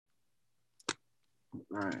All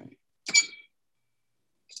right.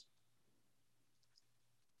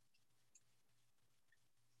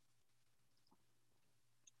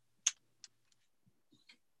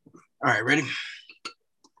 All right, ready?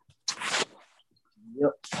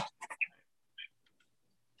 Yep.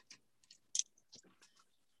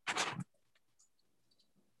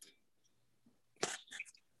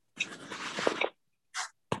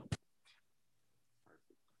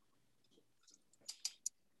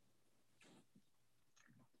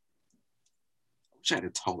 I wish I had a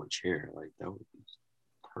taller chair. Like that would be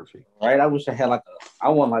perfect. Right. I wish I had I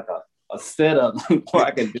want like a setup where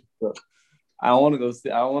I can do stuff. I want to go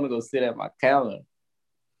sit. I want to go sit at my counter.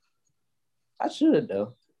 I should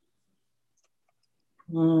though.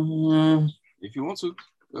 If you want to,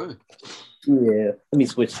 go ahead. Yeah. Let me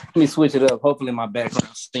switch it up. Hopefully my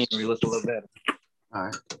background scenery looks a little better. All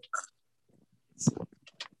right.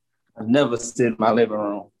 I never sit in my living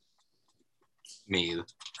room. Me either.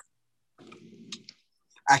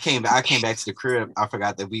 I came back to the crib. I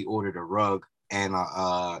forgot that we ordered a rug and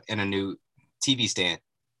a new TV stand.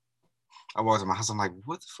 I was in my house. I'm like,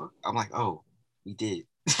 what the fuck? I'm like, oh, we did.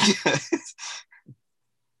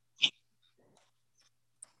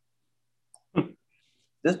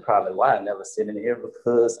 This is probably why I never sit in here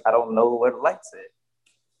because I don't know where the lights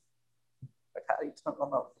at. Like how do you turn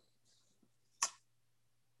them off?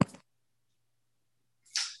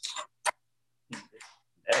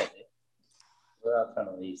 Dang it. Well, I'll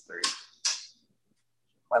turn on these three.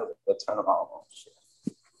 Might as well turn them all on. Shit.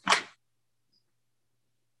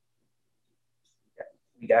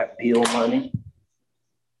 We got bill money.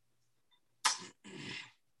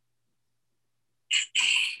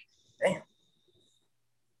 Damn.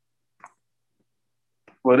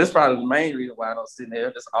 Well, this is probably the main reason why I don't sit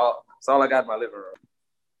there. That's all I got in my living room.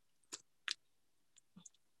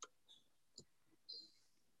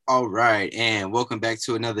 All right, and welcome back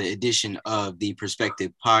to another edition of the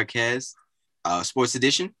Perspective Podcast, Sports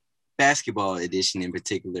Edition, Basketball Edition in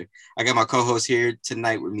particular. I got my co-host here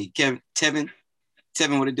tonight with me, Tevin.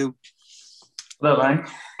 Tevin, what it do? What up,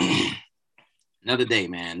 man? Another day,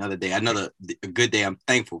 man. Another day. A good day I'm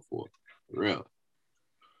thankful for real.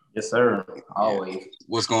 Yes, sir. Always. Yeah.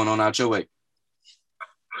 What's going on out your way?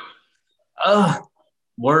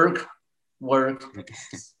 Work.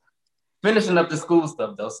 Finishing up the school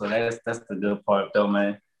stuff though, so that's the good part though,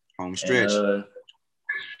 man. Home stretch. And,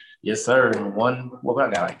 yes, sir. What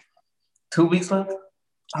I got? Like 2 weeks left.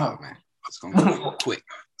 Oh man, it's gonna go quick.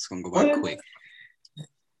 It's gonna go by quick.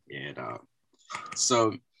 Yeah, dog.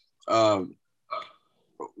 So,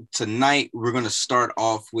 tonight we're gonna start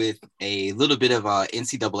off with a little bit of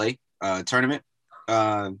NCAA tournament.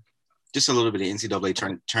 Just a little bit of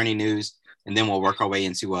NCAA tourney news, and then we'll work our way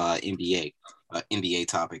into NBA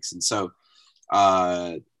topics. And so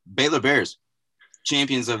Baylor Bears,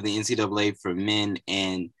 champions of the NCAA for men,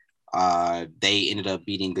 and they ended up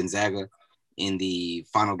beating Gonzaga in the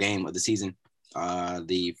final game of the season.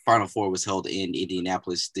 The Final Four was held in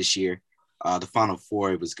Indianapolis this year. The Final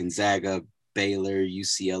Four, it was Gonzaga, Baylor,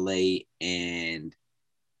 UCLA, and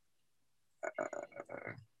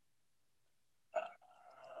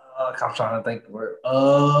I'm trying to think the word.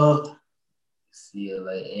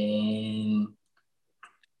 UCLA and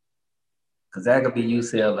Gonzaga beat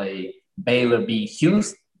UCLA. Baylor beat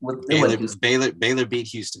Houston. Baylor beat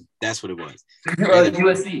Houston. That's what it was.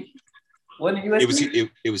 USC. What did USC?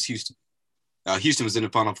 It was Houston. Houston was in the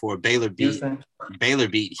Final Four. Baylor beat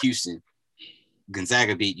Houston.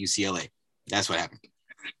 Gonzaga beat UCLA. That's what happened.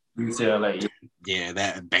 UCLA. Yeah,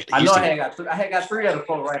 that. I know I had got 3 out of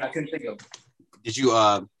 4 right. I couldn't think of them. Did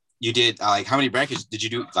you you did like how many brackets did you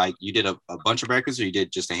do? Like you did a bunch of brackets, or you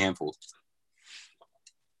did just a handful?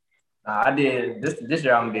 I did this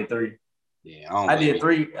year. I only did 3. Yeah, I did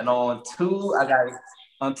 3, and on 2 I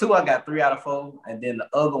got 3 out of 4, and then the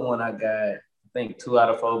other one I got I think 2 out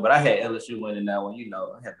of 4. But I had LSU winning that one. You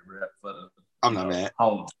know, I had to rep for the. I'm not mad.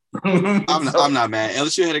 Home. I'm not mad.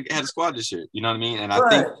 LSU had a squad this year. You know what I mean? And I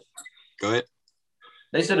think. Go ahead.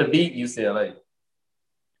 They should have beat UCLA.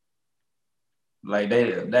 Like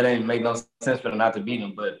that ain't make no sense for them not to beat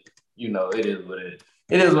them, but you know it is what it is.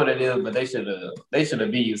 It is what it is. But they should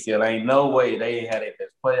have beat UCLA. Ain't no way they ain't had their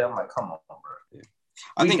best player. I'm like, come on, bro. Yeah.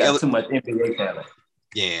 I think got too much NBA talent.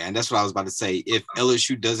 Yeah, and that's what I was about to say. If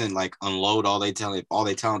LSU doesn't like unload all their talent, if all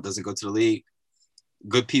their talent doesn't go to the league,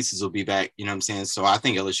 good pieces will be back. You know what I'm saying? So I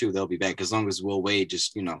think LSU they'll be back as long as Will Wade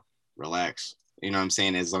just relax. You know what I'm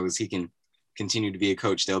saying? As long as he can continue to be a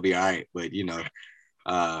coach, they'll be all right. But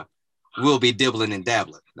we'll be dibbling and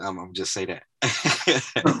dabbling. I'm just say that.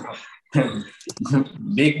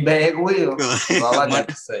 Big bag Will. That's all I got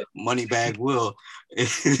to say. Money bag Will.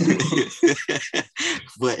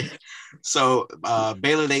 But so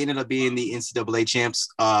Baylor, they ended up being the NCAA champs.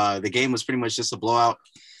 The game was pretty much just a blowout.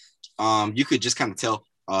 You could just kind of tell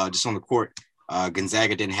just on the court,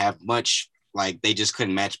 Gonzaga didn't have much. Like they just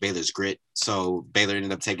couldn't match Baylor's grit. So Baylor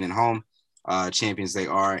ended up taking it home. Champions they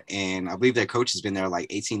are, and I believe their coach has been there like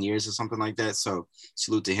 18 years or something like that. So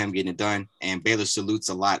salute to him getting it done. And Baylor salutes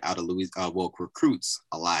a lot out of recruits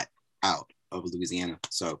a lot out of Louisiana.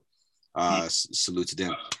 So salute to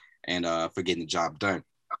them and for getting the job done.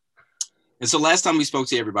 And so last time we spoke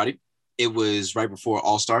to everybody, it was right before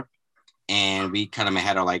All-Star, and we kind of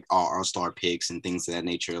had our All-Star picks and things of that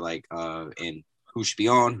nature, like and who should be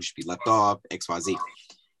on, who should be left off, XYZ.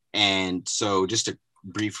 And so just a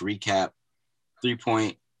brief recap.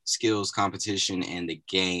 3-point skills competition and the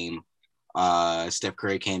game. Steph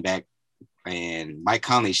Curry came back and Mike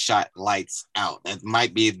Conley shot lights out. That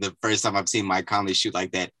might be the first time I've seen Mike Conley shoot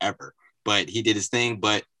like that ever. But he did his thing.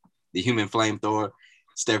 But the human flamethrower,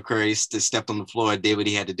 Steph Curry stepped on the floor, did what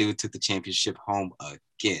he had to do, took the championship home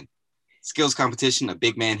again. Skills competition, a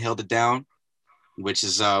big man held it down, which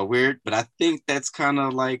is weird. But I think that's kind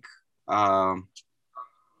of like I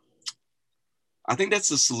think that's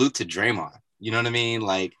a salute to Draymond. You know what I mean?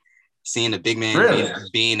 Like seeing a big man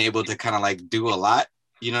being able to kind of like do a lot.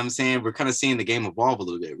 You know what I'm saying? We're kind of seeing the game evolve a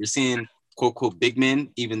little bit. We're seeing quote unquote big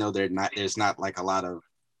men, even though there's not like a lot of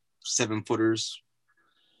 7-footers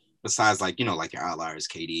besides like, you know, like your outliers,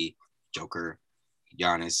 KD, Joker,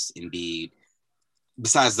 Giannis, Embiid.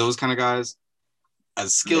 Besides those kind of guys, a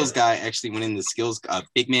skills guy actually winning the skills,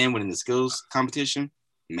 big man winning the skills competition,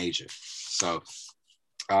 major. So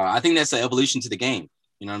I think that's an evolution to the game.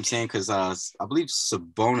 You know what I'm saying? Because I believe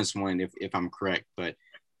Sabonis won, if I'm correct. But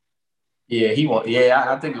yeah, he won. Yeah,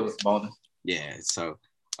 I think it was Sabonis. Yeah, so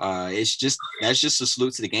that's just a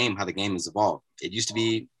salute to the game, how the game has evolved. That used to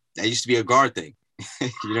be a guard thing.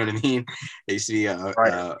 You know what I mean? There used to be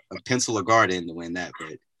a pencil a guard in to win that.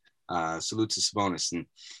 But salute to Sabonis. And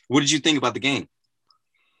what did you think about the game?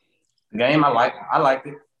 The game, I liked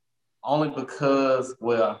it only because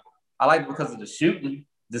I liked it because of the shooting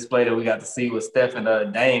display that we got to see with Steph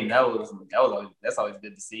and Dame. That's always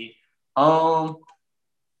good to see. And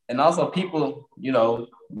also people, you know,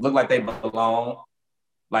 look like they belong.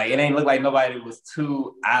 Like it ain't look like nobody was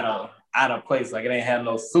too out of place. Like it ain't have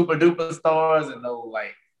no super duper stars and no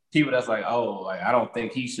like people that's like, oh, like I don't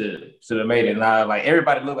think he should have made it. Now like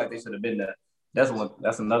everybody looked like they should have been there.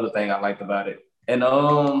 That's another thing I liked about it. And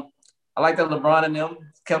I like that LeBron and them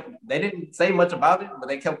they didn't say much about it, but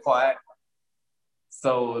they kept quiet.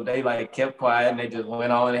 So they like kept quiet and they just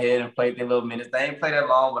went on ahead and played their little minutes. They ain't played that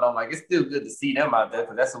long, but I'm like, it's still good to see them out there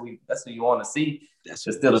because that's what you want to see. It's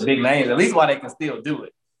still a big name, at least while they can still do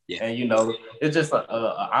it. Yeah. And you know, it's just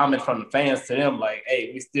a homage from the fans to them. Like,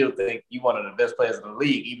 hey, we still think you one of the best players in the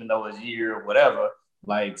league, even though it's year or whatever.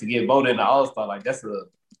 Like to get voted in the All-Star, like that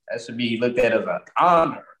should be looked at as an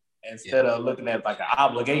honor instead of looking at like an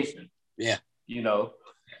obligation. Yeah. You know.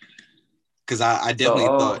 Because I definitely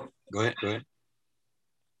thought. Go ahead.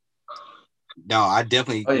 No, I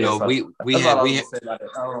definitely. We had. It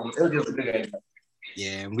was just a good game.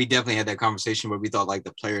 Yeah, and we definitely had that conversation where we thought like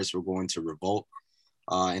the players were going to revolt,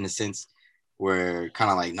 in a sense, where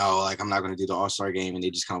kind of like no, like I'm not going to do the All-Star game, and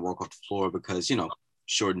they just kind of walk off the floor because you know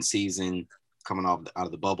shortened season, coming out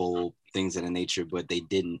of the bubble, things of that nature, but they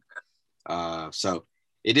didn't. So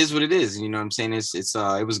it is what it is. You know what I'm saying?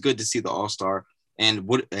 It was good to see the All-Star and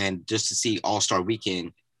just to see All-Star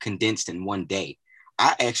weekend condensed in one day.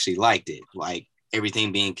 I actually liked it, like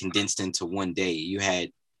everything being condensed into one day. You had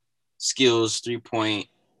skills, 3-point,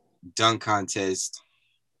 dunk contest,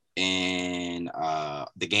 and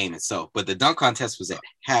the game itself. But the dunk contest was at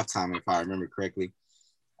halftime, if I remember correctly.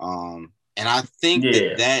 And I think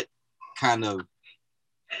that kind of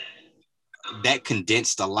that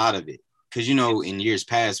condensed a lot of it. Because, you know, in years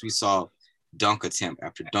past, we saw dunk attempt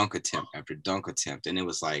after dunk attempt after dunk attempt. And it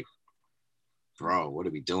was like, bro, what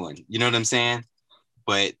are we doing? You know what I'm saying?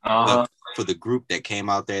 But for the group that came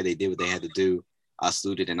out there, they did what they had to do. I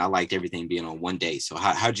saluted, and I liked everything being on one day. So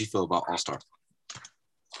how'd you feel about All-Star?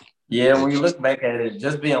 Yeah, when you look back at it,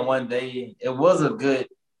 just being one day,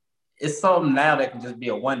 it's something now that can just be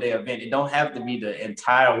a one-day event. It don't have to be the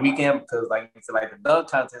entire weekend because, like the dunk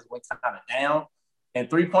contest went kind of down, and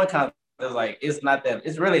 3-point contest, like, it's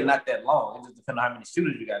really not that long. It just depends on how many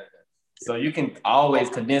shooters you got in there. So you can always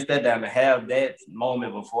condense that down to have that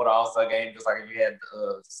moment before the All-Star game, just like if you had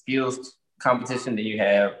skills competition, then you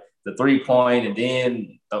have the 3-point, and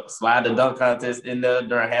then slide the dunk contest in there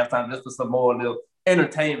during halftime just for some more little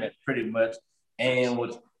entertainment, pretty much. And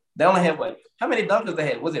They only had what? How many dunkers they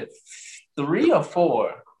had? Was it 3 or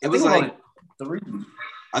 4? It was like only 3.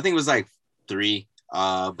 I think it was like 3.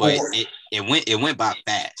 But it went by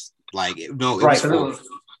fast. Like no, it was 4.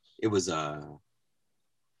 It was I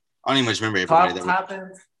don't even remember everybody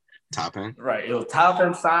that Toppin. Right. It was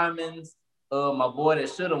Toppin, Simons, my boy that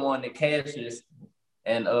should have won the Cassius,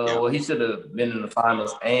 and well, he should have been in the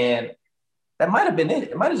finals, and that might have been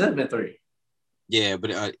it. It might have just been 3. Yeah,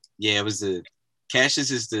 but it was the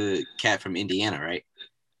Cassius is the cat from Indiana, right?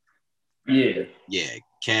 Yeah. Yeah,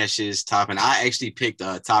 Cassius, Toppin. I actually picked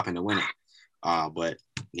Toppin to win it, but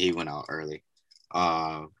he went out early.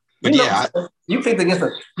 But you picked against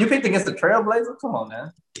the Trailblazers. Come on,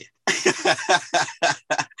 man. Yeah.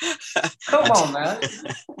 Come on, man.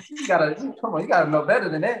 You gotta know better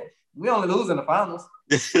than that. We only lose in the finals.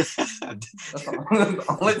 That's the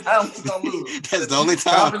only time we're gonna lose. That's the only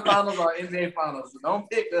time. Conference finals or NBA finals. So don't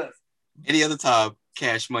pick us. Any other time,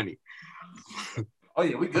 cash money. Oh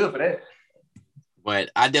yeah, we good for that.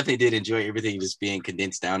 But I definitely did enjoy everything just being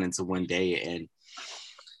condensed down into one day, and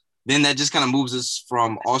then that just kind of moves us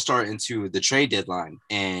from All-Star into the trade deadline.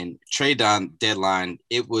 And deadline,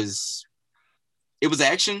 it was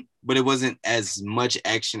action, but it wasn't as much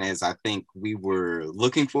action as I think we were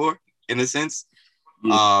looking for, in a sense.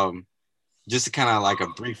 Yeah. Just to kind of like a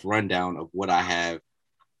brief rundown of what I have.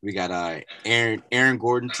 We got Aaron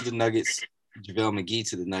Gordon to the Nuggets, JaVale McGee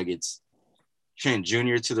to the Nuggets, Trent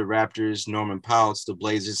Jr. to the Raptors, Norman Powell to the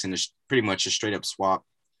Blazers, and pretty much a straight up swap.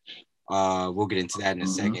 We'll get into that in a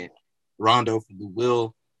second. Rondo from the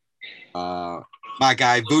Will. My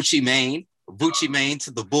guy Bucci Maine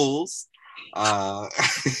to the Bulls. Y'all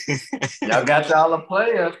got y'all a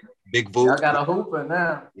player. Big Boo. Y'all got a hooper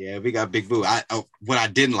now. Yeah, we got Big Boo. What I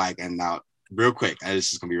didn't like, and now real quick,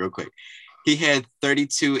 this is gonna be real quick. He had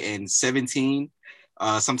 32 and 17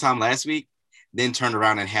 sometime last week, then turned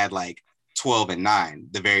around and had like 12 and 9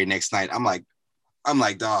 the very next night. I'm like,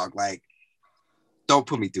 dog, like, don't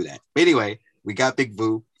put me through that. But anyway, we got Big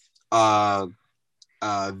Boo. Victor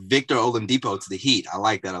Oladipo to the Heat. I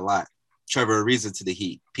like that a lot. Trevor Ariza to the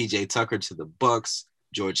Heat. PJ Tucker to the Bucks.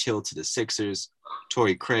 George Hill to the Sixers.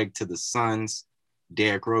 Torrey Craig to the Suns.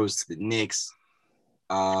 Derrick Rose to the Knicks.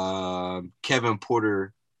 Kevin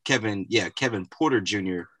Porter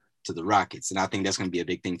Jr. to the Rockets. And I think that's going to be a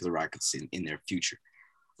big thing for the Rockets in their future.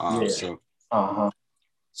 So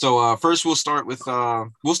first we'll start with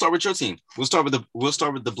your team. We'll start with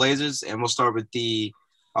the Blazers, and we'll start with the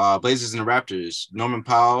Blazers and the Raptors. Norman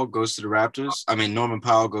Powell goes to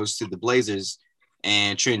the Blazers,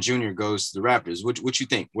 and Trent Jr. goes to the Raptors. What you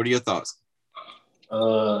think? What are your thoughts?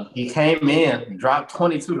 He came in, dropped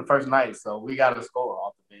 22 the first night, so we got a score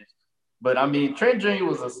off the bench. But I mean, Trent Jr.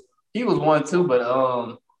 was 1-2, but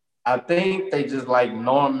I think they just like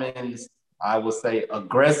Norman's, I would say,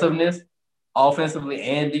 aggressiveness, offensively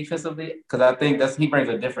and defensively, because I think he brings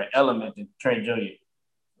a different element than Trent Jr.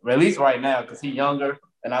 Or at least right now, because he's younger,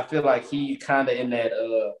 and I feel like he kind of in that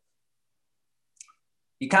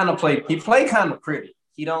he play kind of pretty. He play kind of pretty.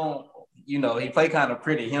 He don't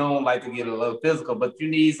like to get a little physical, but you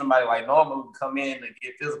need somebody like Norman who can come in and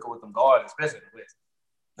get physical with them guards, especially the West.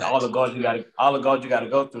 All the guards you got to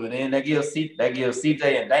go through, and then that gives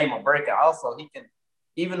CJ and Dame a break. And also, he can,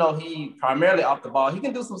 even though he primarily off the ball, he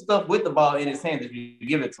can do some stuff with the ball in his hands if you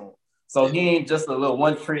give it to him. So he ain't just a little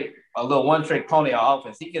one trick pony on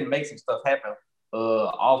offense. He can make some stuff happen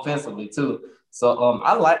offensively too. So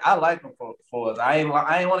I like him for us. I ain't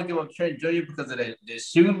want to give up Trent Jr. because of the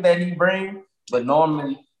shooting that he brings, but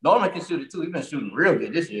Norman can shoot it too. He's been shooting real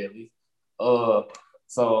good this year at least.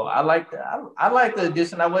 So I like the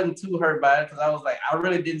addition. I wasn't too hurt by it because I was like, I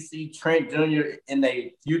really didn't see Trent Jr. in their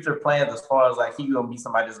future plans as far as like he's gonna be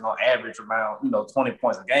somebody that's gonna average around 20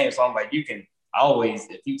 points a game. So I'm like, you can always,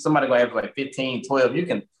 if somebody gonna average like 15, 12, you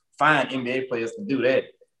can find NBA players to do that.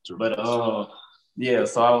 But yeah,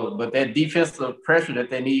 but that defensive pressure that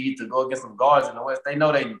they need to go against some guards in the West, they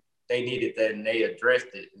know they needed that and they addressed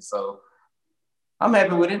it. And so I'm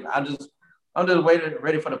happy with it. I'm just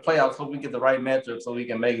ready for the playoffs so we get the right matchup so we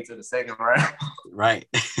can make it to the second round. Right.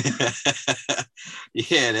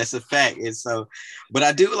 Yeah, that's a fact. And so, but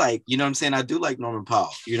I do like, you know what I'm saying? I do like Norman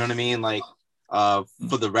Powell. You know what I mean? Like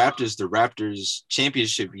for the Raptors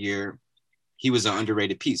championship year, he was an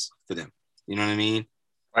underrated piece for them. You know what I mean?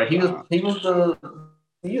 Right. He was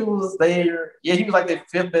there. Yeah, he was like their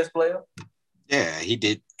 5th best player. Yeah, he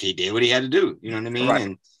did what he had to do. You know what I mean? Right.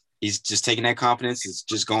 And he's just taking that confidence. It's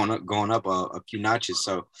just going up a few notches.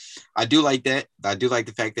 So I do like that. I do like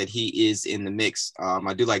the fact that he is in the mix.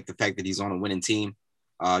 I do like the fact that he's on a winning team.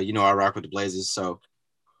 I rock with the Blazers. So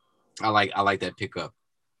I like that pickup.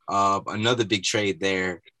 Another big trade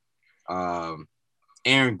there. Um,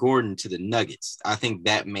 Aaron Gordon to the Nuggets. I think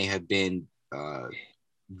that may have been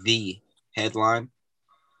the headline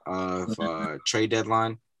of trade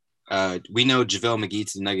deadline. We know JaVale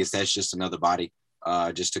McGee to the Nuggets. That's just another body,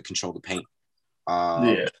 just to control the paint.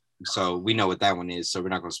 Yeah. So we know what that one is. So we're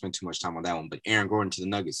not going to spend too much time on that one. But Aaron Gordon to the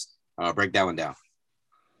Nuggets. Break that one down.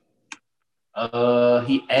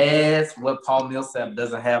 He adds what Paul Millsap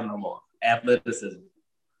doesn't have no more: athleticism.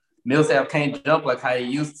 Millsap can't jump like how he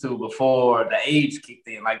used to before the age kicked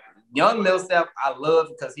in. Like young Millsap, I love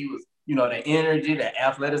because he was, the energy, the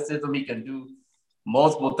athleticism. He can do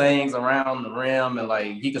multiple things around the rim, and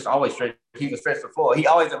like he could always stretch. He could stretch the floor. He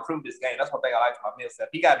always improved his game. That's one thing I liked about Millsap.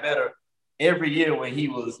 He got better every year when he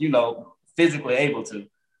was, physically able to.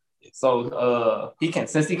 So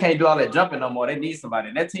since he can't do all that jumping no more, they need somebody.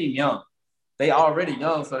 And that team young. They already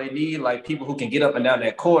young, so they need like people who can get up and down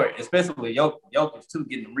that court, especially with Jokic too,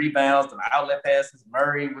 getting the rebounds and the outlet passes,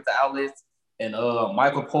 Murray with the outlets, and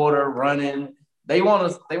Michael Porter running. They want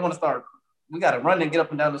to start. We got to run and get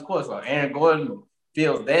up and down this court. So Aaron Gordon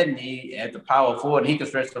feels that need at the power forward, and he can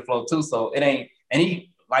stretch the floor too. So it ain't, and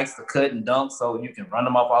he likes to cut and dunk, so you can run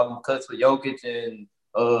them off all them cuts with Jokic and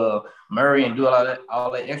Murray and do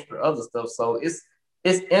all that extra other stuff. So it's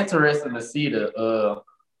interesting to see the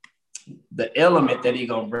element that he's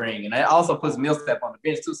gonna bring, and that also puts Millsap on the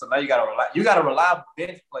bench too. So now you got a reliable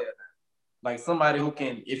bench player now, like somebody who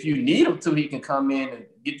can, if you need him to, he can come in and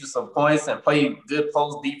get you some points and play good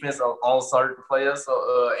post defense on certain players.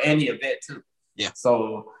 So and he a vet too. Yeah.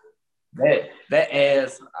 So that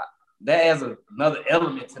adds another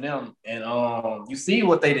element to them, and you see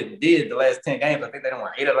what they did the last 10 games. I think they done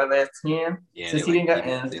won 8 of the last 10 since he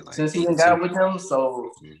didn't got with them.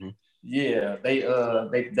 So. Mm-hmm. Yeah,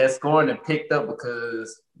 they're scoring and picked up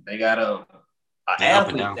because they got an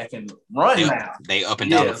athlete that can run now. They up and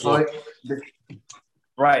down the floor.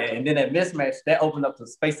 Right, and then that mismatch that opened up the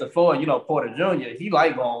space to floor. Porter Jr. He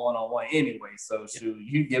like going 1-on-1 anyway, so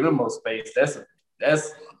you give him more space. That's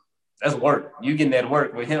work. You getting that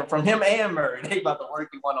work with him from him and Murray. They about to work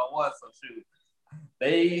you 1-on-1. So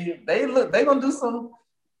they gonna do some.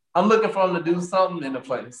 I'm looking for them to do something in the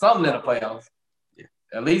playoffs.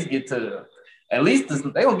 At least they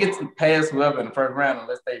gonna get to pass whoever in the first round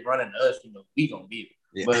unless they run into us. We gonna beat them.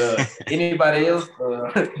 Yeah. But anybody else,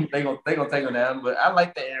 they gonna take them down. But I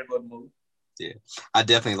like the Aaron Gordon move. Yeah, I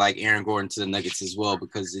definitely like Aaron Gordon to the Nuggets as well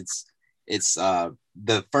because it's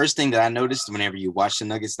the first thing that I noticed whenever you watch the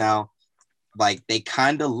Nuggets now, like they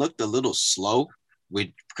kind of looked a little slow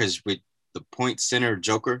because with the point center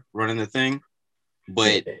Joker running the thing,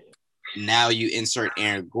 but now you insert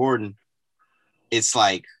Aaron Gordon. It's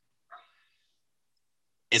like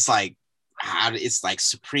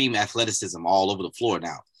supreme athleticism all over the floor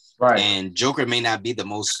now. Right. And Joker may not be the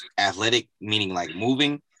most athletic, meaning like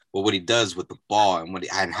moving, but what he does with the ball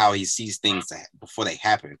and how he sees things before they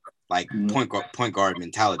happen, like point guard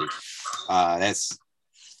mentality. The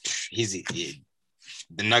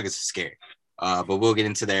Nuggets are scary. But we'll get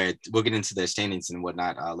into their standings and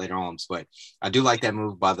whatnot later on. But I do like that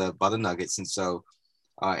move by the Nuggets, and so.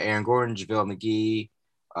 Aaron Gordon, JaVale McGee,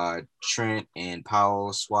 Trent, and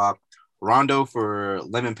Powell swap. Rondo for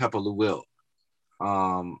Lemon Pepper Lou Will.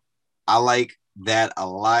 I like that a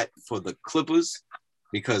lot for the Clippers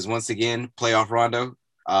because once again, playoff Rondo.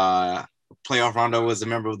 Playoff Rondo was a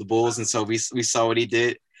member of the Bulls, and so we saw what he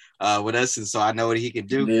did with us, and so I know what he can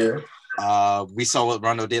do. Yeah. We saw what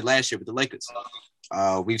Rondo did last year with the Lakers.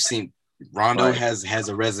 We've seen Rondo has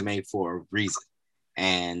a resume for a reason.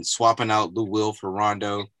 And swapping out Lou Will for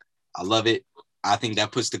Rondo, I love it. I think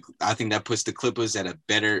that puts the Clippers at a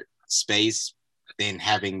better space than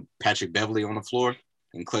having Patrick Beverley on the floor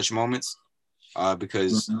in clutch moments,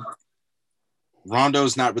 because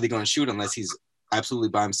Rondo's not really going to shoot unless he's absolutely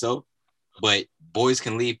by himself. But boys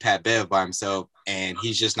can leave Pat Bev by himself, and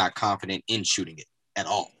he's just not confident in shooting it at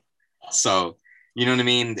all. So you know what I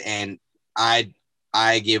mean. And I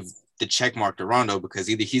give the check mark to Rondo because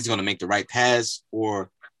either he's going to make the right pass or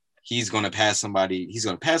he's going to pass somebody. He's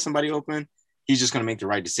going to pass somebody open. He's just going to make the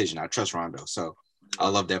right decision. I trust Rondo. So I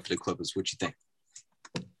love that for the Clippers. What you think?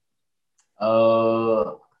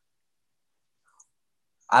 I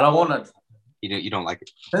don't want to. You don't like it?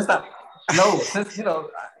 Since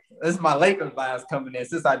it's my Lakers bias coming in.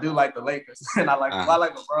 Since I do like the Lakers and I like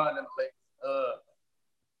LeBron and the Lakers.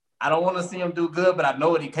 I don't want to see him do good, but I know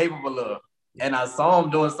what he's capable of. And I saw him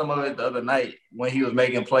doing some of it the other night when he was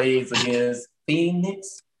making plays against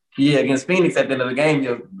Phoenix. Yeah, against Phoenix at the end of the game, he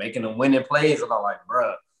was making them winning plays. And I'm like,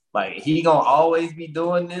 bro, like he gonna always be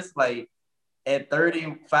doing this. Like at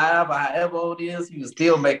 35 or however old he is, he was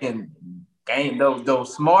still making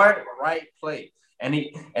those smart right plays. And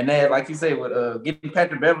then, like you say, with getting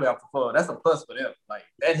Patrick Beverly off the floor, that's a plus for them. Like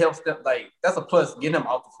that helps them. Like that's a plus getting him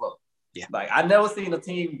off the floor. Yeah. Like I never seen a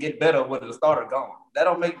team get better with the starter gone. That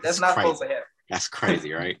don't make. That's not crazy. supposed to happen. That's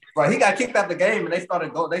crazy, right? Like he got kicked out the game, and they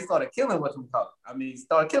started killing what you call it. I mean,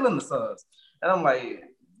 started killing the Suns. And I'm like,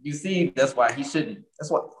 you see, that's why he shouldn't. That's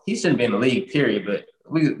why he shouldn't be in the league. Period. But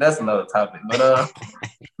that's another topic. But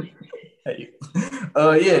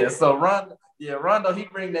yeah. So Rondo, he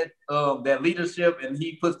bring that leadership, and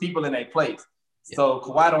he puts people in their place. Yeah. So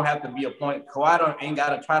Kawhi don't have to be a point. Kawhi ain't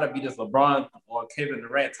got to try to be this LeBron or Kevin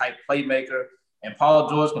Durant type playmaker. And Paul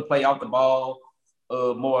George can play off the ball.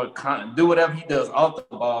 Do whatever he does off the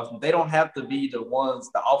ball. They don't have to be the ones.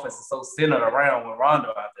 The offense is so centered around with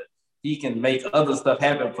Rondo out there. He can make other stuff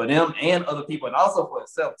happen for them and other people, and also for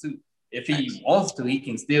himself too. If he wants to, he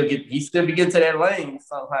can still get. He still be getting to that lane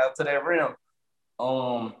somehow, to that rim.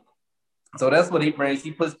 So that's what he brings.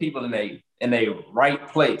 He puts people in a right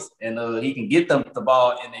place, and he can get them the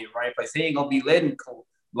ball in a right place. He ain't gonna be letting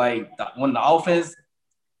when the offense.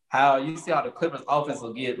 How you see how the Clippers offense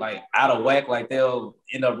will get like out of whack, like they'll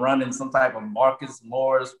end up running some type of Marcus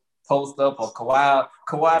Morris post up or Kawhi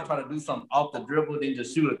trying to do something off the dribble, then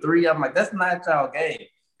just shoot a three. I'm like, that's not y'all game.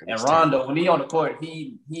 And Rondo, when he on the court,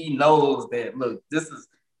 he knows that. Look,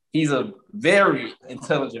 he's a very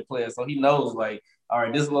intelligent player, so he knows like, all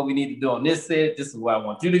right, this is what we need to do on this set. This is what I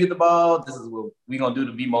want you to get the ball. This is what we're gonna do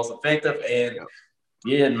to be most effective. And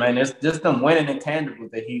yeah, man, it's just them winning intangibles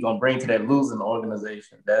that he's gonna bring to that losing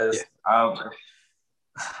organization. That's what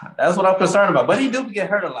I'm concerned about. But he do get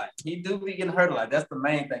hurt a lot. That's the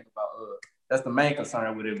main thing about that's the main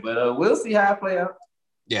concern with it. But we'll see how it plays out.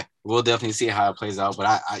 Yeah, we'll definitely see how it plays out. But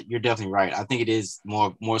I you're definitely right. I think it is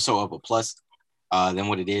more so of a plus than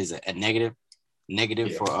what it is a negative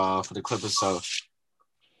for the Clippers. So,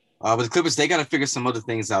 but the Clippers, they got to figure some other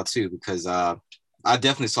things out too, because I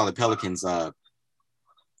definitely saw the Pelicans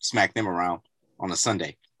smack them around on a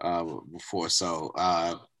Sunday before. So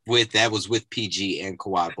with PG and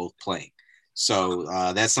Kawhi both playing. So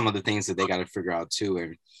that's some of the things that they got to figure out too.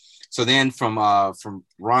 And so then from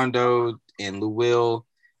Rondo and Lou Will,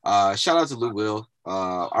 shout out to Lou Will.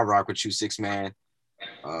 I rock with you, 6-man.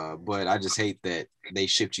 But I just hate that they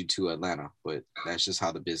shipped you to Atlanta. But that's just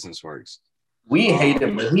how the business works. We hate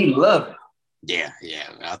him, but he loves it. Yeah.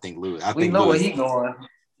 I think Lou. We know where he's going.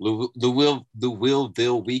 The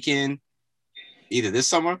Willville weekend, either this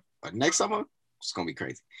summer or next summer, it's gonna be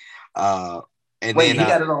crazy. And wait, then, he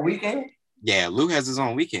got his own weekend? Yeah, Lou has his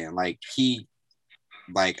own weekend.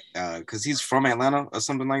 Because he's from Atlanta or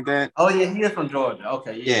something like that. Oh yeah, he is from Georgia.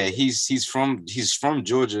 Okay, yeah. He's from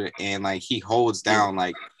Georgia, and like he holds down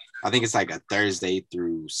like I think it's like a Thursday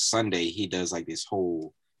through Sunday. He does like this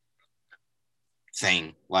whole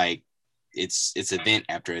thing, like it's event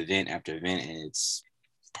after event after event, and it's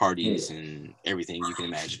parties and everything you can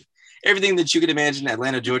imagine. Everything that you can imagine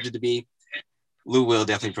Atlanta, Georgia to be, Lou Will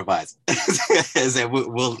definitely provides.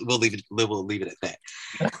 we'll leave it at that.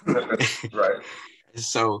 Right.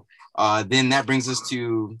 So then that brings us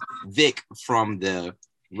to Vic from the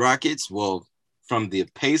Rockets. Well, from the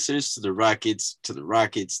Pacers to the Rockets to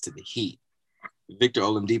the Heat. Victor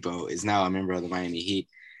Oladipo is now a member of the Miami Heat,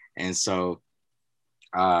 and so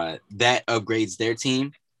that upgrades their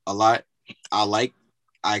team a lot. I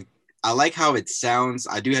like how it sounds.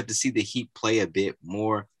 I do have to see the Heat play a bit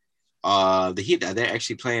more. The Heat, they're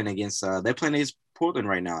actually playing against Portland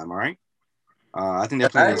right now. Am I right? I think they're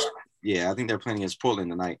playing I think they're playing against Portland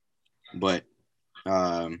tonight. But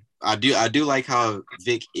I do like how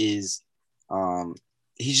Vic is.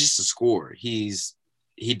 He's just a scorer. He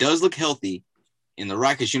does look healthy. In the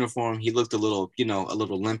Rockets uniform, he looked a little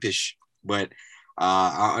limpish, but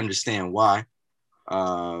I understand why.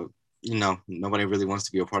 Nobody really wants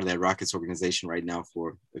to be a part of that Rockets organization right now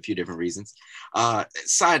for a few different reasons.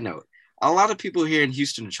 Side note, a lot of people here in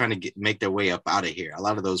Houston are trying to make their way up out of here. A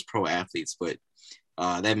lot of those pro athletes, but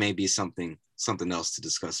that may be something else to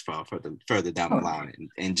discuss further down the line,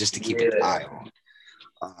 and just to keep an eye on.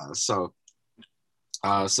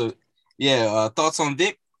 Thoughts on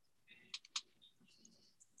Vic?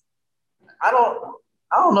 I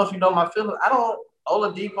don't know if you know my feelings.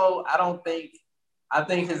 Oladipo. I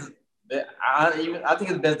think his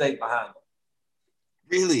best days behind him.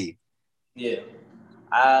 Really? Yeah.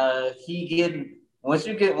 Once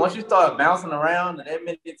you start bouncing around and that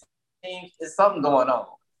many teams, it's something going on.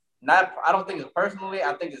 I don't think it's personally.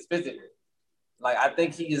 I think it's physically. Like I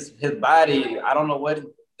think his body. I don't know what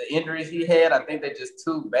the injuries he had. I think they're just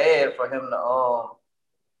too bad for him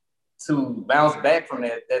to bounce back from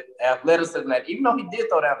that athleticism. That even though he did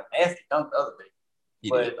throw down a nasty dunk the other day,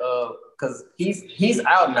 because he's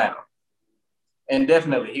out now.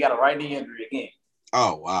 indefinitely. He got a right knee injury again.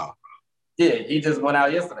 Oh, wow. Yeah, he just went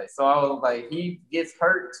out yesterday. So I was like, he gets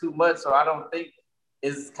hurt too much, so I don't think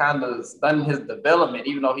it's kind of stunning his development,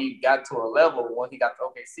 even though he got to a level when he got to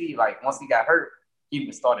OKC. Like, once he got hurt,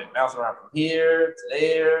 he started bouncing around from here to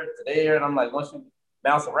there to there. And I'm like, once you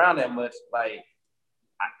bounce around that much, like,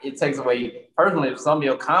 it takes away, personally, some of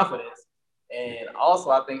your confidence. And also,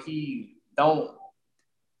 I think he don't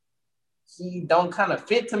kind of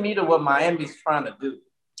fit to me to what Miami's trying to do.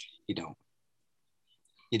 He don't.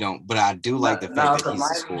 But I do like the fact that he's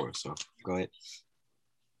a scorer. So go ahead.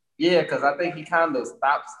 Yeah, because I think he kind of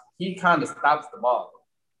stops the ball.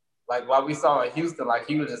 Like what we saw in Houston, like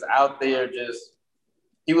he was just out there,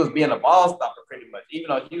 he was being a ball stopper pretty much. Even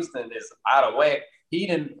though Houston is out of whack, he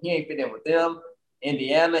ain't fit in with them.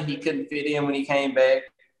 Indiana, he couldn't fit in when he came back.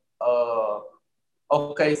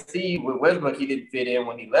 OKC with Westbrook, he didn't fit in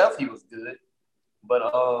when he left. He was good, but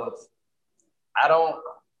I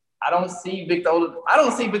don't see Victor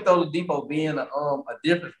Oladipo being a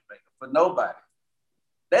difference maker for nobody.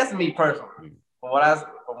 That's me personally. From what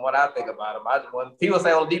I think about him, when people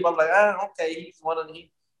say Oladipo, I'm like, okay, he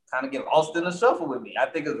kind of get lost in the shuffle with me. I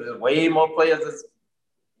think there's way more players that's,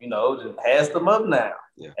 just passed them up now,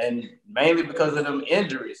 and mainly because of them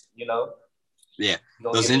injuries. Yeah,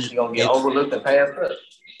 you're gonna get overlooked and passed up.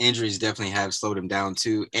 Injuries definitely have slowed him down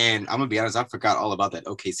too. And I'm gonna be honest, I forgot all about that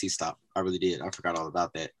OKC stop. I really did. I forgot all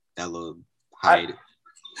about that little hide.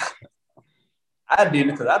 I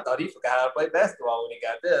didn't, because I thought he forgot how to play basketball when he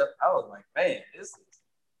got there. I was like, man, this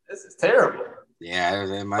is terrible. Yeah,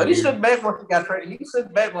 that might but he shook back once he got traded. He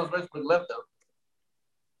shook back once Westbrook left, though.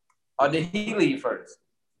 Or did he leave first?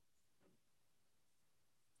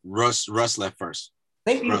 Russ left first.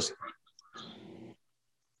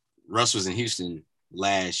 Russ was in Houston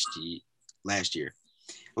last year.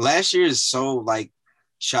 Last year is so like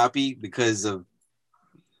choppy because of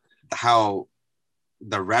how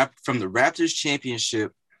from the Raptors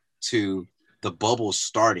championship to the bubble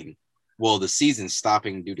starting, the season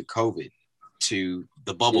stopping due to COVID, to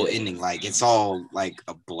the bubble ending, like it's all like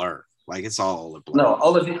a blur. Like it's all a blur. No,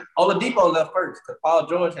 Oladipo left first because Paul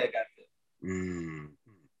George had got there.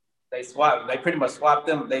 They swapped. They pretty much swapped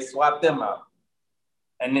them. They swapped them out.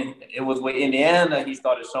 And then it was with Indiana, he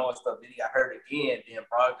started showing stuff. Then he got hurt again. Then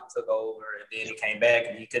Brogdon took over, and then he came back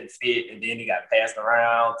and he couldn't fit. And then he got passed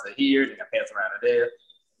around to here. Then got passed around to there.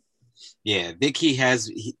 Yeah, Vic,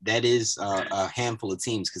 that is a handful of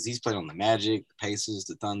teams because he's played on the Magic, the Pacers,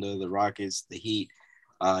 the Thunder, the Rockets, the Heat.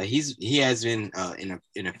 He has been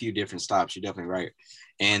in a few different stops. You're definitely right,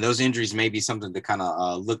 and those injuries may be something to kind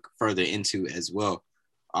of look further into as well.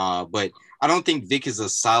 But I don't think Vic is a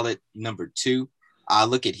solid number 2. I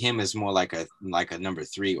look at him as more like a number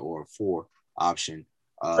 3 or 4 option.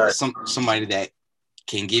 Somebody that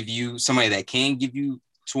can give you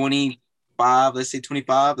 25, let's say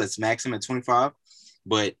 25, let's max him at 25.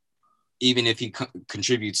 But even if he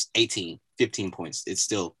contributes 18, 15 points, it's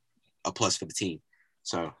still a plus for the team.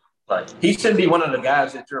 So he shouldn't be one of the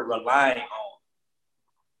guys that you're relying on.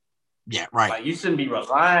 Yeah, right. Like you shouldn't be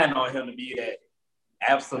relying on him to be that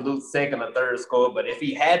absolute second or third scorer. But if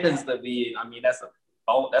he happens to be, I mean, that's a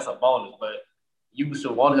bonus. But you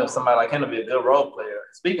should want him, somebody like him, to be a good role player.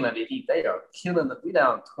 Speaking of the Heat, they are killing the. We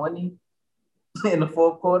down 20 in the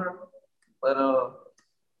fourth quarter, but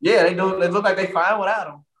yeah, they do. They look like they fine without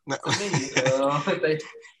him. To me,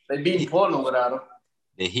 they beat Portland without him.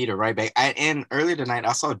 The Heat are right back. And earlier tonight,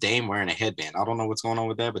 I saw Dame wearing a headband. I don't know what's going on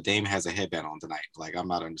with that, but Dame has a headband on tonight. Like, I'm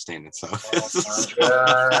not understanding. So,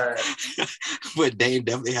 but Dame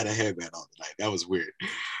definitely had a headband on tonight. That was weird.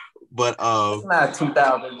 But it's not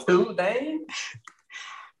 2002, Dame.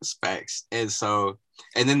 It's facts. And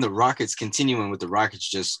then the Rockets, continuing with the Rockets,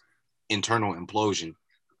 just internal implosion.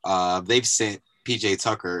 They've sent PJ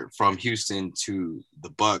Tucker from Houston to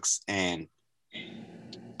the Bucks, and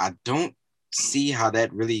I don't see how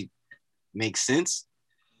that really makes sense.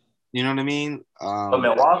 You know what I mean? From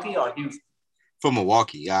Milwaukee or Houston? From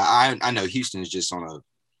Milwaukee. I know Houston is just on a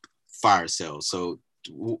fire sale, so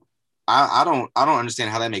I don't understand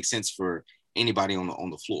how that makes sense for anybody on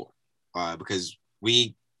the floor, because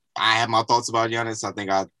I have my thoughts about Giannis. I think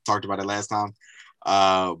I talked about it last time,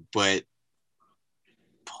 but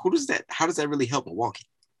how does that really help Milwaukee,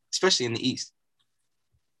 especially in the East?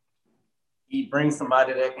 He brings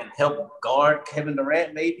somebody that can help guard Kevin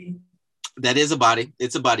Durant, maybe. That is a body.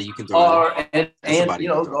 It's a body you can throw. And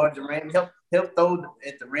guard Durant, help throw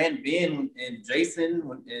at Durant, Ben, and Jason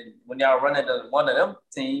when y'all run into one of them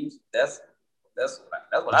teams. That's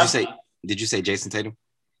what I say. Did you say Jason Tatum?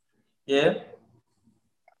 Yeah.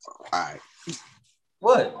 All right.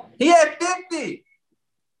 What? He had 50.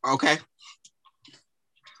 Okay.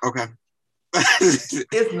 Okay.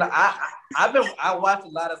 It's not. I watch a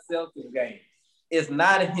lot of Celtics games. It's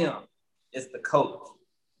not him. It's the coach.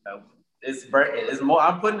 It's more.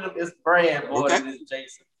 I'm putting it's brand more than it's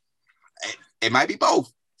Jason. It might be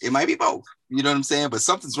both. It might be both. You know what I'm saying? But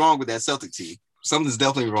something's wrong with that Celtic team. Something's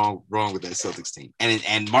definitely wrong with that Celtics team.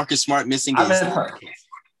 And Marcus Smart missing is.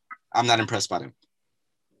 I'm not impressed by them.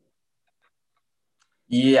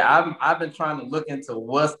 Yeah, I've been trying to look into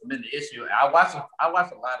what's been the issue. I watch a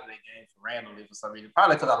lot of their games randomly for some reason.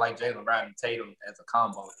 Probably because I like Jaylen Brown and Tatum as a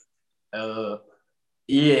combo.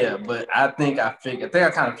 Yeah, but I think I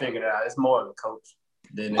kind of figured it out. It's more of the coach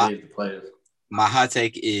than it is the players. My hot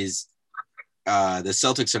take is the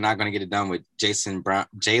Celtics are not going to get it done with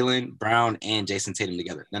Jaylen Brown, and Jason Tatum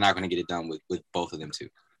together. They're not going to get it done with both of them too.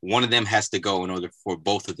 One of them has to go in order for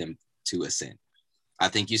both of them to ascend. I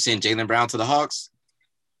think you send Jaylen Brown to the Hawks,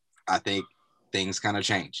 I think things kind of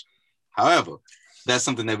change. However, that's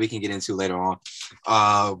something that we can get into later on.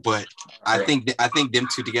 But I think them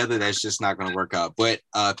two together, that's just not going to work out. But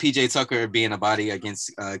PJ Tucker being a body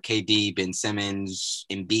against KD, Ben Simmons,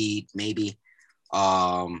 Embiid, maybe.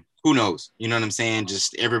 Who knows? You know what I'm saying?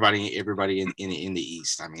 Just everybody in the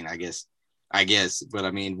East. I mean, I guess. But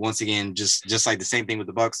I mean, once again, just like the same thing with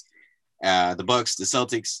the Bucks, the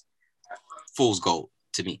Celtics, fool's gold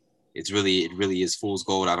to me. It really is fool's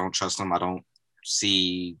gold. I don't trust them. I don't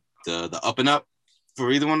see the up and up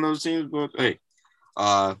for either one of those teams. But hey,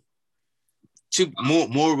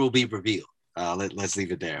 more will be revealed. Let's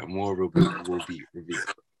leave it there. More will be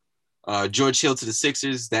revealed. George Hill to the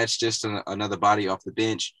Sixers. That's just another body off the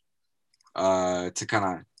bench to kind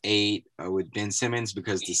of aid with Ben Simmons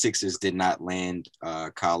because the Sixers did not land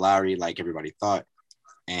Kyle Lowry like everybody thought.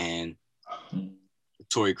 And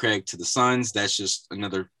Torrey Craig to the Suns. That's just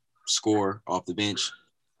another score off the bench.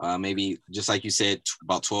 Maybe just like you said,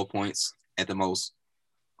 about 12 points at the most.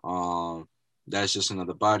 That's just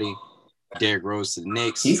another body. Derrick Rose to the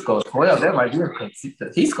Knicks. He scored 12. That might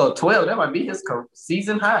be his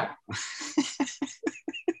season high.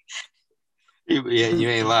 Yeah, you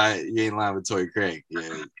ain't lying. You ain't lying with Torrey Craig.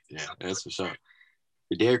 Yeah, that's for sure.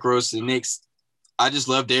 But Derrick Rose to the Knicks. I just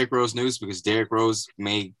love Derrick Rose news because Derrick Rose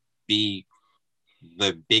may be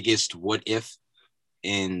the biggest what if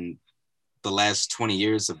in the last 20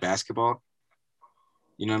 years of basketball.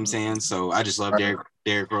 You know what I'm saying? So I just love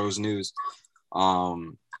Derrick Rose news.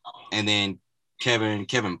 And then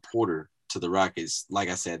Kevin Porter to the Rockets. Like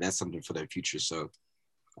I said, that's something for their future. So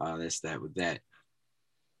that's that with that.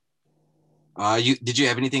 Did you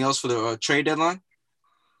have anything else for the trade deadline?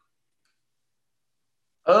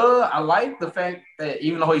 I like the fact that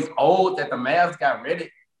even though he's old, that the Mavs got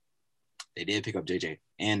ready. They did pick up JJ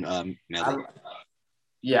and Melly.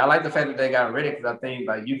 I like the fact that they got ready because I think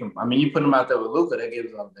like you put them out there with Luka, that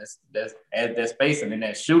gives them that spacing and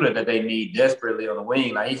that shooter that they need desperately on the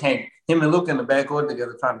wing. Like him and Luka in the backcourt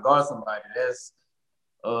together trying to guard somebody. That's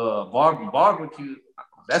barbecue.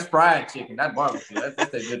 That's fried chicken, not barbecue.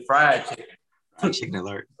 That's a good fried chicken. Fried chicken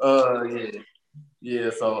alert.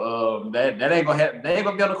 Yeah. So that ain't gonna happen. They ain't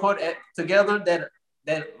gonna be on the court together that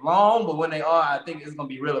long, but when they are, I think it's gonna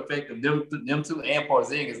be real effective. Them two and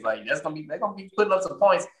Porzingis, like they're gonna be putting up some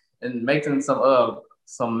points and making some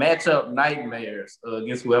matchup nightmares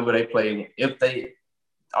against whoever they play. If they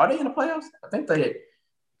are in the playoffs, I think they.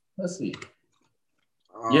 Let's see.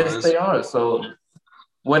 Yes, they are. So,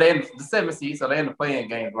 they're in the 7th seed, so they're in the playing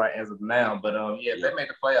game right as of now. But if they make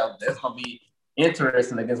the playoffs, that's gonna be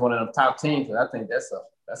interesting against one of the top teams. And I think that's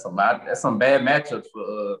a lot. That's some bad matchups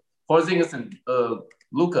for Porzingis and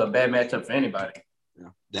Luka. Bad matchup for anybody. Yeah,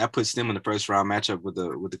 that puts them in the first round matchup with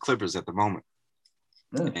the Clippers at the moment.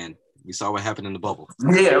 And we saw what happened in the bubble.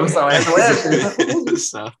 Yeah, we saw what happened.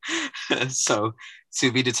 so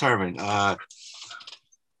to be determined. And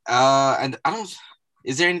I don't.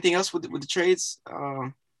 Is there anything else with the trades?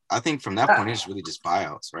 I think from that point it's really just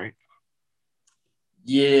buyouts, right?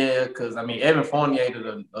 Yeah, because Evan Fournier to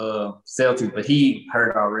the Celtics, but he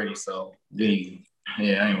hurt already, so I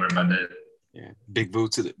ain't worried about that. Yeah, Big Voo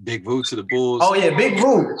to the Bulls. Oh yeah, Big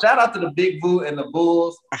Voo! Shout out to the Big Voo and the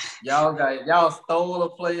Bulls. Y'all stole a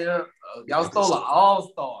player. Y'all stole an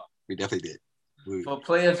all-star. We definitely did. For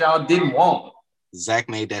players y'all didn't want. Zach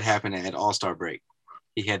made that happen at All-Star break.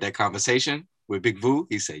 He had that conversation with Big Voo.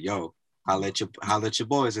 He said, "Yo, I'll let your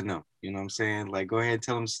boys know. You know what I'm saying? Like, go ahead and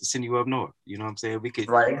tell them to send you up north. You know what I'm saying? We could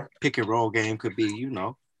pick and roll game could be,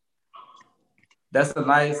 That's a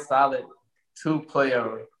nice, solid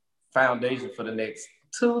 2-player foundation for the next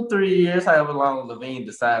 2-3 years, however long Levine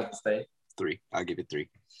decides to stay. 3. I'll give it 3.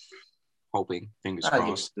 Hoping, fingers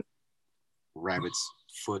crossed. Rabbits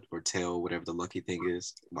foot or tail, whatever the lucky thing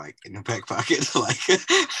is, like in the back pocket, like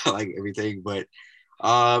like everything. But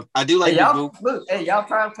I do like Hey, the y'all move. look. Hey, y'all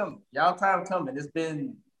time coming. Y'all time coming. It's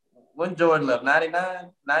been when Jordan left 99,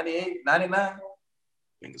 98, 99.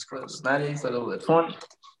 Fingers crossed. 98, so it was 20.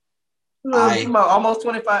 I Almost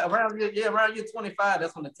 25. Around year 25.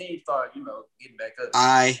 That's when the team started, getting back up.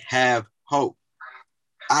 I have hope.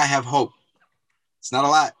 I have hope. It's not a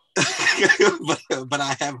lot, but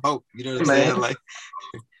I have hope. You know what I'm saying? Like,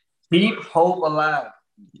 keep hope alive.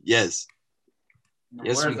 yes,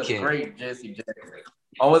 yes, Words we of the can. great Jesse Jackson.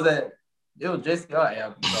 Oh, was that? It was Jesse or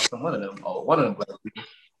Al. One of them. Oh, one of them black people.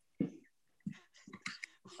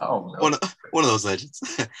 I don't know. One of those legends.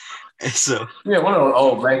 And so yeah, one of those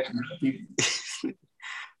old black people.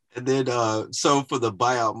 And then so for the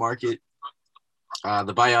buyout market,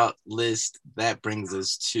 the buyout list, that brings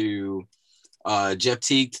us to Jeff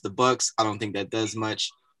Teague to the Bucks. I don't think that does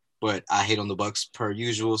much, but I hate on the Bucks per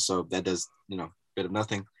usual, so that does bit of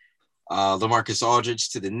nothing. LaMarcus Aldridge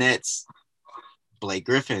to the Nets, Blake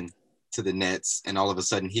Griffin to the Nets, and all of a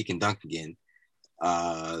sudden he can dunk again.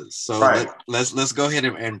 So Right. let's go ahead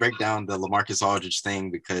and break down the LaMarcus Aldridge thing,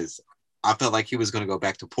 because I felt like he was going to go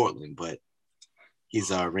back to Portland, but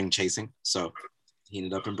he's ring chasing, so he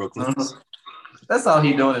ended up in Brooklyn. Mm-hmm. That's all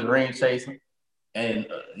he doing is ring chasing, and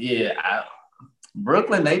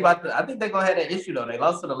Brooklyn, I think they're gonna have that issue though. They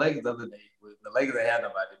lost to the Lakers the other day. The Lakers they had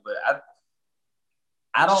nobody, but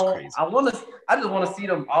I just want to see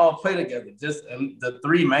them all play together. Just the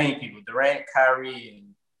three main people, Durant, Kyrie,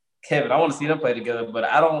 and Kevin. I want to see them play together, but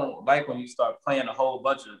I don't like when you start playing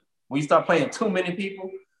when you start playing too many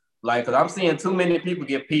people. Like, because I'm seeing too many people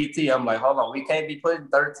get PT. I'm like, hold on, we can't be putting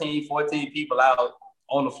 13, 14 people out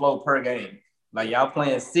on the floor per game. Like, y'all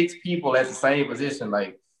playing 6 people at the same position.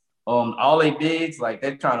 Like, all they bigs, like,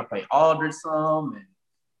 they're trying to play Aldridge some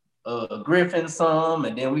and Griffin some,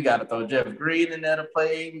 and then we got to throw Jeff Green in there to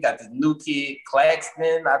play. We got this new kid,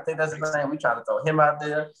 Claxton. I think that's his name. We trying to throw him out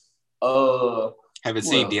there. Haven't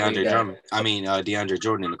seen DeAndre Drummond. DeAndre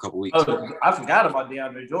Jordan in a couple weeks. Oh, I forgot about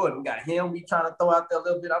DeAndre Jordan. We got him. We trying to throw out there a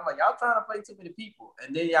little bit. I'm like, y'all trying to play too many people,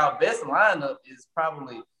 and then y'all best lineup is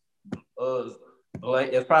probably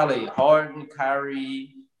it's probably Harden,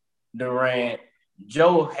 Kyrie, Durant,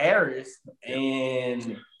 Joe Harris,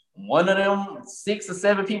 and one of them 6 or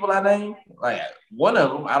 7 people I named. Like one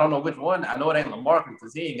of them, I don't know which one. I know it ain't LaMarcus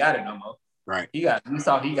because he ain't got it no more. Right. We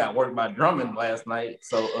saw he got worked by Drummond last night.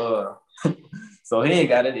 So so he ain't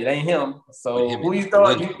got it. It ain't him. So who you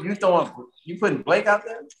throwing? You putting Blake out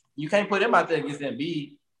there? You can't put him out there against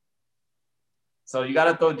Embiid. So you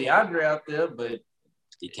gotta throw DeAndre out there, but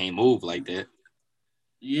he can't move like that.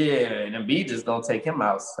 Yeah, and Embiid just don't take him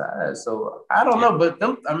outside. So I don't know, but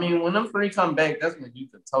when them 3 come back, that's when you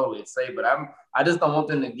can totally say. But I just don't want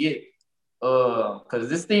them to get because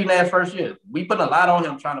this Steve Nash first year. We put a lot on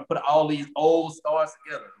him trying to put all these old stars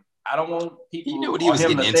together. I don't want people. You know what he was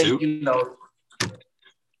getting into.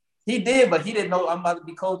 He did, but he didn't know I'm about to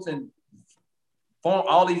be coaching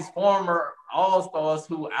all these former all stars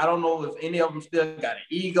who I don't know if any of them still got an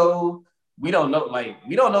ego. We don't know.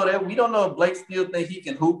 We don't know that. We don't know if Blake still think he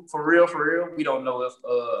can hoop for real. We don't know if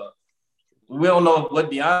what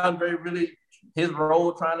DeAndre really his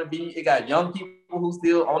role trying to be. It got young people who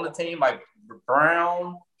still on the team like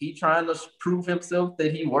Brown. He trying to prove himself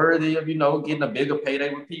that he worthy of getting a bigger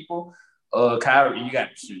payday with people. Kyrie, you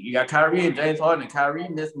got Kyrie and James Harden. Kyrie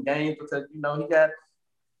missing games because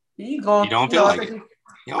he's going. You don't feel like it.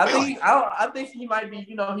 I think he might be,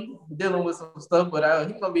 he's dealing with some stuff, but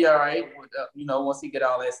he's gonna be all right. With, once he get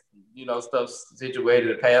all that, stuff situated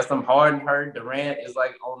to pass him. Harden hurt. Durant is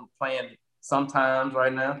like on playing sometimes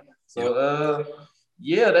right now. So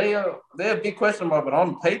they're a big question mark. But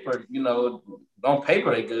on paper,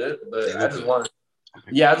 they good. But I just want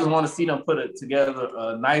to see them put it together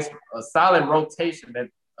a solid rotation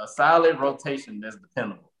that's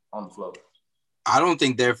dependable on the floor. I don't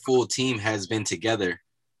think their full team has been together.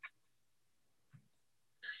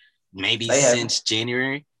 Maybe since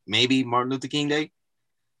January, maybe Martin Luther King Day.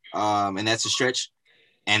 And that's a stretch.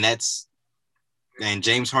 And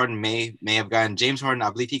James Harden may have gotten James Harden. I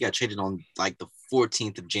believe he got traded on like the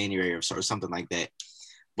 14th of January or something like that.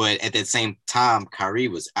 But at that same time, Kyrie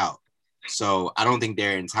was out. So I don't think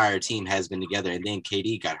their entire team has been together. And then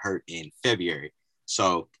KD got hurt in February.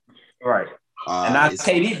 So right. And now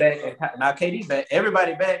KD back.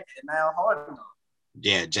 Everybody back, and now Harden.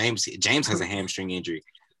 Yeah, James has a hamstring injury.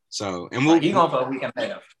 So he's gone for a week and a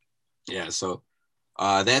half. Yeah, so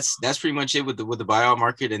that's pretty much it with the buyout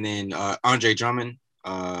market, and then Andre Drummond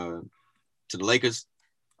to the Lakers.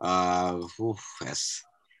 That's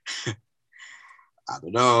I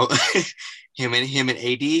don't know. him and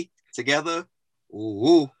AD together.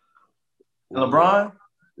 Ooh. LeBron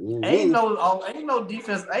ain't Ooh. no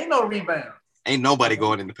defense, ain't no rebound. Ain't nobody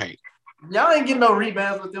going in the paint. Y'all ain't getting no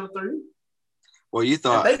rebounds with them three. Well, you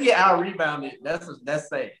thought if they get out rebounded, that's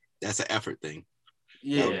sad. That's an effort thing.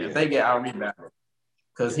 Yeah, if they get out rebounded.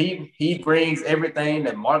 Because he brings everything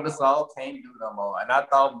that Marc Gasol can't do no more. And I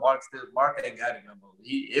thought Marc ain't got it no more.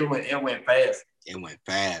 It went fast. It went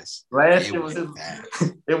fast. Last year was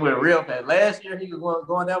it went real fast. Last year he was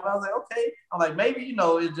going down, but I was like, okay. I'm like, maybe,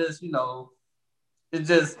 it's just,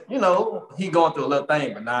 he going through a little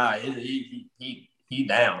thing, but nah, he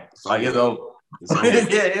down. It's over. It's over.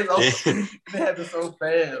 Yeah, it's over. It happened so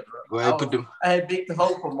fast, bro. I had big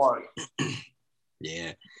hope for Marc.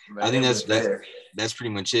 Yeah. Man, I think that's pretty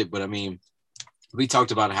much it. But I mean, we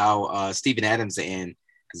talked about how Steven Adams and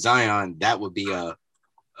Zion, that would be a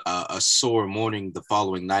sore morning the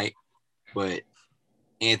following night. But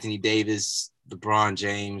Anthony Davis, LeBron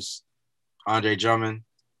James, Andre Drummond,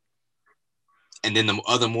 and then the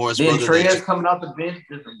other Morris brothers. Then Trez coming off the bench,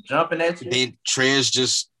 just jumping at you. Then Trez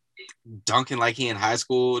just dunking like he in high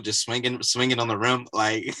school, just swinging on the rim,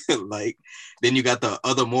 like then you got the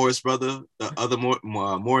other Morris brother, the other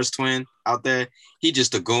Morris twin out there. He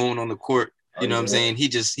just a goon on the court. You know what I'm saying? He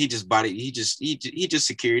just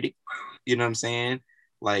security. You know what I'm saying?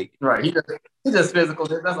 Like right. He just physical.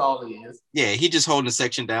 That's all he is. Yeah, he just holding the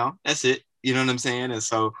section down. That's it. You know what I'm saying? And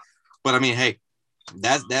so, but I mean, hey,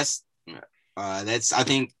 that's I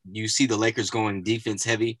think you see the Lakers going defense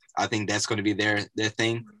heavy. I think that's going to be their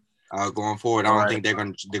thing. Going forward, I don't think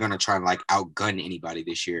they're gonna try and like outgun anybody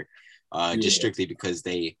this year, just strictly because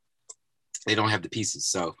they don't have the pieces.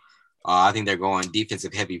 So I think they're going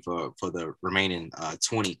defensive heavy for the remaining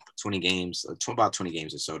 20 games, about 20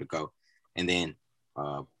 games or so to go, and then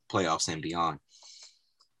playoffs and beyond.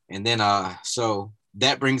 And then so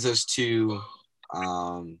that brings us to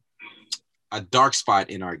a dark spot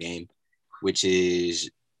in our game, which is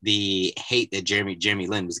the hate that Jeremy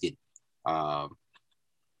Lin was getting.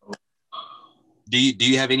 Do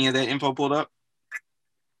you have any of that info pulled up?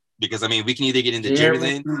 Because I mean, we can either get into Jeremy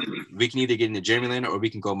Lin, or we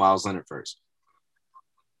can go Miles Leonard first.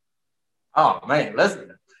 Oh man, let's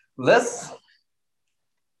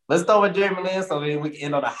start with Jeremy Lin, so then we can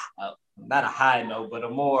end on not a high note, but a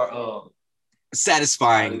more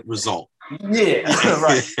satisfying result. Yeah,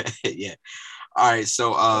 right. Yeah. All right.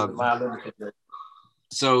 So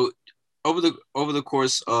over the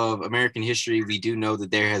course of American history, we do know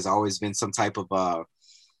that there has always been some type of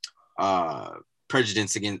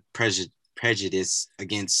prejudice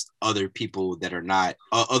against other people that are not,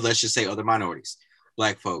 let's just say other minorities,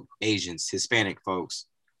 Black folk, Asians, Hispanic folks,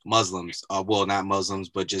 Muslims, well, not Muslims,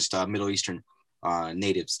 but just Middle Eastern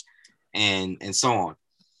natives, and so on.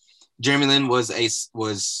 Jeremy Lin was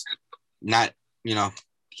not,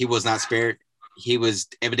 he was not spared. He was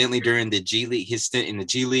evidently during the G League, his stint in the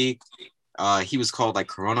G League, he was called like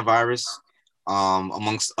coronavirus,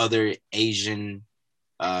 amongst other Asian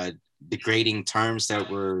degrading terms that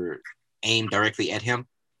were aimed directly at him,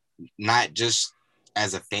 not just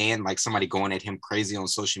as a fan, like somebody going at him crazy on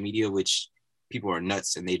social media, which people are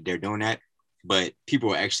nuts and they're doing that, but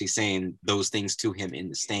people are actually saying those things to him in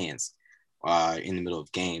the stands in the middle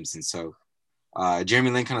of games. And so Jeremy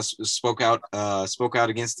Lin kind of spoke out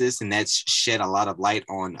against this, and that's shed a lot of light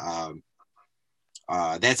on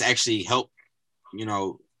that's actually helped,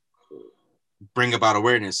 bring about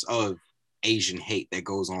awareness of Asian hate that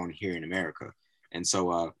goes on here in America. And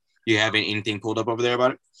so you have anything pulled up over there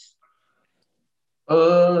about it?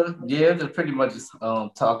 Yeah, just pretty much just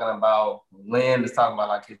talking about Lin, just talking about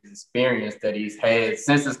like his experience that he's had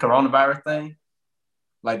since this coronavirus thing.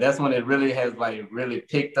 Like that's when it really has like really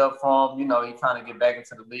picked up for him. He trying to get back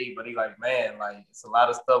into the league, but he like, man, like it's a lot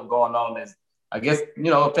of stuff going on that's, I guess,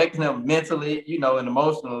 affecting him mentally, and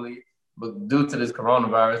emotionally, but due to this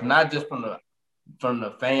coronavirus, not just from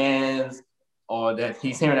the fans, or that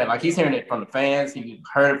he's hearing it, like he's hearing it from the fans. He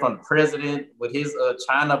heard it from the president with his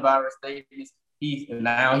China virus statements. He's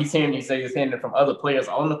hearing it from other players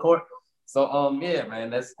on the court. So yeah, man,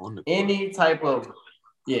 that's any type of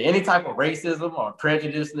racism or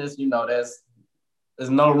prejudiceness, there's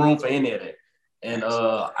no room for any of that. And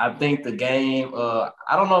I think the game, I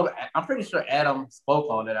don't know, I'm pretty sure Adam spoke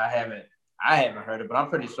on it. I haven't heard it, but I'm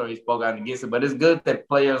pretty sure he spoke out against it. But it's good that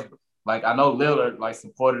players, like I know Lillard like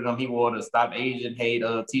supported him. He wore the Stop Asian Hate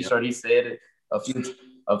t-shirt. He said it a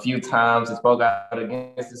few times and spoke out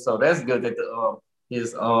against it. So that's good that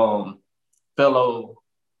his fellow,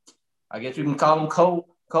 I guess you can call them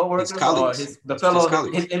co-workers, or his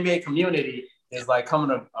NBA community is like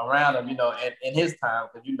coming around him, in his time.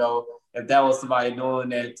 Because if that was somebody doing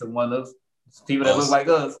that to one of people that look like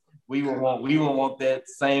us, we would want that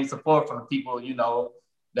same support from the people,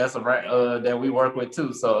 that's around that we work with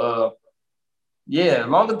too. So yeah, as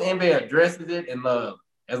long as the NBA addresses it and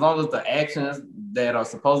as long as the actions that are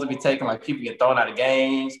supposed to be taken, like people get thrown out of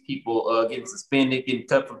games, people getting suspended, getting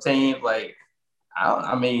cut from teams, like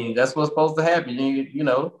I mean, that's what's supposed to happen.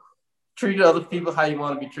 Treat other people how you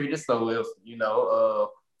want to be treated. So if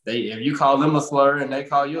if you call them a slur and they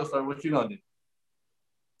call you a slur, what you gonna do?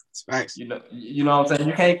 It's facts. You know what I'm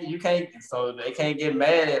saying? You can't. So they can't get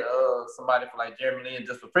mad at somebody for like Jeremy Lin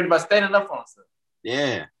just for pretty much standing up for himself.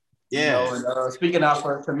 Yeah. And speaking out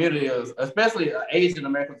for community, especially Asian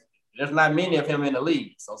Americans, there's not many of him in the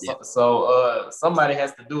league. So somebody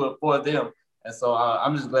has to do it for them. And so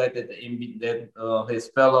I'm just glad that his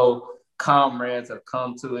fellow comrades have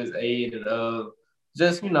come to his aid. And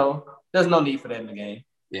there's no need for that in the game.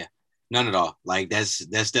 Yeah, none at all. Like that's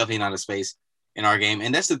definitely not a space in our game.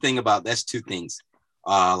 And that's the thing that's two things.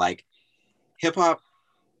 Like hip hop,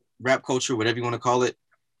 rap culture, whatever you want to call it,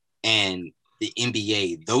 and the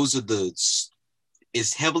NBA.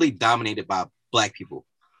 Is heavily dominated by Black people,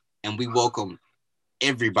 and we welcome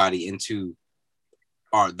everybody into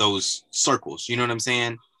those circles. You know what I'm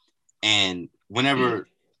saying? And whenever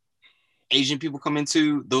Asian people come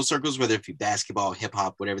into those circles, whether it be basketball, hip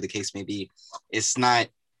hop, whatever the case may be, it's not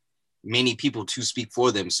many people to speak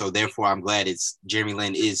for them. So therefore, I'm glad Jeremy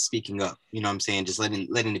Lin is speaking up. You know what I'm saying? Just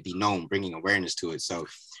letting it be known, bringing awareness to it. So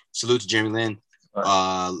salute to Jeremy Lin.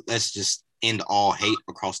 Let's just end all hate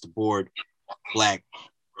across the board. Black,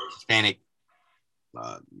 Hispanic,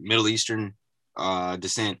 Middle Eastern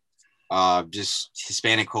descent, just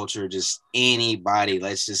Hispanic culture, just anybody.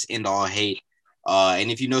 Let's just end all hate. And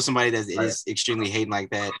if you know somebody that is extremely hating like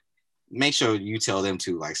that, make sure you tell them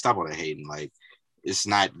to like stop all the hating. Like it's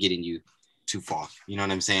not getting you too far. You know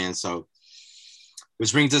what I'm saying? So,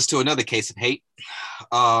 which brings us to another case of hate.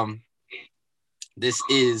 This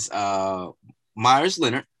is Myers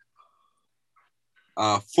Leonard,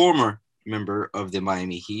 former member of the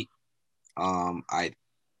Miami Heat. I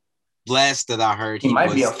heard he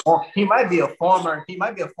might be a former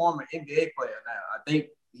NBA player now. I think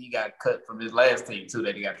he got cut from his last team too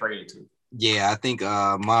that he got traded to. Yeah, I think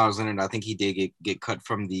Myers Leonard, I think he did get cut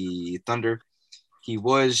from the Thunder. He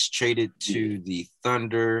was traded to the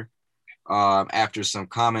Thunder after some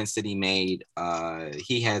comments that he made.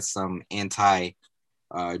 He had some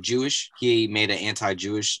anti-Jewish. He made an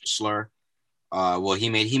anti-Jewish slur. He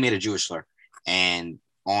made a Jewish slur, and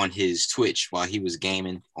on his Twitch while he was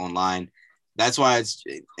gaming online. That's why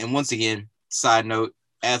and once again, side note,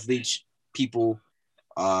 athletes, people,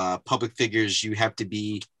 public figures, you have to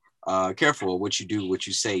be careful of what you do, what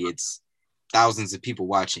you say. It's thousands of people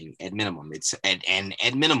watching at minimum. It's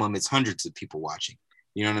at minimum, it's hundreds of people watching.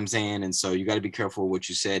 You know what I'm saying? And so you got to be careful of what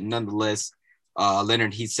you said. Nonetheless,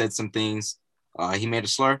 Leonard, he said some things. He made a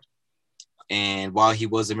slur. And while he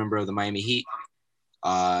was a member of the Miami Heat,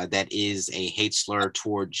 that is a hate slur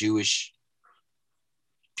toward Jewish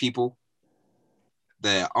people.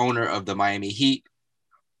 The owner of the Miami Heat,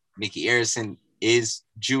 Mickey Arison, is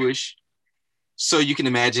Jewish. So you can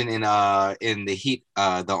imagine in the Heat,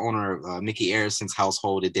 the owner of Mickey Arison's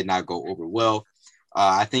household, it did not go over well.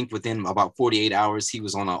 I think within about 48 hours, he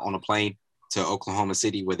was on a plane to Oklahoma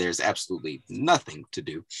City, where there's absolutely nothing to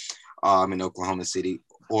do in Oklahoma City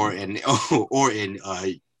or in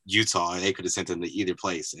Utah. They could have sent him to either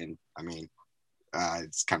place, and I mean,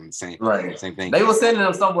 it's kind of the same, right? Same thing. They were sending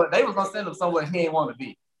him somewhere. They was gonna send him somewhere he didn't want to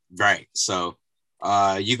be. Right. So,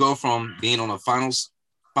 you go from being on a finals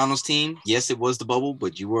team. Yes, it was the bubble,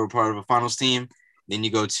 but you were a part of a finals team. Then you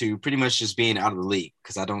go to pretty much just being out of the league,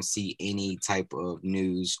 because I don't see any type of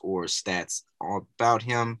news or stats about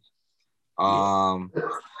him.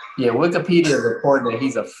 Wikipedia reported that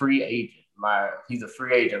he's a free agent. He's a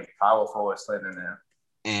free agent, power forward center now.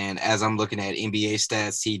 And as I'm looking at NBA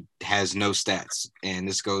stats, he has no stats, and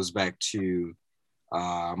this goes back to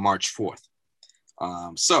March 4th.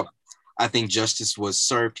 So I think justice was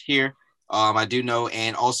served here. I do know,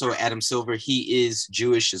 and also Adam Silver, he is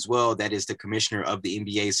Jewish as well. That is the commissioner of the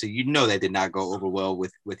NBA. So that did not go over well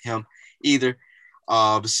with him either.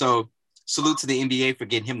 So salute to the NBA for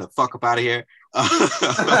getting him the fuck up out of here.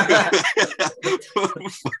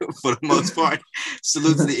 For the most part,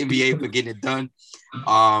 salute to the NBA for getting it done.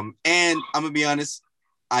 And I'm gonna be honest,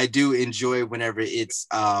 I do enjoy whenever it's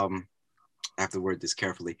I have to word this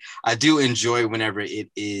carefully. I do enjoy whenever it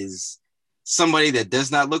is somebody that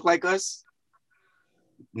does not look like us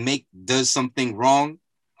does something wrong,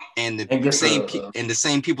 and the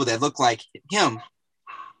same people that look like him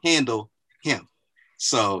handle him.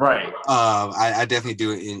 So right. I definitely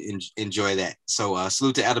do enjoy that. So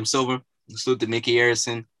salute to Adam Silver, salute to Mickey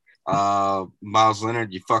Harrison, Miles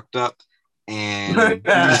Leonard, you fucked up. And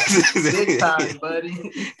big time,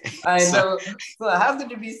 buddy. I so, know. So how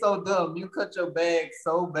could you be so dumb? You cut your bag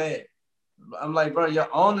so bad. I'm like, bro, your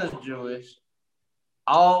owner's Jewish.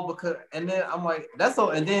 All because, and then I'm like, that's so,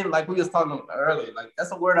 and then like we was talking earlier, like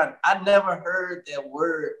that's a word I never heard that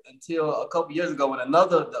word until a couple years ago when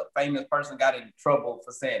the famous person got in trouble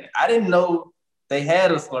for saying it. I didn't know they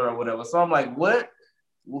had a slur or whatever. So I'm like, what?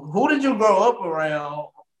 Who did you grow up around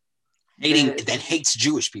that hates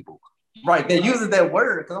Jewish people? Right, that uses that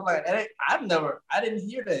word because I'm like, I didn't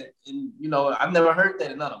hear that, and I've never heard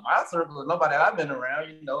that in none of my circles. Nobody I've been around.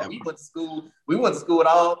 We went to school with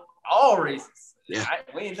all races. Yeah, I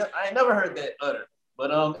ain't never heard that uttered.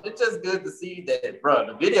 But it's just good to see that, bro.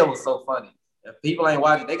 The video was so funny. If people ain't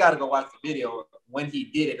watching, they got to go watch the video when he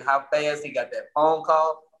did it, how fast he got that phone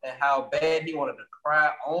call, and how bad he wanted to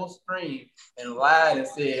cry on stream and lied and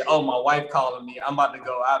said, "Oh, my wife calling me. I'm about to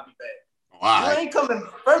go. I'll be back." Why? You ain't coming.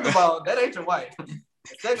 First of all, that ain't your wife.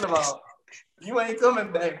 Second of all, you ain't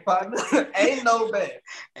coming back, partner. Ain't no back.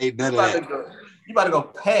 Ain't none of that. You about to go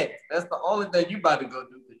pack. That's the only thing you about to go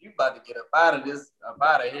do because you about to get up out of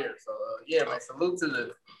here. So yeah, man. Salute to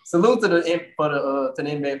the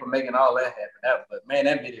NBA for making all that happen. But man,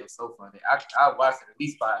 that video is so funny. I watched it at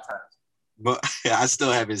least 5 times. But I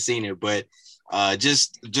still haven't seen it. But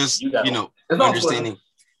just understanding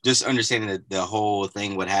the whole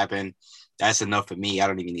thing, what happened. That's enough for me. I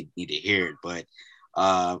don't even need to hear it. But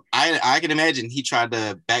I can imagine he tried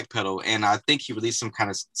to backpedal, and I think he released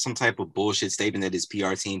some type of bullshit statement that his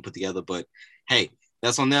PR team put together. But hey,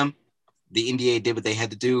 that's on them. The NBA did what they had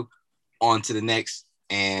to do. On to the next,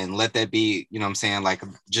 and let that be. You know what I'm saying? Like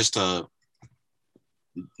just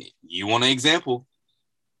you want an example?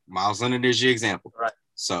 Miles Leonard is your example. Right.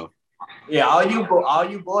 So yeah, all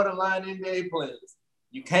you borderline NBA players,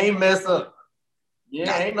 you can't mess up.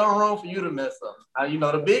 Yeah, ain't no room for you to mess up.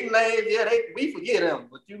 The big names, we forget them,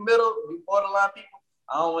 but you borderline people,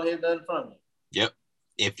 I don't want to hear nothing from you. Yep.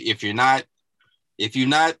 If you're not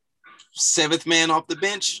 7th man off the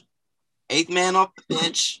bench, 8th man off the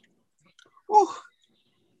bench,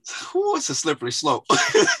 it's a slippery slope.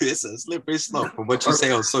 It's a slippery slope from what you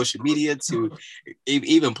say on social media to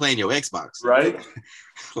even playing your Xbox. Right.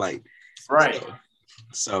 Like. Right.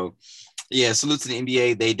 So yeah, salute to the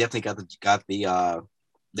NBA. They definitely got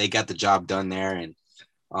the job done there. And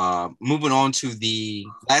moving on to the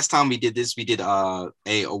last time we did this, we did a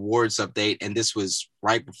awards update, and this was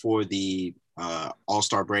right before the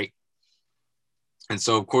All-Star break. And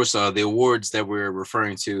so of course the awards that we're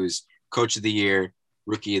referring to is Coach of the Year,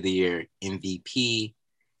 Rookie of the Year, MVP,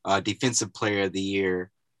 Defensive Player of the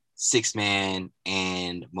Year, Sixth Man,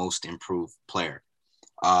 and Most Improved Player.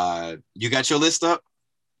 You got your list up?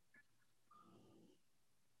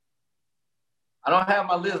 I don't have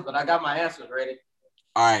my list, but I got my answers ready.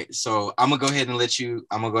 All right, so I'm gonna go ahead and let you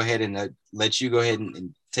go ahead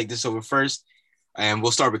and take this over first, and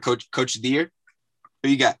we'll start with Coach of the Year. Who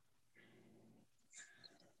you got?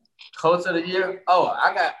 Coach of the Year? Oh,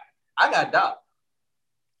 I got Doc.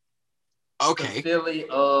 Okay. Philly,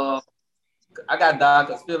 I got Doc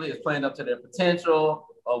because Philly is playing up to their potential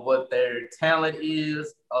of what their talent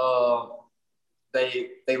is.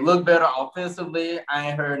 They look better offensively. You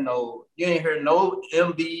ain't heard no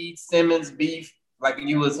Embiid Simmons beef like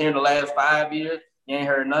you was hearing the last 5 years. You ain't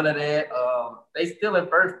heard none of that. They still in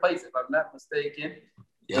first place, if I'm not mistaken.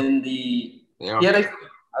 Yep.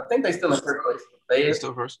 I think they still in first place. They're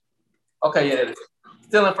still first. Okay, yeah,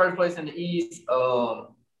 still in first place in the East.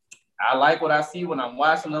 I like what I see when I'm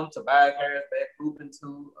watching them. Tobias Harris back hooping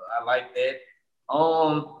too. I like that.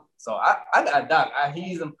 So I got Doc.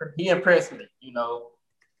 He impressed me,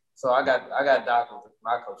 So I got Doc as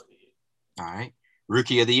my coach of the year. All right,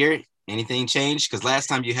 Rookie of the Year. Anything changed? Because last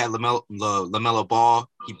time you had LaMelo Ball,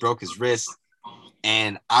 he broke his wrist,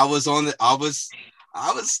 and I was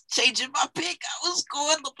changing my pick. I was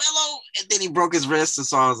going LaMelo, and then he broke his wrist, and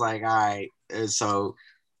so I was like, all right. And so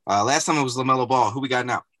last time it was LaMelo Ball. Who we got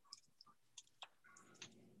now?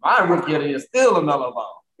 My Rookie of the Year is still LaMelo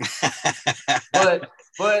Ball,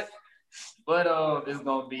 but it's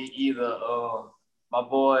gonna be either my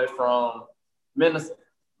boy from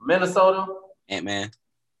Minnesota, Ant-Man.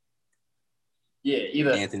 Yeah,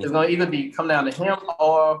 Anthony. It's gonna either be come down to him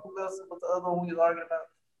or who else? What's the other one we was arguing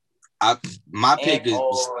about? My pick is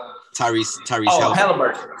Tyrese. Oh,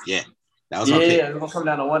 Halliburton. Yeah, that was my pick. Yeah, it's gonna come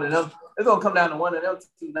down to one of them. It's gonna come down to one of them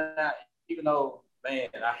two now. Even though, man,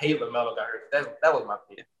 I hate LaMelo got hurt. That was my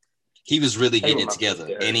pick. he was really getting it my together,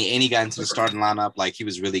 favorite. and he got into the starting lineup. Like he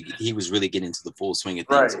was really getting into the full swing of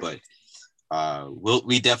things. Right. But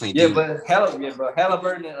we definitely Yeah, do. but Halliburton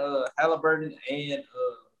and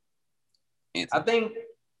Anthony. I think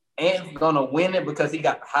Ant's gonna win it because he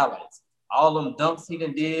got the highlights. All them dunks he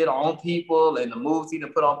done did on people and the moves he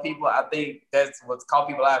done put on people. I think that's what's caught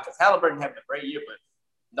people out because Halliburton having a great year, but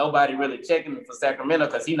nobody really checking him for Sacramento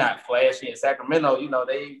because he's not flashy in Sacramento. You know,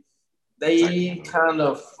 they kind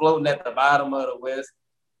of floating at the bottom of the West.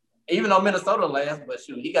 Even though Minnesota last, but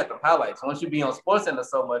shoot, he got the highlights. Once you be on SportsCenter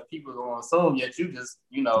so much, people are gonna assume that you just,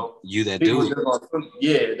 you that people dude. just gonna assume,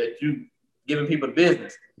 that you giving people the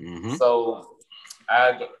business. Mm-hmm. So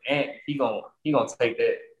he gonna take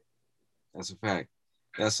that. That's a fact.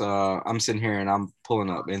 That's I'm sitting here and I'm pulling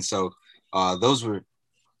up, and so those were,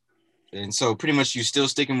 and so pretty much you still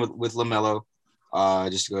sticking with LaMelo,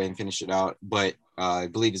 just to go ahead and finish it out. But I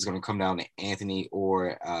believe it's going to come down to Anthony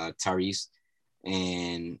or Tyrese,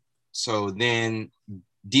 and so then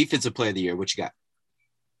defensive player of the year. What you got?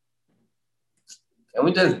 Can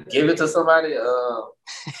we just give it to somebody?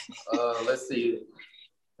 Let's see.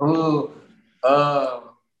 Who?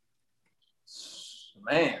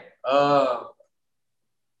 Man. I'll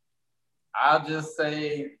just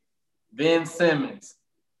say Ben Simmons.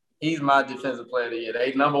 He's my defensive player of the year.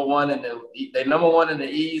 They number one in the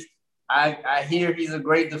East. I hear he's a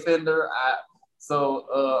great defender.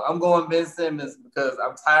 So I'm going Ben Simmons because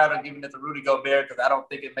I'm tired of giving it to Rudy Gobert because I don't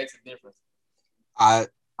think it makes a difference. I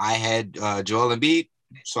had Joel Embiid,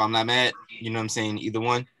 so I'm not mad. You know what I'm saying? Either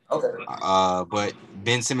one. Okay. But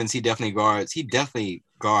Ben Simmons, he definitely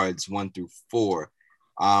guards 1 through 4.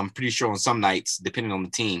 I'm pretty sure on some nights, depending on the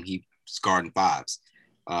team, he's guarding 5s,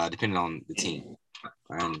 depending on the team.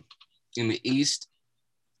 And in the East,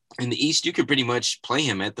 you could pretty much play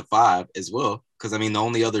him at the 5 as well. Because I mean, the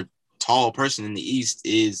only other tall person in the East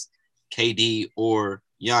is KD or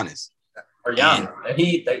Giannis. Or Giannis, and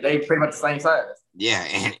they pretty much the same size. Yeah,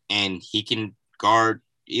 and he can guard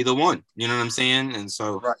either one. You know what I'm saying? And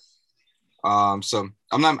so, right. So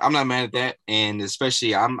I'm not mad at that, and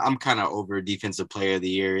especially I'm kind of over defensive player of the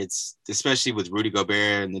year. It's especially with Rudy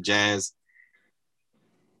Gobert and the Jazz.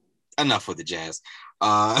 Enough with the Jazz.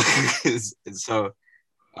 So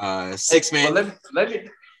 6 man. Well, let me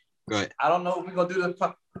go ahead. I don't know if we're gonna do this.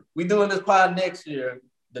 We doing this pod next year.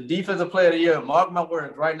 The defensive player of the year, mark my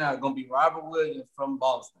words, right now, is gonna be Robert Williams from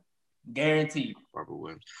Boston, guaranteed. Robert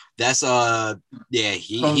Williams. That's He's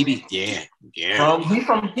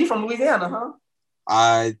from Louisiana, huh?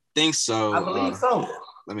 I think so. I believe so.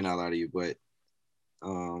 Let me not lie to you, but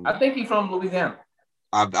I think he's from Louisiana.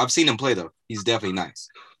 I've seen him play though. He's definitely nice.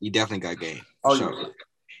 He definitely got game. Oh, sure. Yeah.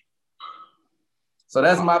 So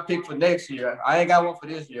that's my pick for next year. I ain't got one for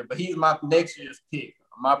this year, but he's my next year's pick.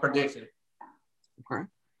 My prediction. Okay.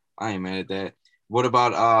 I ain't mad at that. What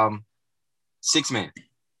about 6 man?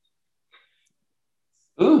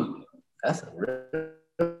 Ooh, that's a real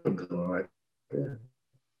good one right there.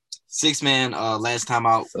 6 man, last time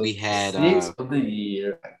out we had 6 of the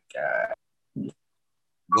year. God.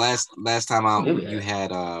 Last time out you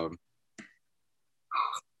had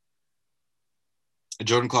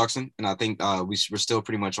Jordan Clarkson, and I think we're still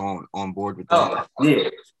pretty much on board with that. Oh, yeah.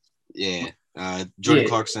 Yeah. Jordan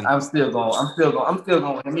Clarkson. I'm still going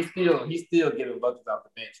with him. He's still getting buckets off the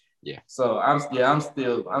bench. Yeah. So I'm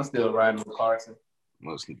still riding with Clarkson.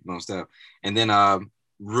 Most stuff. And then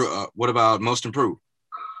what about most improved?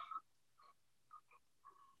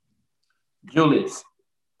 Julius.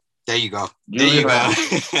 There you go. There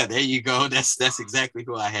you go. That's exactly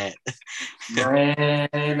who I had. Man,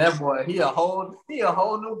 that boy, he a whole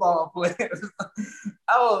new ball player.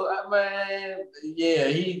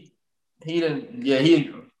 He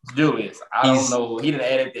Julius. I don't know. He done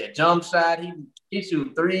added that jump shot. He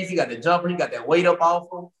shoot threes. He got the jumper. He got that weight up off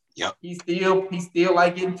him. Yep. He still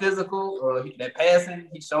like getting physical. That passing.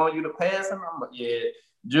 He's showing you the passing.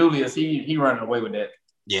 Julius. He running away with that.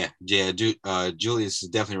 Yeah. Julius is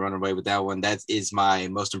definitely running away with that one. That is my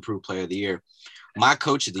most improved player of the year. My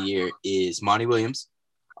coach of the year is Monty Williams.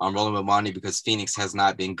 I'm rolling with Monty because Phoenix has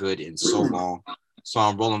not been good in so long. So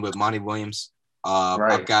I'm rolling with Monty Williams.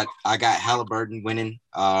 Right. I got Halliburton winning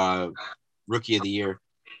rookie of the year,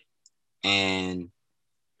 and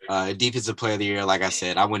defensive player of the year. Like I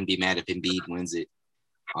said, I wouldn't be mad if Embiid wins it.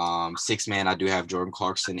 6 man, I do have Jordan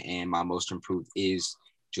Clarkson, and my most improved is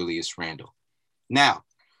Julius Randle. Now,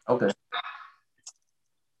 okay,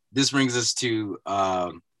 this brings us to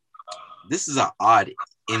this is an odd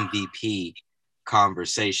MVP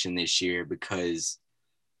conversation this year because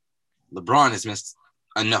LeBron has missed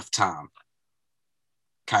enough time.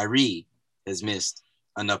 Kyrie has missed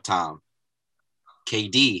enough time.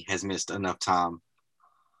 KD has missed enough time.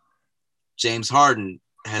 James Harden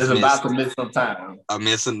has about to miss some time.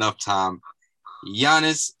 Missed enough time.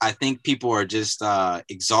 Giannis, I think people are just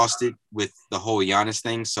exhausted with the whole Giannis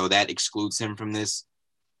thing, so that excludes him from this.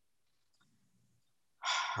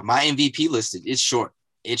 My MVP listed, it's short.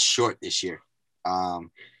 It's short this year.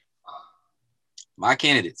 My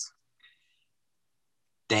candidates.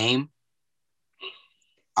 Dame.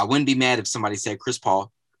 I wouldn't be mad if somebody said Chris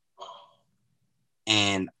Paul.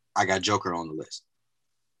 And I got Joker on the list.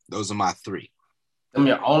 Those are my three. Them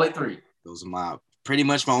your only three. Those are pretty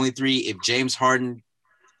much my only three. If James Harden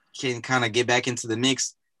can kind of get back into the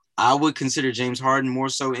mix, I would consider James Harden more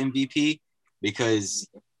so MVP because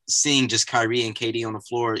seeing just Kyrie and KD on the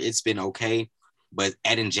floor, it's been okay. But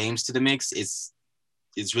adding James to the mix, it's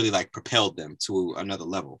really like propelled them to another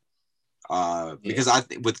level. Because I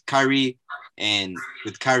think with Kyrie and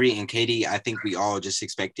KD, I think we all just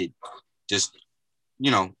expected just,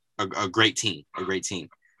 a great team.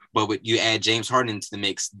 But when you add James Harden into the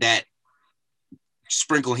mix, that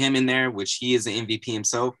sprinkle him in there, which he is an MVP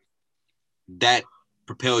himself, that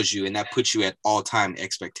propels you and that puts you at all-time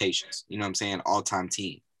expectations. You know what I'm saying? All-time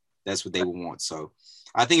team. That's what they would want. So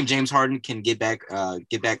I think if James Harden can get back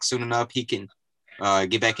soon enough, he can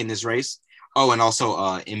get back in this race. Oh, and also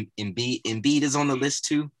Embiid is on the list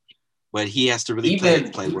too, but he has to really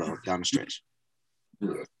play well down the stretch.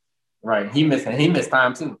 Right. He missed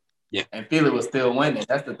time too. Yeah. And Philly was still winning.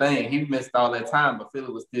 That's the thing. He missed all that time, but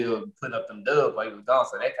Philly was still putting up them dubs while he was gone.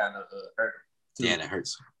 So that kind of hurt him too. Yeah, that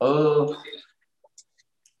hurts.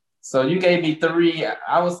 So you gave me three.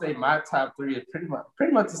 I would say my top three is pretty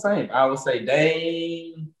much the same. I would say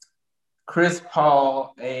Dame, Chris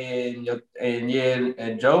Paul, and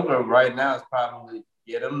Joker right now is probably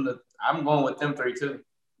I'm going with them three too.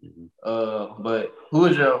 Mm-hmm. But who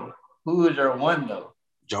is your one though?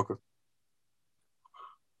 Joker.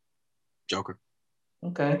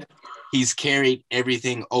 Okay. He's carried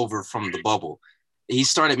everything over from the bubble. He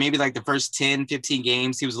started maybe like the first 10, 15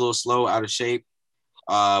 games. He was a little slow, out of shape.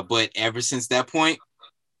 But ever since that point,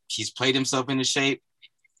 he's played himself into shape.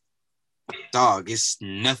 Dog, it's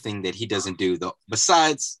nothing that he doesn't do though.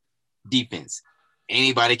 Besides defense,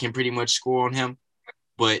 anybody can pretty much score on him.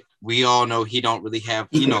 But we all know he don't really have,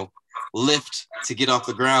 lift to get off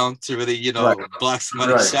the ground to really, block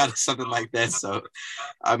somebody's shot or something like that. So,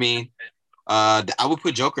 I mean, I would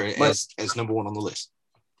put Joker as number one on the list.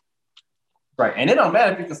 Right, and it don't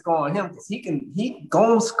matter if you can score on him because he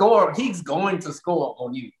gonna score. He's going to score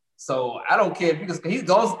on you. So I don't care if you can. He's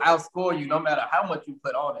going to outscore you no matter how much you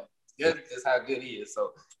put on him. That's how good he is.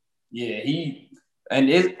 So yeah,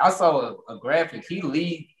 I saw a graphic. He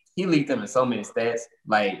lead them in so many stats.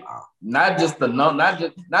 Like not just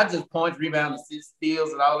points, rebounds, assists,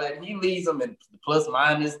 steals, and all that. He leads them in the plus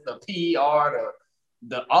minus, the PER,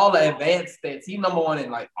 the all the advanced stats. He's number one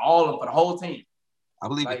in like all of them for the whole team. I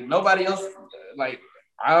believe like nobody else.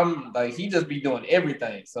 He just be doing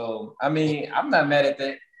everything. So I mean, I'm not mad at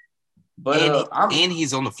that. But and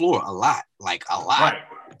he's on the floor a lot, like a lot. Right.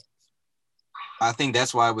 I think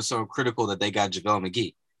that's why it was so critical that they got JaVale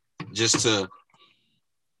McGee, just to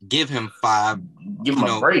give him a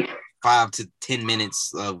break, 5 to 10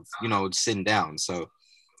 minutes of sitting down. So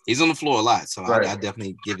he's on the floor a lot. So I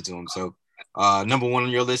definitely give it to him. So number one on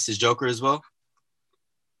your list is Joker as well.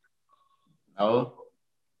 No.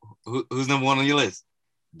 Who's number one on your list?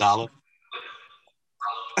 Dollar.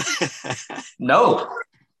 No.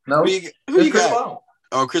 Who you got? Paul.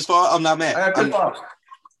 Oh, Chris Paul. I'm not mad. I got Chris Paul.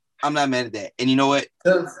 I'm not mad at that. And you know what?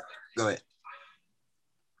 Go ahead.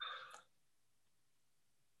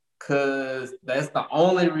 Because that's the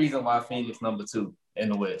only reason why Phoenix number 2 in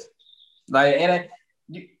the West. Like, and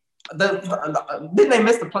didn't they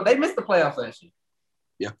miss the play? They missed the playoffs last year.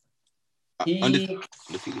 Yeah. Undefeated.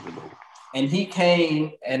 And he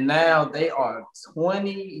came, and now they are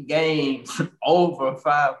 20 games over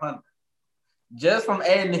 500. Just from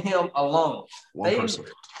adding him alone. One person.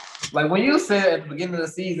 Like when you said at the beginning of the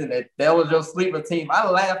season that was your sleeper team, I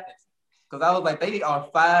laughed because I was like, they are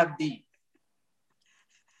 5 deep.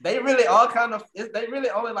 They really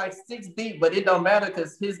only like 6 deep, but it don't matter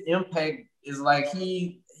because his impact is like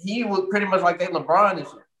he was pretty much like that LeBron this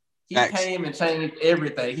year. He came and changed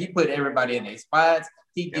everything. He put everybody in their spots.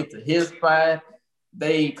 He get to his spot.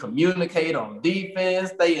 They communicate on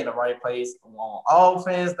defense. They in the right place on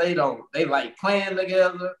offense. They like playing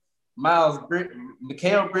together.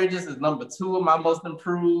 Mikal Bridges is number 2 of my most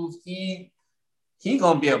improved. He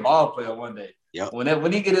gonna be a ball player one day. Yep.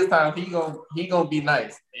 When he get his time, he gonna be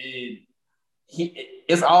nice. And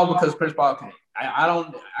it's all because Chris Paul came.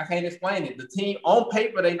 I can't explain it. The team on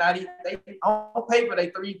paper they not they on paper they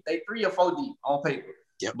three or four deep on paper.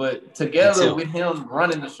 Yep. But together with him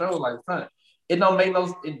running the show, like son, it don't make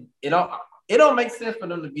no it don't make sense for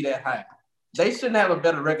them to be that high. They shouldn't have a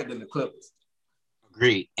better record than the Clippers.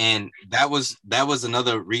 Agreed. And that was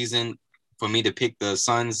another reason for me to pick the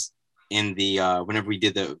Suns in the whenever we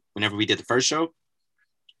did the first show.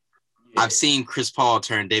 Yeah. I've seen Chris Paul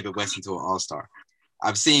turn David West into an all-star.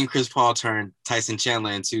 I've seen Chris Paul turn Tyson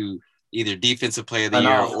Chandler into either defensive player of the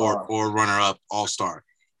year or runner-up all-star.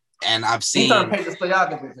 And I've seen he turned Pedro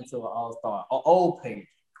Stojakovic into an all-star, old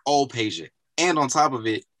Pager. And on top of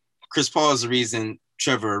it, Chris Paul is the reason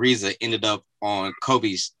Trevor Ariza ended up on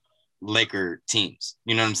Kobe's Laker teams.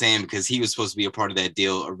 You know what I'm saying? Because he was supposed to be a part of that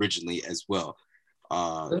deal originally as well.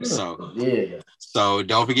 So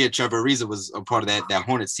don't forget Trevor Ariza was a part of that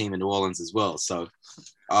Hornets team in New Orleans as well. So,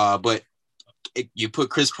 but you put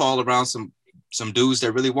Chris Paul around some dudes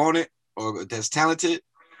that really want it or that's talented,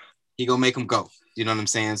 he gonna make them go. You know what I'm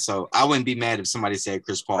saying? So I wouldn't be mad if somebody said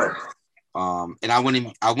Chris Paul. And I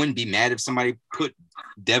wouldn't be mad if somebody put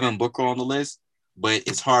Devin Booker on the list, but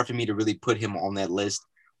it's hard for me to really put him on that list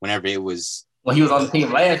whenever it was. Well, he was on the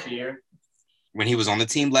team last year. When he was on the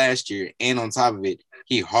team last year, and on top of it,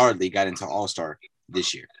 he hardly got into All-Star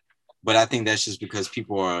this year. But I think that's just because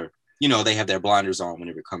people are, they have their blinders on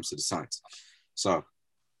whenever it comes to the Suns. So,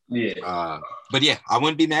 yeah. But yeah, I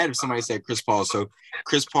wouldn't be mad if somebody said Chris Paul. So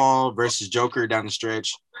Chris Paul versus Joker down the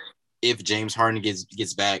stretch. If James Harden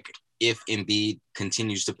gets back, if Embiid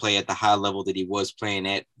continues to play at the high level that he was playing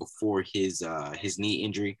at before his knee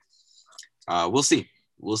injury, we'll see.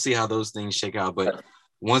 We'll see how those things shake out. But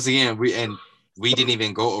once again, we didn't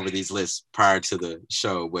even go over these lists prior to the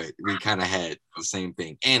show, but we kind of had the same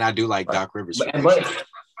thing. And I do like Doc Rivers.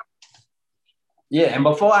 Yeah, and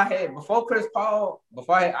before Chris Paul,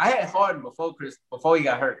 I had Harden before he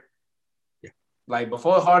got hurt. Yeah. Like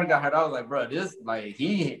before Harden got hurt, I was like, bro, this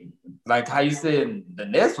like how you said the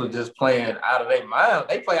Nets was just playing out of their mind.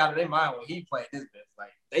 They play out of their mind when he playing this best.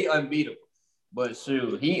 Like they unbeatable. But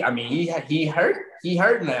shoot, he hurt. He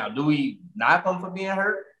hurt now. Do we knock him for being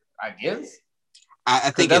hurt? I guess.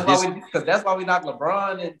 I think that's why we knock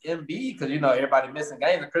LeBron and Embiid because everybody missing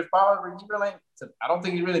games. And Chris Paul, I don't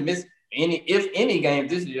think he really missed any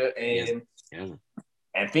games this year. And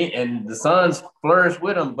and the Suns flourish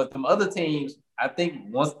with him. But them other teams, I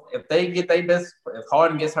think if they get their best, if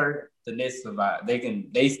Harden gets hurt, the Nets survive.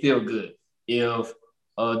 They still good. If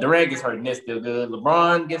Durant gets hurt, the Nets still good.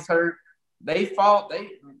 LeBron gets hurt,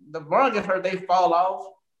 LeBron gets hurt, they fall off.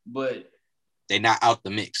 But they're not out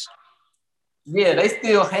the mix. Yeah, they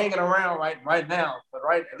still hanging around right now. But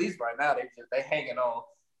at least right now they hanging on.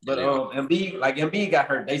 But Embiid got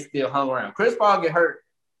hurt, they still hung around. Chris Paul get hurt,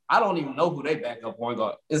 I don't even know who they backup point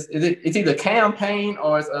guard. It's either Campaign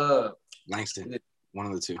or it's Langston. One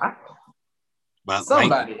of the two. But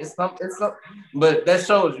somebody. It's some. But that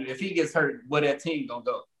shows you if he gets hurt, where that team gonna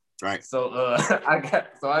go. Right. So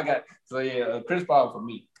Chris Paul for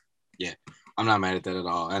me. Yeah, I'm not mad at that at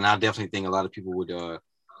all, and I definitely think a lot of people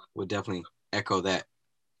would definitely echo that.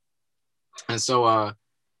 And so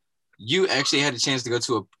you actually had a chance to go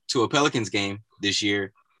to a Pelicans game this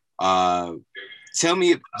year. Tell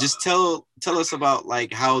us about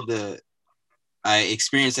like how the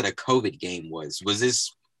experience at a COVID game was. Was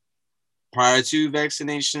this prior to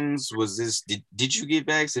vaccinations? Was this did you get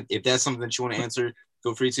vaccinated? If that's something that you want to answer,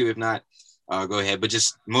 feel free to. If not, go ahead. But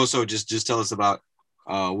just tell us about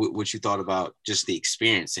what you thought about just the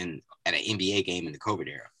experience at an NBA game in the COVID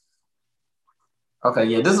era. Okay,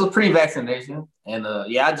 yeah, this was pre-vaccination, and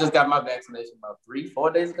I just got my vaccination about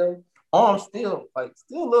 3-4 days ago. Arm's still a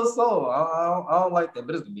little sore. I don't like that,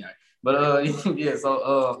 but it's gonna be all right. But yeah,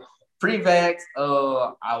 so pre-vax,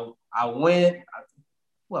 I went.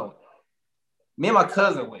 Me and my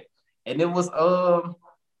cousin went, and it was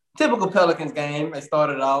typical Pelicans game. They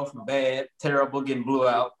started off bad, terrible, getting blew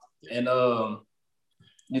out, and but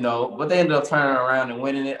they ended up turning around and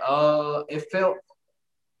winning it.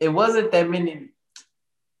 It wasn't that many.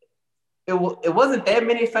 It wasn't that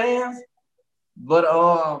many fans, but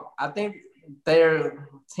I think their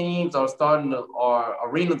teams are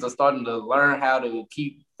arenas are starting to learn how to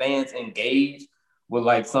keep fans engaged with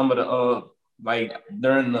like some of the like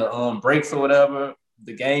during the breaks or whatever,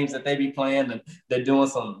 the games that they be playing, and they're doing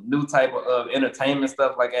some new type of entertainment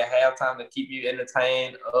stuff like at halftime to keep you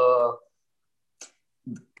entertained.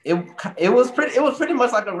 It was pretty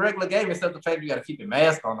much like a regular game, except the fact you got to keep your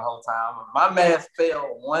mask on the whole time. My mask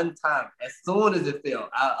fell one time. As soon as it fell,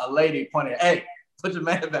 a lady pointed, "Hey, put your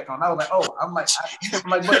mask back on. I was like, oh, I'm like,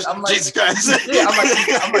 Jesus Christ. Yeah,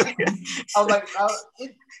 I was like,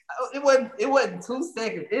 it wasn't 2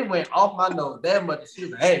 seconds. It went off my nose that much. She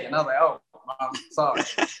was like, hey, and I was like, oh, I'm sorry.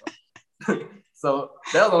 So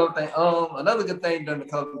that was the other thing. Another good thing during the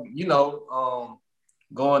COVID,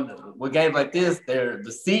 going with games like this,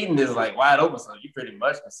 the seating is like wide open, so you pretty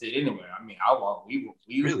much can sit anywhere. I mean,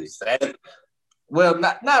 we Really sat. Well,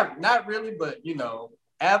 not really, but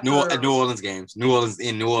after New Orleans games, New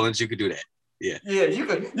Orleans, you could do that. Yeah, you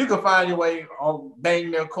could find your way on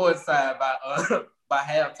dang near courtside by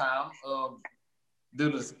halftime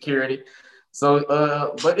due to security. So,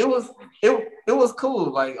 but it was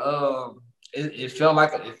cool. Like, it felt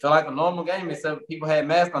like a normal game, except people had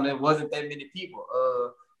masks on. It wasn't that many people.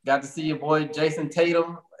 Got to see your boy Jason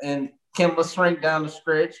Tatum and Kemba shrink down the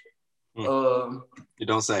stretch. You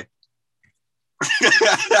don't say.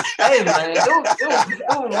 Hey man,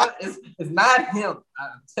 it's not him.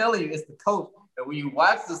 I'm telling you, it's the coach. And when you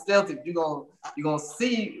watch the Celtics, you're gonna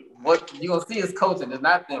see his coaching. It's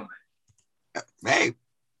not them. Hey,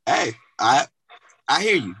 I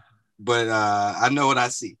hear you, but I know what I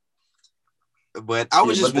see. But I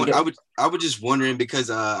was just wondering because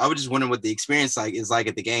I was just wondering what the experience is like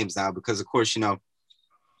at the games now, because of course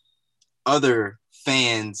other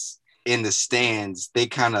fans in the stands, they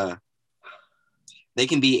can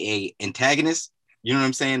be a antagonist, you know what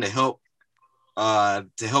I'm saying, to help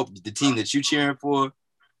the team that you cheering for,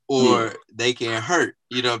 or they can hurt,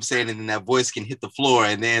 you know what I'm saying, and then that voice can hit the floor,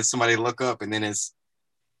 and then somebody look up, and then it's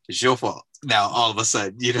your fault. Now all of a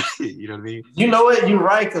sudden, you know what I mean? You know what? You're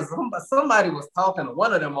right, because somebody was talking to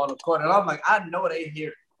one of them on the court, and I'm like, I know they hear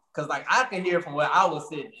it. Because, like, I can hear from where I was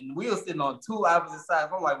sitting, and we were sitting on two opposite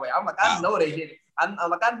sides. I'm like, wait, I know they hear it. I'm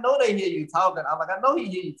like, I know they hear you talking. I'm like, I know he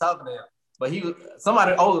hear you talking to him. But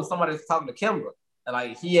somebody was talking to Kimber, and,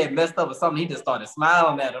 like, he had messed up or something. He just started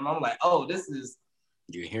smiling at him. I'm like, oh, this is.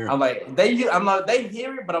 You hear it. I'm like, they hear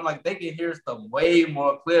it, but I'm like, they can hear stuff way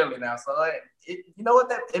more clearly now. So, like, you know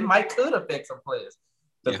what? It could affect some players.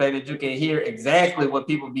 The fact that you can hear exactly what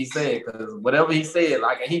people be saying, because whatever he said,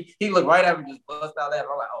 like he looked right at me, just bust out laughing.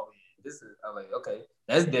 I'm like, oh yeah, I'm like, okay,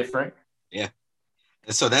 that's different. Yeah.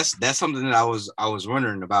 And so that's something that I was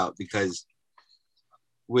wondering about, because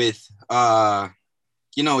with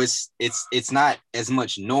it's not as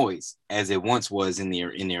much noise as it once was in the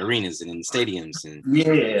arenas and in the stadiums, and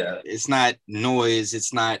it's not noise,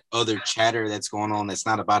 it's not other chatter that's going on that's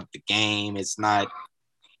not about the game. It's not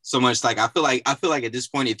so much like I feel like at this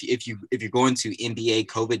point, if you're going to NBA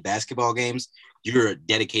COVID basketball games, you're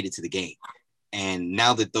dedicated to the game. And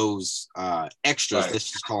now that those extras,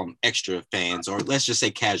 let's just call them extra fans, or let's just say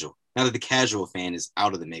casual, now that the casual fan is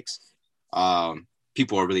out of the mix,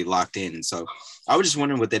 people are really locked in. And so I was just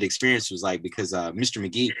wondering what that experience was like, because Mr.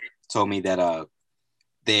 McGee told me that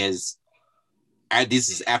this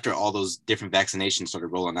is after all those different vaccinations started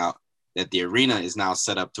rolling out, that the arena is now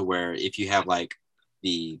set up to where if you have like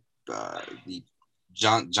the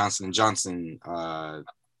Johnson & Johnson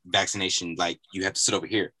vaccination, like you have to sit over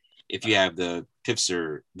here. If you have the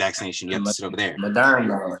Pfizer vaccination, you have to sit over there.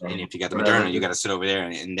 Moderna. And if you got the Moderna, you got to sit over there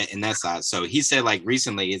and that side. So he said, like,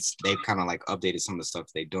 recently they've kind of like updated some of the stuff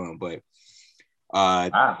they're doing. But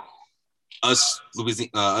us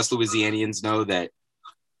Louisianians know that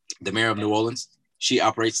the mayor of New Orleans, she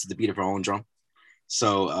operates to the beat of her own drum.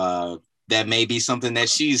 So that may be something that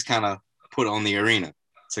she's kind of put on the arena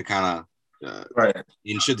to kind of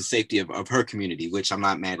ensure the safety of her community, which I'm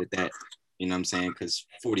not mad at that. You know what I'm saying? Because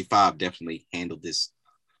 45 definitely handled this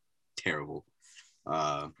terrible.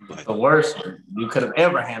 But the worst you could have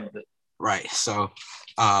ever handled it. Right. So,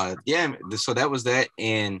 so that was that,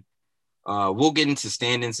 and we'll get into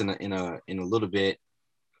standings in a little bit.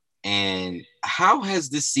 And how has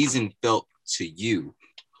this season felt to you?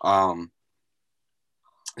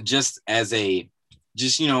 Just as a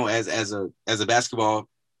basketball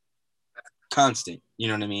constant, you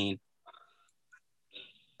know what I mean?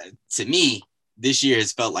 To me, this year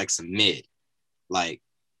has felt like some mid. Like,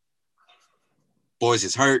 boys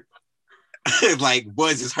is hurt. Like,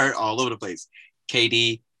 boys is hurt all over the place.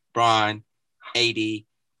 KD, Bron, AD.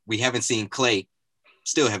 We haven't seen Clay.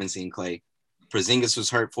 Still haven't seen Clay. Porzingis was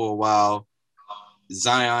hurt for a while.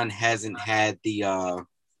 Zion hasn't had the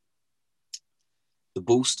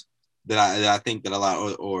boost that I think that a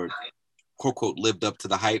lot, or quote unquote, lived up to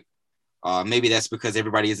the hype. Maybe that's because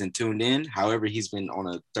everybody isn't tuned in. However, he's been on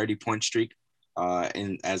a 30-point streak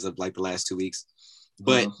as of like the last 2 weeks.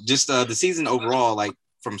 But just the season overall, like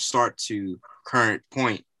from start to current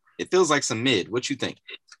point, it feels like some mid. What you think?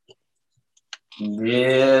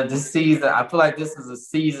 Yeah, this season, I feel like this is a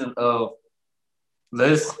season of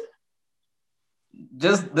let's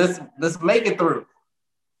just let's make it through.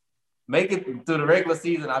 Make it through the regular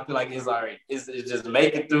season. I feel like it's all right. It's just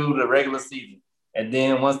make it through the regular season, and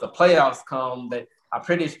then once the playoffs come, that I'm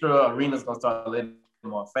pretty sure arena's gonna start letting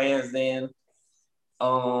more fans in.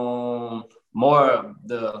 More of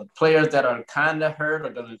the players that are kind of hurt are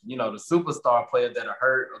gonna, the superstar players that are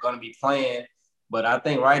hurt are gonna be playing. But I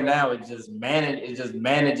think right now it's just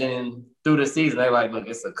managing through the season. They're like, look,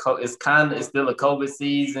 it's still a COVID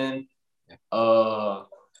season. People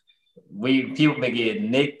been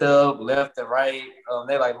getting nicked up left and right.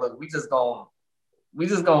 They're like, look, we just gonna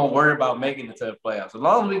worry about making it to the playoffs. As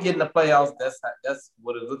long as we get in the playoffs, that's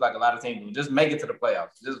what it looks like. A lot of teams do. Just make it to the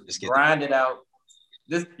playoffs. Just grind it out.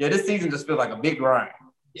 This season just feels like a big grind.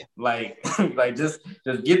 Yeah. Like just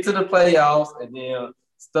get to the playoffs, and then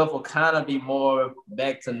stuff will kind of be more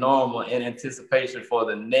back to normal in anticipation for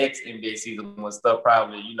the next NBA season when stuff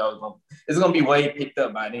probably, it's gonna be way picked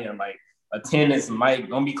up by then. Like attendance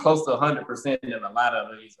gonna be close to 100% in a lot of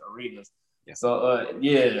these arenas. Yeah. So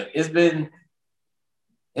it's been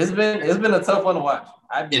a tough one to watch.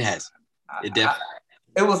 It has. It definitely.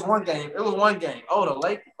 It was one game. Oh,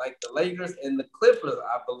 the Lakers and the Clippers,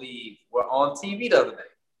 I believe, were on TV the other day.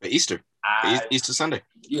 Easter Sunday.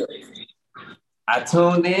 Yeah. I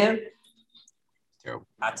tuned in. Terrible.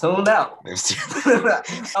 I tuned out. I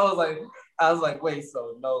was like, wait,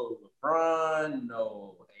 so no LeBron,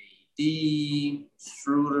 no AD,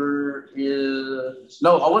 Schroeder is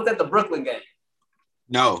no. I was at the Brooklyn game.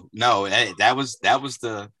 No, that was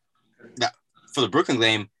for the Brooklyn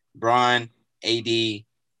game. Bron, AD,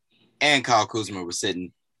 and Kyle Kuzma were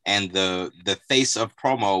sitting, and the face of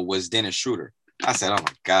promo was Dennis Schroeder. I said, "Oh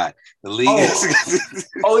my God, the league!"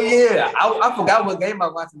 Oh yeah, I forgot what game I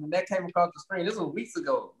was watching, and that came across the screen. This was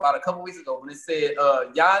about a couple weeks ago, when it said, it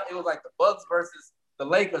was like the Bucks versus the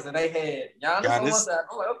Lakers, and they had Giannis on one side.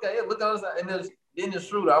 I'm like, okay, look on the side, and there's Dennis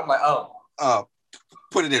Schroeder. I'm like, oh.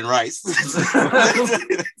 Put it in rice. So I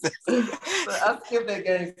skipped that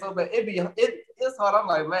game so bad. It's hard. I'm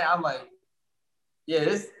like, yeah,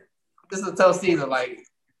 this is a tough season. Like,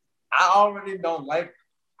 I already don't like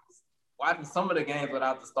watching some of the games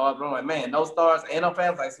without the stars, but I'm like, man, no stars and no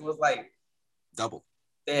fans. Like, so it's like double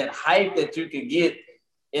that hype that you can get.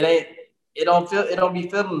 It don't be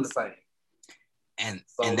feeling the same. And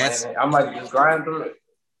that's, man, I'm like, just grind through it.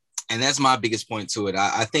 And that's my biggest point to it.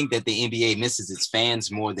 I think that the NBA misses its fans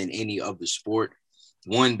more than any other sport.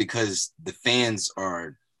 One, because the fans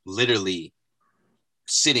are literally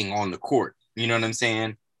sitting on the court. You know what I'm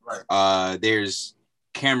saying? Right. There's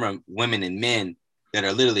camera women and men that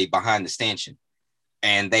are literally behind the stanchion,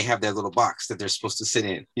 and they have their little box that they're supposed to sit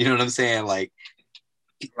in. You know what I'm saying? Like,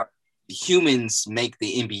 humans make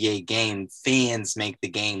the NBA game, fans make the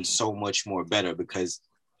game so much more better, because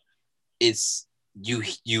it's you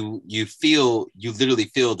literally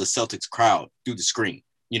feel the Celtics crowd through the screen.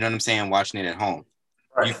 You know what I'm saying? Watching it at home.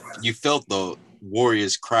 Right. You felt the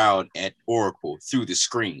Warriors crowd at Oracle through the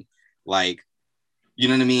screen. Like, you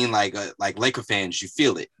know what I mean? Like Laker fans, you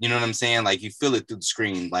feel it. You know what I'm saying? Like, you feel it through the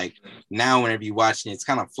screen. Like, now whenever you're watching it, it's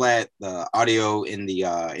kind of flat. The audio in the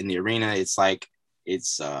arena, it's like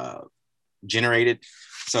it's generated.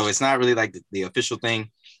 So it's not really like the official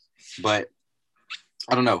thing. But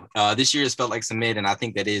I don't know. This year has felt like some mid, and I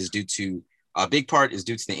think that is due to a big part is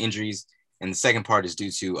due to the injuries, and the second part is due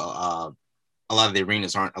to a lot of the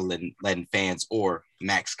arenas aren't letting fans or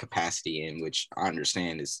max capacity in, which I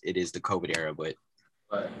understand it is the COVID era, but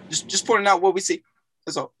just pointing out what we see.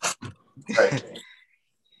 That's all. Right.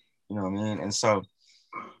 You know what I mean? And so,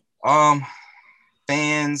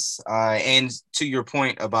 fans, and to your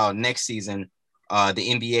point about next season, the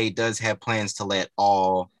NBA does have plans to let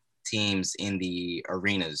all teams in the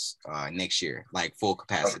arenas next year, like full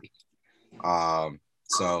capacity.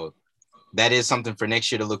 So that is something for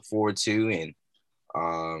next year to look forward to. And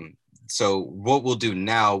so what we'll do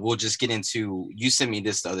now, we'll just get into, you sent me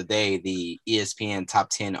this the other day, the ESPN top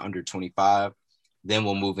 10 under 25. Then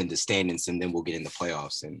we'll move into standings, and then we'll get into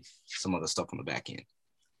playoffs and some other stuff on the back end.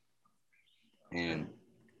 And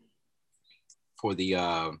for the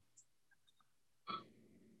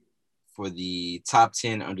top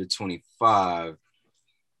 10 under 25,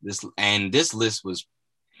 this list was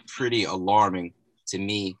pretty alarming to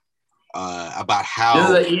me about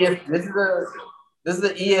how this is the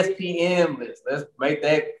ESPN list. Let's make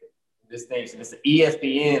that distinction. It's the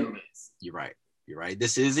ESPN list. You're right.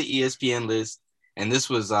 This is the ESPN list, and this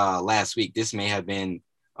was last week. This may have been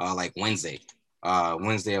like Wednesday of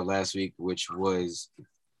last week, which was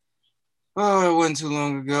it wasn't too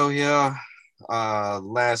long ago. Yeah.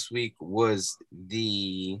 Last week was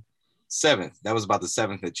the 7th. That was about the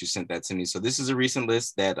 7th that you sent that to me. So this is a recent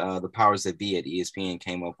list that the powers that be at ESPN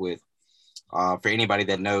came up with. For anybody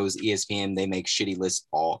that knows ESPN, they make shitty lists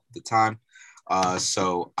all the time.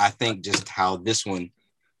 So I think just how this one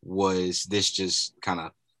was, this just kind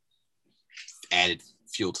of added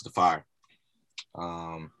fuel to the fire.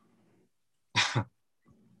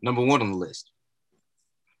 Number 1 on the list,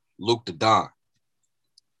 Luke the Don.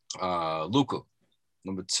 Luka.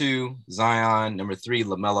 Number 2, Zion. Number 3,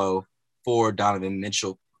 LaMelo. 4, Donovan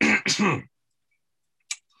Mitchell.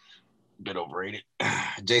 Bit overrated.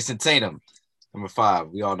 Jason Tatum. Number 5,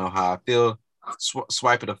 we all know how I feel.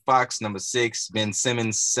 Swiper the Fox. Number 6, Ben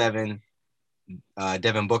Simmons. 7,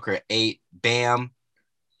 Devin Booker. 8, Bam.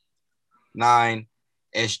 9,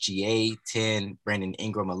 SGA. 10, Brandon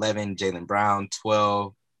Ingram. 11, Jaylen Brown.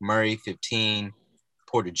 12, Murray. 15,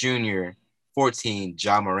 Porter Jr. 14,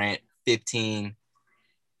 Ja Morant. 15,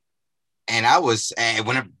 and I was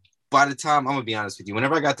by the time, I'm gonna be honest with you,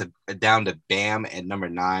 whenever I got down to Bam at number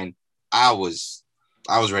 9, I was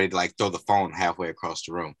ready to like throw the phone halfway across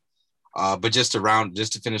the room. But just to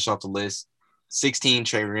finish off the list, 16,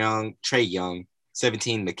 Trae Young.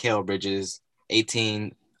 17, Mikal Bridges.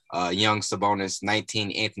 18, Young Sabonis.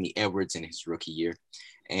 19, Anthony Edwards in his rookie year,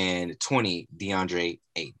 and 20, DeAndre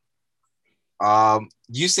Ayton.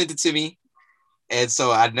 You sent it to me, and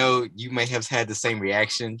so I know you may have had the same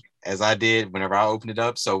reaction as I did whenever I opened it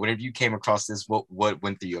up. So whenever you came across this, what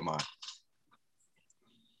went through your mind?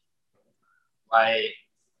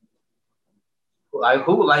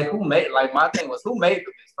 Who made, like, my thing was, who made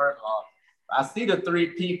the list? First of all, I see the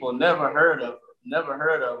 3 people never heard of the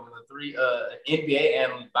 3 NBA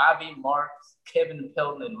analysts: Bobby Marks, Kevin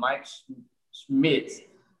Pelton, and Mike Schmitz.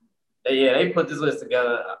 They put this list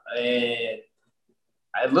together, and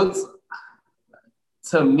it looks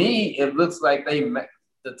like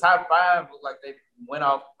the top 5 look like they went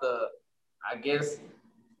off the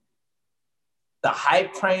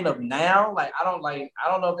hype train of now. Like, I don't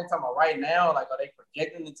know if they're talking about right now, like, are they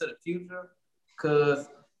projecting into the future? Because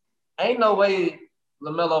ain't no way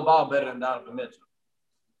LaMelo Ball better than Donovan Mitchell.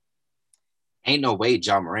 Ain't no way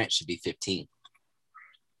Ja Morant should be 15.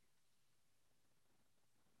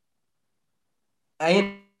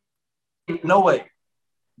 Ain't no way.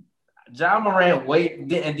 Ja Morant and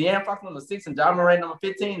De'Aaron Fox number 6 and Ja Morant number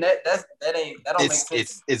 15. That don't make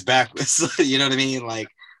sense. It's backwards. You know what I mean? Like,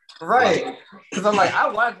 right. Because I'm like,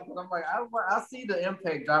 I see the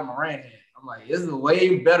impact Ja Morant had. I'm like, this is a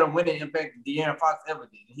way better winning impact than De'Aaron Fox ever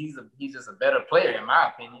did. He's just a better player, in my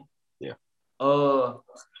opinion. Yeah.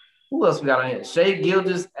 Who else we got on here? Shai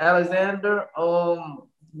Gilgeous-Alexander.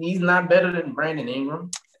 He's not better than Brandon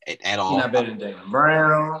Ingram. At all. He's not better than Jaylen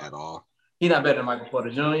Brown. At all. He's not better than Michael Porter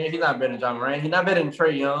Jr. He's not better than Ja Morant. He's not better than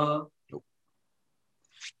Trae Young. Nope.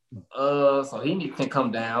 So he can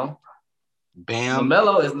come down. Bam.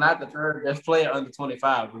 LaMelo is not the third best player under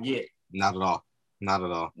 25 yet. Not at all. Not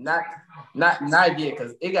Not yet,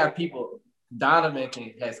 because it got people. Donovan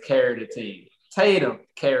has carried a team. Tatum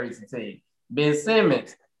carries a team. Ben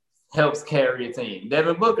Simmons helps carry a team.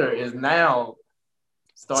 Devin Booker is now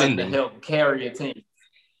starting to help carry a team.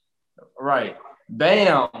 Right.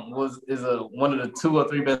 Bam is one of the 2 or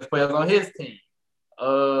 3 best players on his team.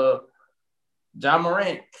 Ja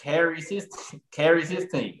Morant carries his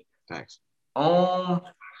team. Thanks.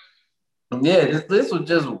 This was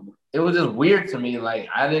just weird to me. Like,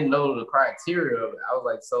 I didn't know the criteria of it. I was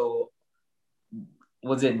like, so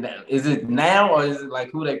is it now, or is it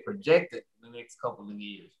like who they projected the next couple of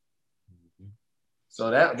years? Mm-hmm. So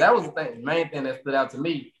that was the main thing that stood out to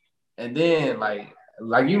me. And then like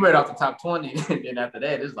you read off the top 20, and then after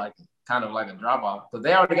that, it's like kind of like a drop off, because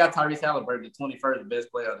they already got Tyrese Halliburton, the 21st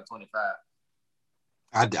best player under 25.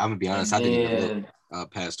 I'm gonna be honest, I didn't even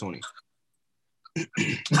look past 20.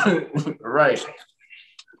 Right.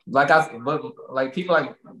 But people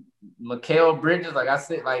like Mikal Bridges, like I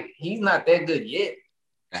said, like, he's not that good yet.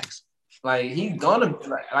 Thanks. Like, he's gonna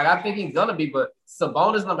I think he's gonna be, but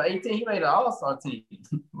Sabonis number 18, he made an all-star team.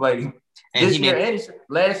 Like, and this year and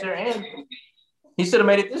last year, and he should have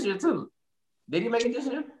made it this year too. Did he make it this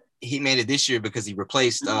year? He made it this year because he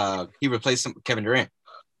replaced Kevin Durant.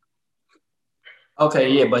 Okay,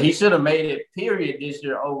 yeah, but he should have made it, period, this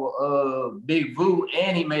year over Big Voo,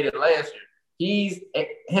 and he made it last year.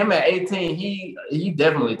 Him at 18, he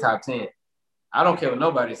definitely top 10. I don't care what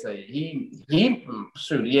nobody say. He's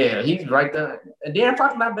right there. And De'Aaron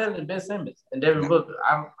Fox not better than Ben Simmons and Devin Booker.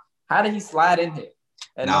 How did he slide in here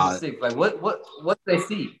at number 6? Like, what do they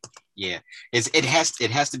see? Yeah, it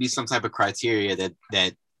has to be some type of criteria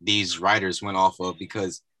that these writers went off of,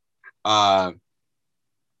 because I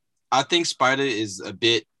think Spider is a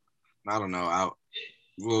bit, I don't know,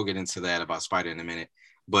 we'll get into that about Spider in a minute.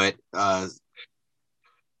 But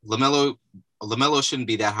LaMelo shouldn't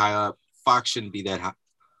be that high up. Fox shouldn't be that high.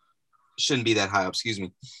 Excuse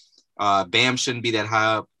me. Bam shouldn't be that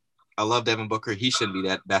high up. I love Devin Booker. He shouldn't be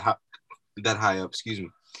that high up. Excuse me.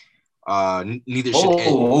 Neither should.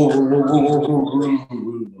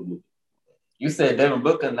 You said Devin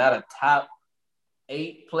Booker not a top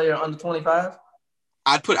 8 player under 25?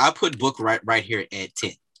 I put Book right here at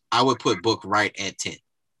 10. I would put Book right at 10.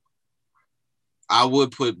 I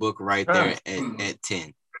would put Book right there at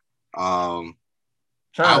 10. Trying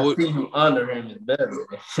to see who under him is better.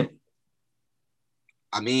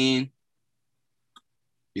 I mean,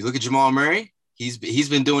 you look at Jamal Murray. He's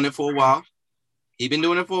been doing it for a while.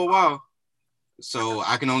 So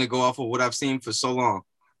I can only go off of what I've seen for so long.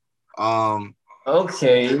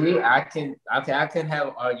 Okay, I can have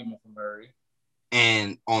an argument for Murray.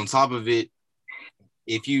 And on top of it,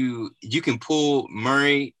 if you can pull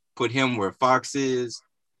Murray, put him where Fox is,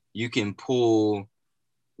 you can pull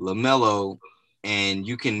LaMelo, and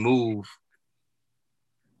you can move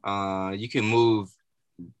Brandon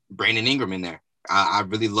Ingram in there. I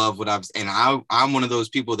really love what I'm one of those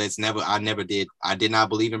people I did not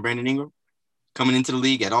believe in Brandon Ingram coming into the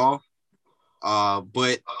league at all.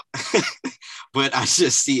 But but I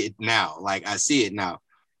just see it now. Like I see it now.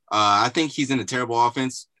 I think he's in a terrible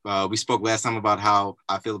offense. We spoke last time about how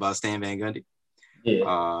I feel about Stan Van Gundy.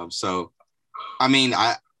 Yeah. So I mean,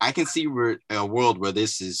 I can see a world where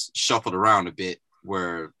this is shuffled around a bit,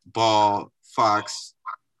 where Ball, Fox,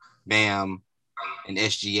 Bam, and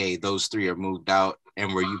SGA, those three are moved out,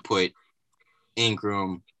 and where you put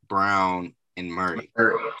Ingram, Brown, and Murray.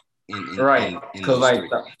 Right,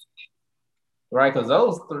 because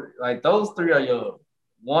those three are your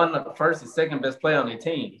first and second best player on their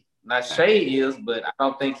team. Now Shea is, but I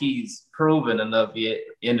don't think he's proven enough yet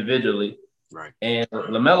individually. Right. And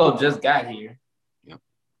LaMelo just got here. Yep.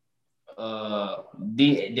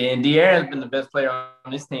 De'Aaron's been the best player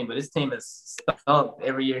on this team, but this team has stunk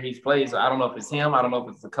every year he's played. So I don't know if it's him. I don't know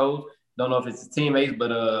if it's the coach. Don't know if it's his teammates,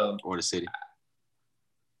 but or the city.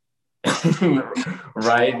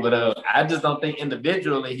 Right, but I just don't think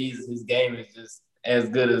individually his game is just as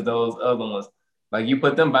good as those other ones. Like you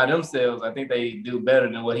put them by themselves, I think they do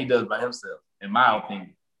better than what he does by himself, in my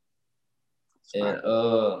opinion. And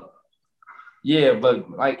yeah,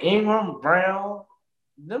 but like Ingram, Brown,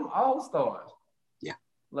 them all stars. Yeah.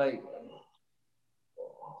 Like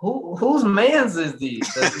whose man's is these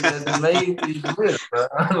that made these lists, bro?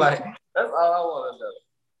 Like that's all I want to know.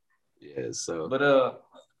 Yeah. So. But the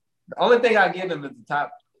only thing I give him is the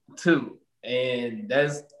top 2, and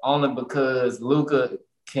that's only because Luka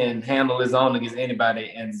can handle his own against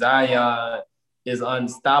anybody, and Zion is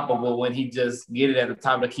unstoppable when he just get it at the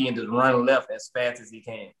top of the key and just run left as fast as he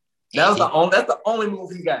can. That's the only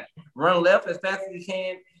move he got. Run left as fast as he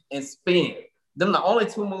can and spin. Them the only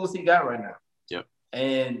 2 moves he got right now. Yep.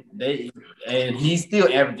 And he's still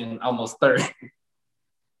averaging almost 30.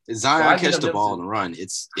 Zion catch the ball and run.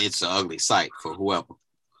 It's an ugly sight for whoever.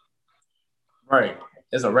 Right.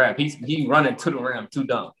 It's a wrap. He running to the rim, too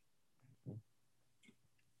dumb.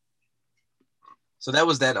 So that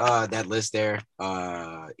was that list there.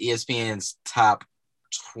 ESPN's top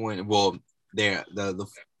 20. Well, there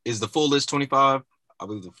is the full list 25. I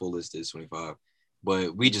believe the full list is 25,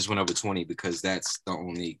 but we just went over 20 because that's the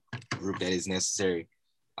only group that is necessary.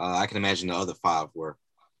 I can imagine the other 5 were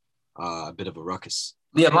a bit of a ruckus.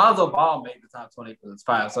 Yeah, Lonzo Ball made the top 20 because it's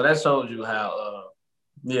 5. So that shows you how.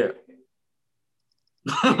 Yeah.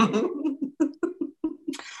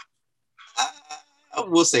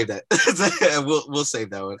 We'll save that. we'll save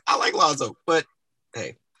that one. I like Lonzo, but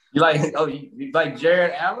hey, you like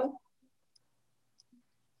Jared Allen?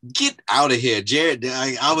 Get out of here, Jared.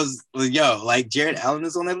 Jared Allen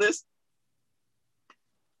is on that list.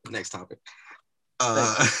 Next topic.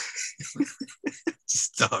 Dog,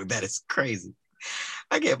 that is crazy.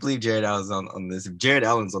 I can't believe Jared Allen's on this. If Jared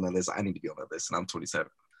Allen's on that list, I need to be on that list, and I'm 27.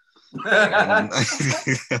 I'm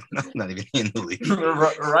not even in the league.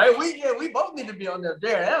 Right? We both need to be on there.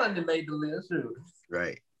 Jared Allen that made the list too.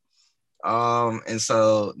 Right. And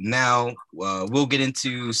so now we'll get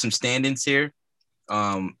into some standings here.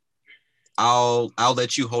 I'll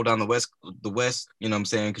let you hold down the West, you know what I'm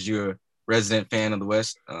saying, because you're a resident fan of the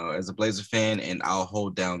West, as a Blazer fan, and I'll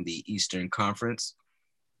hold down the Eastern Conference.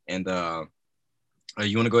 And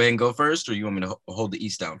you want to go ahead and go first, or you want me to hold the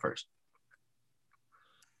East down first?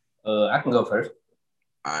 I can go first.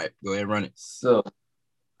 All right, go ahead and run it. So,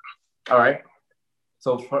 all right.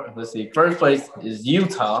 So let's see. First place is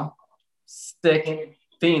Utah. Second,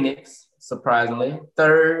 Phoenix. Surprisingly,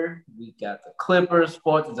 third, we got the Clippers.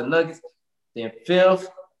 Fourth is the Nuggets. Then 5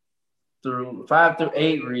 through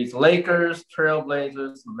 8 reads Lakers,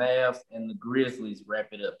 Trailblazers, Mavs, and the Grizzlies wrap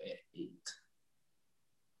it up at 8.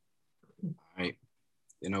 All right.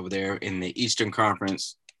 Then over there in the Eastern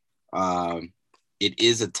Conference, it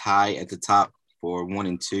is a tie at the top for 1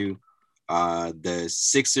 and 2. The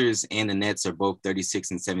Sixers and the Nets are both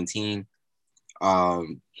 36 and 17.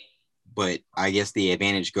 But I guess the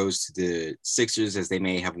advantage goes to the Sixers as they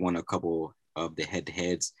may have won a couple of the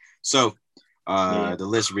head-to-heads. So the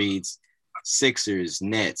list reads Sixers,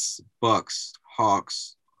 Nets, Bucks,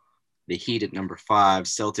 Hawks, the Heat at number 5,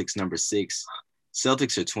 Celtics number 6.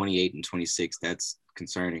 Celtics are 28 and 26. That's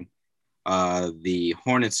concerning. The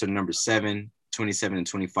Hornets are number 7, 27 and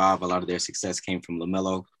 25. A lot of their success came from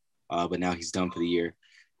LaMelo, but now he's done for the year.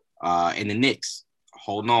 And the Knicks,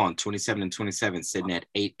 holding on, 27 and 27, sitting at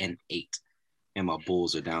 8 and 8. And my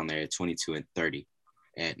Bulls are down there at 22 and 30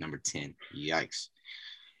 at number 10. Yikes.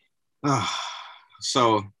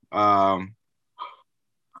 So, as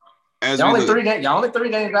y'all only 3 games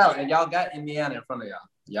out, and y'all got Indiana in front of y'all.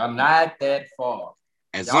 Y'all not that far.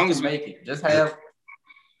 As y'all long can as make it, just have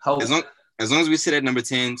hope. As long as we sit at number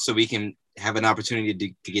 10, so we can have an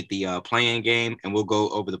opportunity to get the play-in game, and we'll go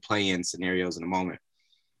over the play-in scenarios in a moment.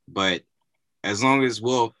 But as long as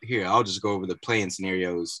I'll just go over the play-in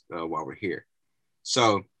scenarios while we're here.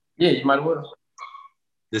 So yeah, you might as well.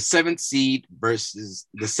 The 7th seed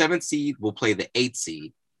will play the 8th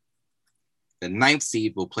seed. The 9th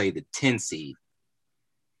seed will play the 10th seed.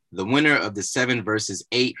 The winner of the 7 versus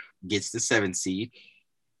 8 gets the 7th seed.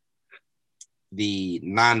 The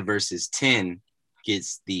 9 versus 10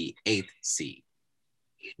 gets the 8th seed.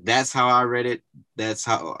 That's how I read it. That's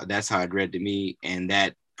how it read to me, and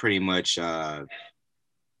that pretty much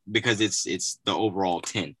because it's the overall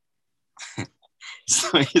 10. So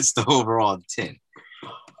it's the overall 10.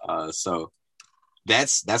 So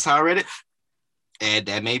that's how I read it, and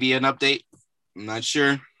that may be an update. I'm not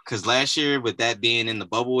sure, because last year with that being in the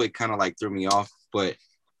bubble, it kind of like threw me off. But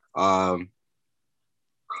what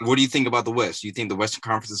do you think about the West? Do you think the Western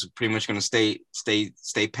Conference is pretty much going to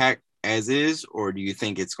stay packed as is, or do you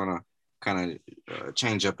think it's going to kind of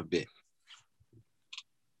change up a bit?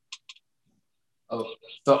 Oh,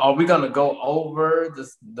 so are we going to go over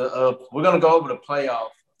we're going to go over the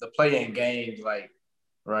play-in games, like,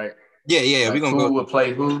 right? Yeah. Like we're going to to go. Who will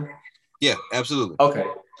play who? Yeah, absolutely. Okay.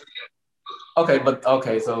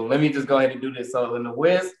 So let me just go ahead and do this. So in the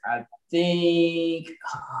West, I think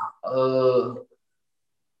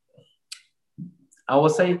I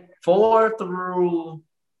would say 4 through,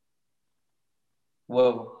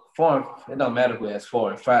 well, 4, it don't matter who has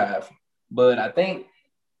 4 and 5, but I think,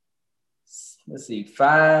 let's see,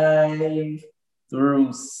 5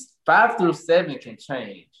 through 7 can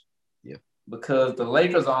change. Yeah. Because the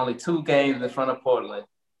Lakers are only 2 games in front of Portland,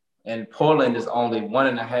 and Portland is only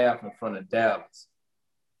 1.5 in front of Dallas.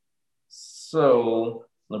 So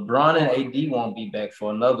LeBron and AD won't be back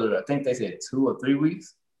for another, I think they said 2 or 3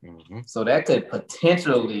 weeks. Mm-hmm. So that could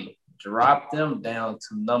potentially drop them down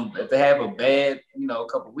to number. If they have a bad,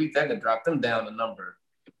 couple of weeks, that could drop them down to number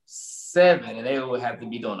 7, and they would have to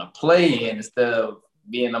be doing a play-in instead of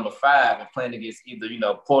being number 5 and playing against either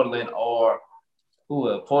Portland or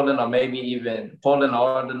maybe even Portland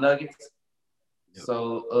or the Nuggets. Yep.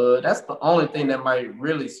 So that's the only thing that might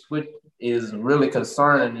really switch is really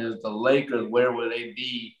concerning is the Lakers. Where will they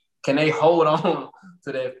be? Can they hold on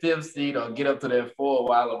to their 5th seed or get up to their 4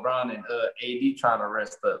 while LeBron and AD trying to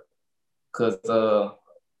rest up? Because,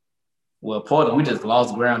 Portland, we just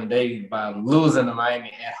lost ground today by losing to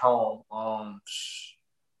Miami at home. I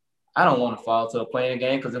don't want to fall to a play-in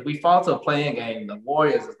game, because if we fall to a play-in game, the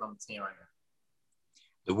Warriors is number 10 right now.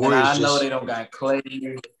 The Warriors I know they don't got Clay.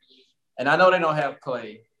 And I know they don't have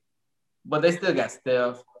Clay, but they still got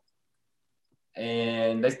Steph,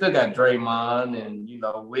 and they still got Draymond and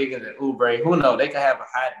Wiggins and Oubre. Who knows? They could have a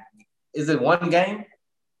hot. Is it 1 game?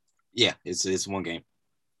 Yeah, it's 1 game.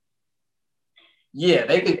 Yeah,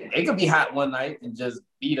 they could be hot one night and just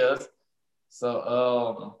beat us.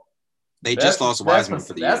 So they just lost Wiseman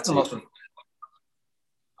for the year too.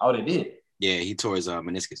 Oh, they did. Yeah, he tore his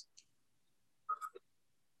meniscus.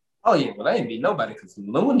 Oh, yeah, well, they ain't beat nobody because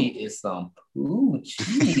Looney is some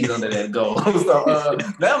cheese under that goal. So,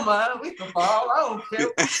 never mind. We can fall. I don't care.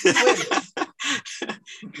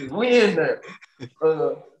 We in there.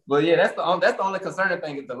 But, yeah, that's the only concerning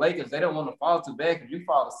thing is the Lakers. They don't want to fall too bad. If you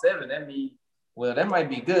fall to 7, that means, well, that might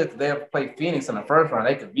be good because they'll play Phoenix in the first round.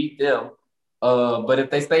 They could beat them. But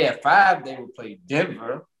if they stay at 5, they would play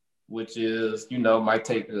Denver, which is, might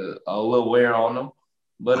take a little wear on them.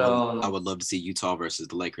 But I would love to see Utah versus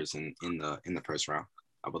the Lakers in the first round.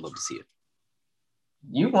 I would love to see it.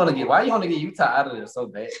 Why you want to get Utah out of there so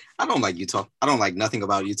bad? I don't like Utah. I don't like nothing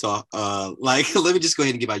about Utah. Let me just go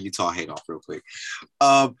ahead and get my Utah hate off real quick.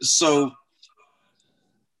 So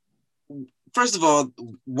first of all,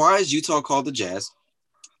 why is Utah called the Jazz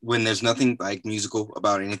when there's nothing like musical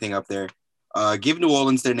about anything up there? Give New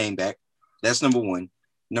Orleans their name back. That's number one.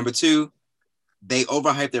 Number two, they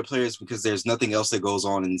overhype their players because there's nothing else that goes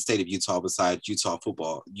on in the state of Utah besides Utah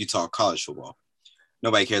football, Utah college football.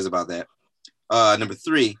 Nobody cares about that. Number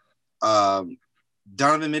three, Donovan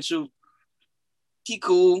Mitchell, he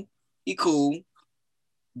cool,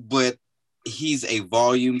 but he's a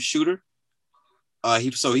volume shooter.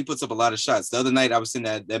 He puts up a lot of shots. The other night I was in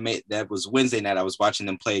that was Wednesday night. I was watching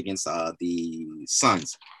them play against the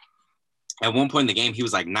Suns. At one point in the game, he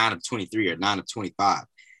was like 9 of 23 or 9 of 25,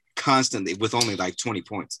 constantly with only like 20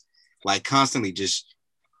 points, like constantly just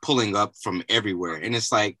pulling up from everywhere. And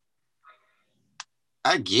it's like,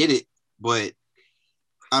 I get it, but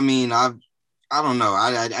I mean, I don't know.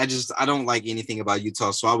 I don't like anything about Utah.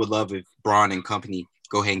 So I would love if Braun and company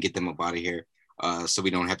go ahead and get them up out of here. So we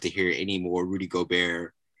don't have to hear any more Rudy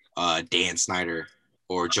Gobert, Dan Snyder,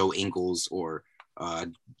 or Joe Ingles, or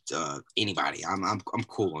anybody. I'm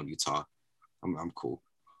cool on Utah. I'm cool.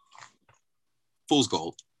 Fool's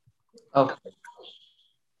gold. Okay,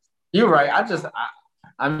 you're right.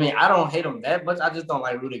 I mean, I don't hate him that much. I just don't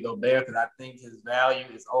like Rudy Gobert because I think his value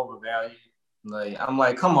is overvalued. Like, I'm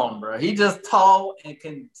like, come on, bro. He just tall and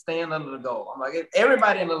can stand under the goal. I'm like,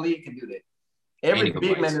 everybody in the league can do that. Every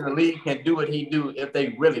big man in the league can do what he do if they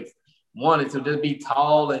really wanted to just be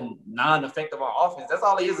tall and non-effective on offense. That's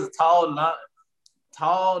all he is tall,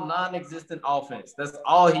 non-existent offense. That's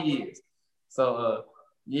all he is. So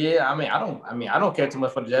yeah, I don't care too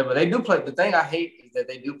much for the Jazz, but they do play. The thing I hate is that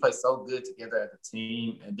they do play so good together as a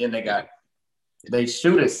team, and then they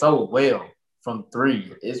shoot it so well from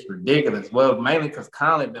three. It's ridiculous. Well, mainly because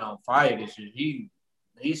Conley been on fire this year.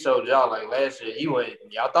 He showed y'all like last year.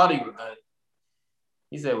 Y'all thought he was done.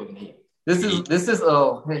 He said with me, this is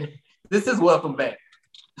welcome back.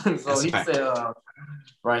 So he said,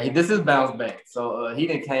 right, this is bounce back. So he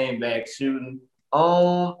then came back shooting.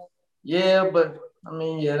 Yeah, but I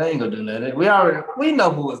mean, yeah, they ain't gonna do nothing. We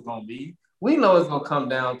know who it's gonna be. We know it's gonna come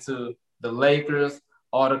down to the Lakers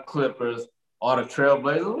or the Clippers or the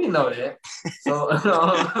Trailblazers. We know that. So we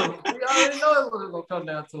already know it's what it's gonna come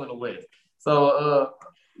down to in the West. So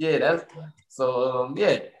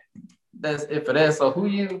that's it for that. So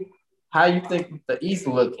how you think the East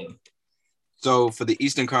looking? So for the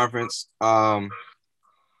Eastern Conference,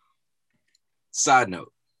 side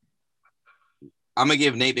note, I'm gonna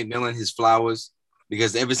give Nate McMillan his flowers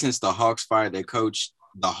because ever since the Hawks fired their coach,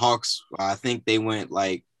 the Hawks, I think they went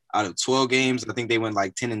like out of 12 games, I think they went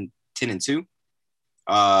like 10-2.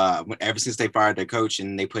 Ever since they fired their coach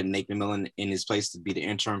and they put Nate McMillan in his place to be the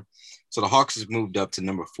interim. So the Hawks has moved up to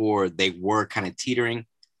number 4. They were kind of teetering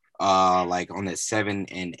like on that 7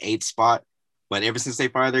 and 8 spot. But ever since they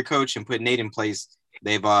fired their coach and put Nate in place,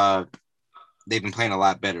 they've been playing a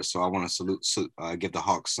lot better. So I want to give the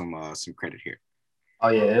Hawks some credit here. Oh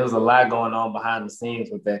yeah, there was a lot going on behind the scenes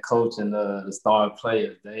with that coach and the star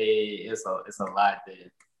players. It's a lot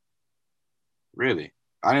there. Really?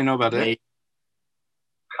 I didn't know about that.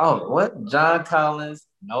 Oh, what? John Collins?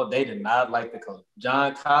 No, they did not like the coach.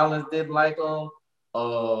 John Collins didn't like him.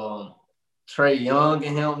 Trae Young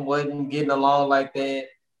and him wasn't getting along like that.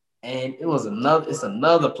 And it's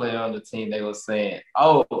another player on the team. They were saying,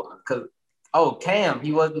 Cam,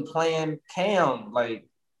 he wasn't playing Cam like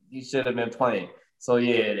he should have been playing. So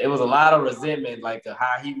yeah, it was a lot of resentment, like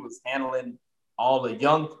how he was handling all the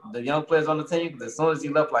young players on the team. As soon as he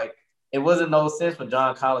left, like it wasn't no sense for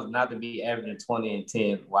John Collins not to be averaging 20 and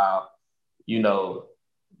 10. While there's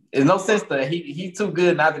no sense that he's too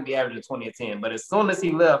good not to be averaging 20 and 10. But as soon as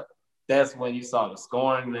he left, that's when you saw the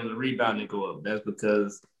scoring and the rebounding go up. That's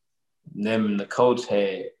because them and the coach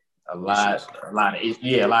had a lot of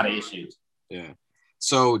issues. Yeah.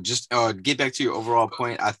 So just get back to your overall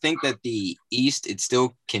point. I think that the East, it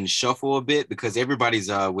still can shuffle a bit because everybody's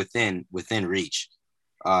within reach.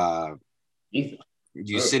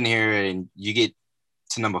 You sitting here and you get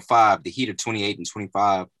to number 5, the Heat are 28 and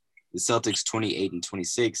 25, the Celtics 28 and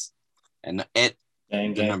 26, and at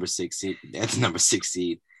the number 6 seed. That's number 6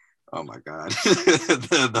 seed. Oh my God,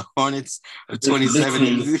 the Hornets are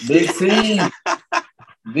 27.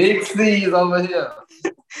 Big C's over here.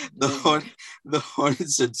 The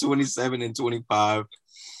Hornets are 27 and 25.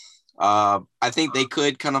 I think they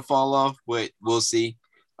could kind of fall off, but we'll see.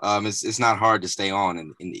 It's not hard to stay on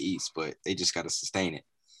in the East, but they just got to sustain it.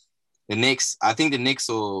 The Knicks, I think the Knicks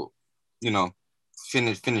will,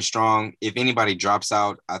 finish strong. If anybody drops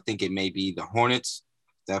out, I think it may be the Hornets.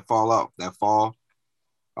 fall out. That fall.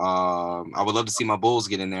 I would love to see my Bulls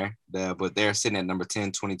get in there, but they're sitting at number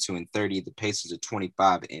 10, 22, and 30. The Pacers are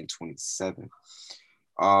 25 and 27.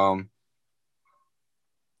 I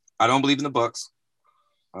don't believe in the Bucks.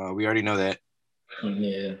 We already know that.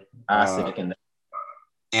 Yeah, I second that.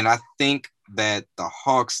 And I think that the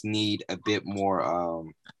Hawks need a bit more.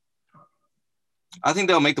 I think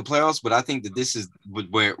they'll make the playoffs, but I think that this is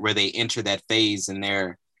where they enter that phase in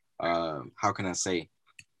their how can I say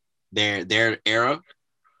their era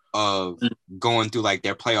of going through like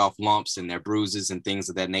their playoff lumps and their bruises and things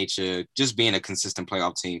of that nature, just being a consistent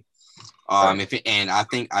playoff team. And I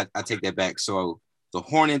think I take that back. So the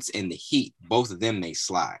Hornets and the Heat, both of them may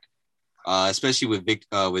slide, especially with Victor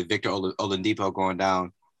Oladipo going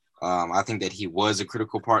down. I think that he was a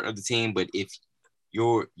critical part of the team, but if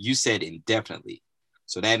you said indefinitely,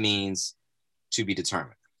 so that means to be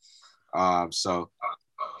determined. So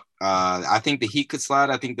I think the Heat could slide.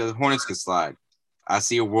 I think the Hornets could slide. I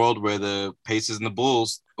see a world where the Pacers and the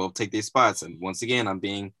Bulls both take their spots, and once again, I'm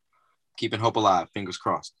keeping hope alive. Fingers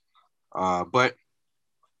crossed. But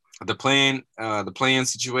the play-in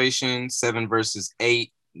situation: 7 versus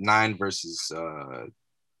 8, 9 versus what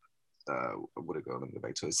it go? Let me go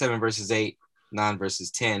back to it. 7 versus 8, 9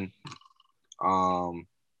 versus 10.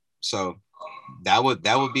 So that would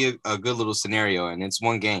be a good little scenario, and it's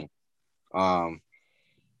one game.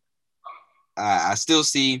 I still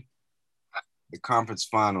see the conference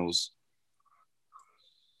finals.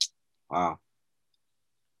 Wow.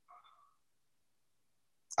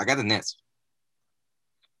 I got the Nets.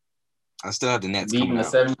 I still have the Nets beating coming the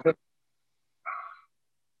out. 7.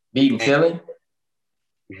 Beating Philly?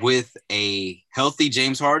 With a healthy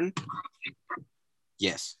James Harden?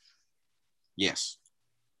 Yes.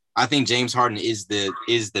 I think James Harden is the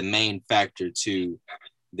main factor to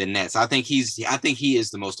the Nets. I think he is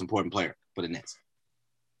the most important player for the Nets.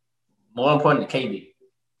 More important than KD.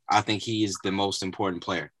 I think he is the most important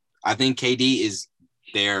player. I think KD is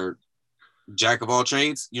their jack of all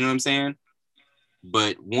trades, you know what I'm saying?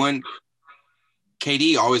 But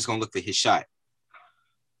KD always going to look for his shot.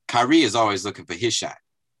 Kyrie is always looking for his shot.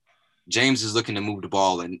 James is looking to move the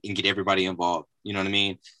ball and get everybody involved. You know what I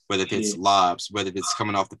mean? Whether it's lobs, whether it's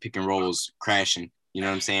coming off the pick and rolls, crashing, you know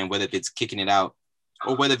what I'm saying? Whether it's kicking it out,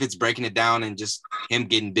 or whether it's breaking it down and just him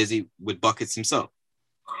getting busy with buckets himself.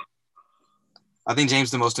 I think James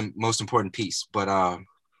is the most important piece. But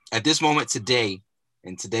at this moment today,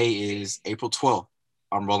 and today is April 12th,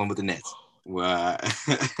 I'm rolling with the Nets.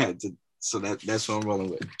 So that's what I'm rolling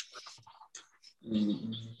with.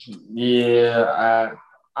 Yeah,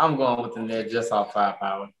 I'm going with the Nets just off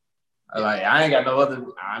firepower. Like I ain't got no other.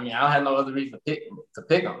 I mean, I don't have no other reason to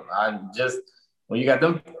pick them. I just when you got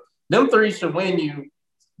them 3 should win you.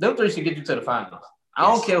 Them 3 should get you to the finals. I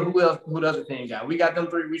don't care who the other team got. We got them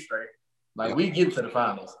 3. We straight. Like we get to the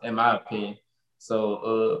finals, in my opinion.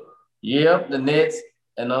 So the Nets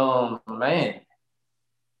and man,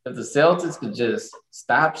 if the Celtics could just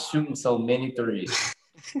stop shooting so many threes,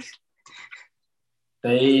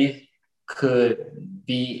 they could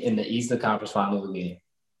be in the Eastern Conference Finals again.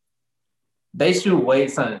 They shoot way,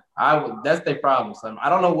 son. That's their problem, son. I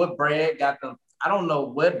don't know what Brad got them. I don't know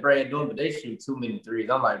what Brad doing, but they shoot too many threes.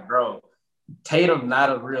 I'm like, bro, Tatum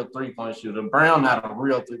not a real 3-point shooter. Brown not a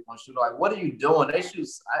real 3-point shooter. Like, what are you doing? They shoot.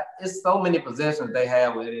 It's so many possessions they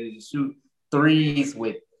have where they shoot threes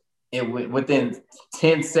within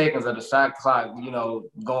 10 seconds of the shot clock. You know,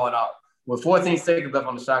 going off with 14 seconds left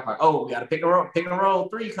on the shot clock. Oh, we got a pick and roll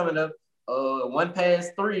 3 coming up. 1 pass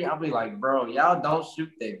 3. I'll be like, bro, y'all don't shoot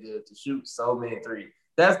that good to shoot so many threes.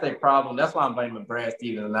 That's their problem. That's why I'm blaming Brad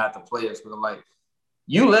Stevens and not the players. Because I'm like,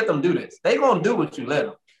 you let them do this. They gonna do what you let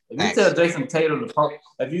them. If you tell Jason Tatum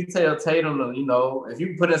if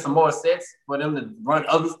you put in some more sets for them to run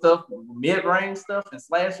other stuff, mid-range stuff and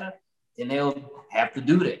slashing, then they'll have to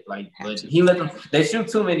do that. Like, but he let them. They shoot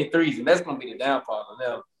too many threes, and that's gonna be the downfall for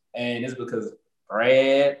them. And it's because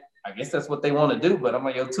Brad. I guess that's what they want to do, but I'm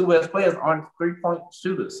like, your 2 best players aren't 3-point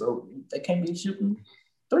shooters, so they can't be shooting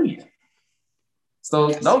threes.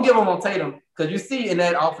 So don't give them on Tatum, because you see in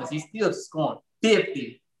that offense, he's still scoring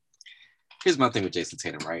 50. Here's my thing with Jason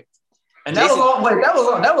Tatum, right? And that was on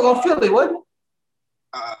Philly, wasn't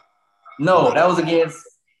it? No, that was against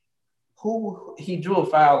who he drew a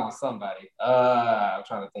foul on somebody. I'm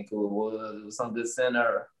trying to think who it was. It was some good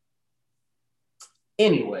center.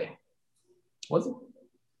 Anyway, was it?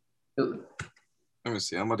 Let me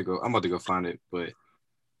see. I'm about to go find it, but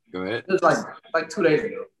go ahead. It was like 2 days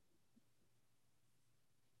ago.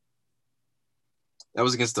 That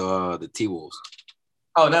was against the T-Wolves.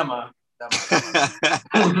 Oh, never mind.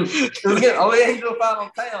 It was against, he drew a foul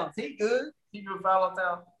on Towns. He good. people foul on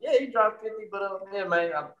town. Yeah, he dropped 50, but yeah,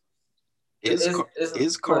 man.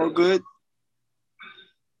 Is Carl good?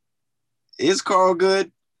 Is Carl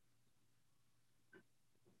good?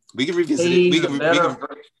 We can revisit it.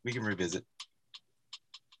 We can revisit.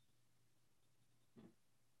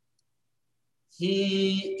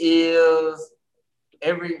 He's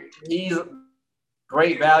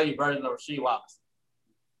great value version of Rasheed Wallace.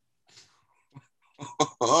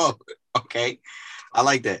 Oh, okay. I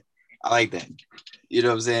like that. You know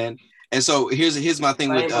what I'm saying? And so here's my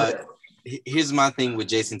thing here's my thing with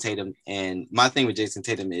Jason Tatum. And my thing with Jason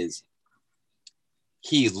Tatum is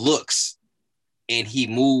he looks and he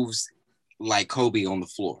moves like Kobe on the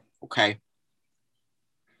floor. Okay.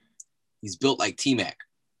 He's built like T-Mac.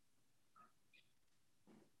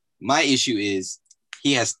 My issue is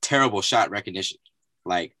he has terrible shot recognition.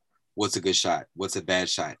 Like, what's a good shot? What's a bad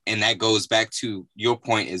shot? And that goes back to your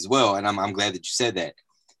point as well. And I'm glad that you said that.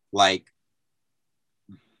 Like,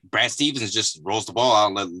 Brad Stevens just rolls the ball out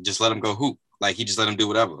and let him go hoop. Like, he just let him do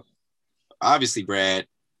whatever. Obviously, Brad,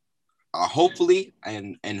 hopefully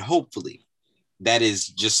that is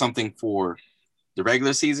just something for the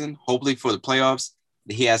regular season. Hopefully for the playoffs,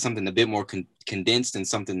 he has something a bit more condensed and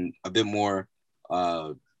something a bit more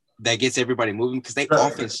that gets everybody moving, because their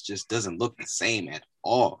offense just doesn't look the same at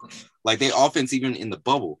all. Like, their offense, even in the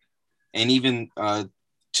bubble and even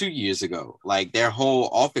 2 years ago, like, their whole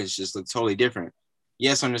offense just looked totally different.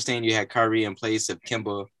 Yes, I understand you had Kyrie in place of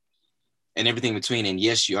Kemba and everything between. And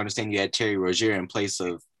yes, you understand you had Terry Rozier in place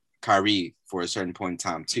of Kyrie for a certain point in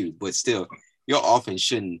time too. But still, your offense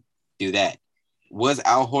shouldn't do that. Was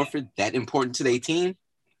Al Horford that important to their team?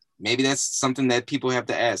 Maybe that's something that people have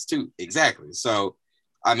to ask too. Exactly. So,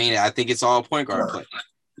 I mean, I think it's all point guard play.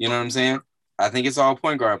 You know what I'm saying? I think it's all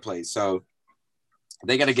point guard play. So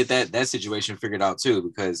they got to get that situation figured out too,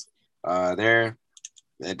 because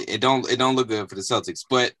it don't look good for the Celtics.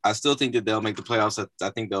 But I still think that they'll make the playoffs. I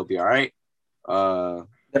think they'll be all right.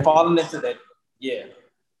 They're falling into that. Yeah.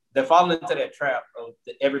 They're falling into that trap of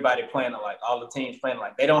everybody playing like all the teams playing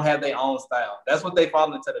like they don't have their own style. That's what they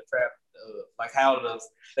fall into the trap of. Like how does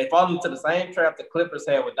they fall into the same trap the Clippers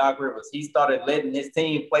had with Doc Rivers. He started letting his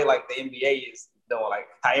team play like the NBA is doing, like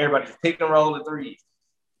how everybody's pick and roll the threes.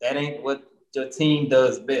 That ain't what your team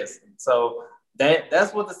does best. So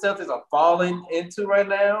that's what the Celtics are falling into right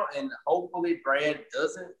now. And hopefully Brad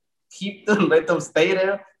doesn't keep them, let them stay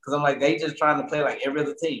there. Because I'm like, they just trying to play like every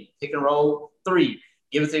other team. Pick and roll, three.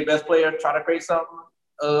 Give it to your best player, try to create something.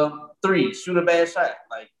 Three, shoot a bad shot.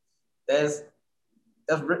 Like that's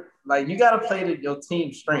like you gotta play to your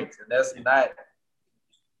team's strengths. And that's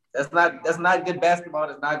not good basketball,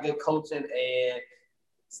 that's not good coaching, and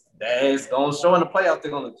that's gonna show in the playoffs.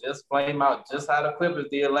 They're gonna just flame out just how the Clippers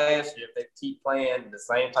did last year if they keep playing the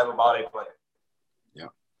same type of ball they play. Yeah.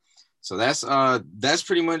 So that's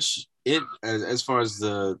pretty much it as far as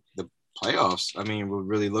the playoffs. I mean, would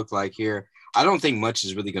really look like here. I don't think much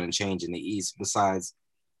is really going to change in the East besides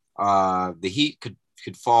the Heat could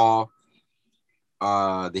fall.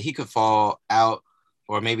 The Heat could fall out,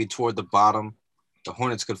 or maybe toward the bottom. The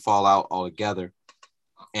Hornets could fall out altogether.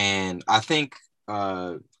 And I think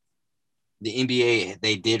the NBA,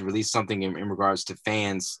 they did release something in regards to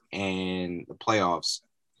fans and the playoffs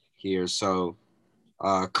here. So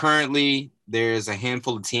currently, there's a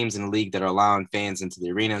handful of teams in the league that are allowing fans into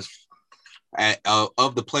the arenas.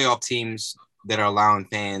 Of the playoff teams that are allowing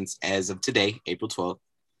fans as of today, April 12th,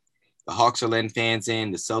 the Hawks are letting fans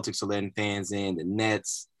in, the Celtics are letting fans in, the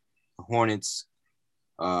Nets, the Hornets.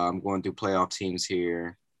 I'm going through playoff teams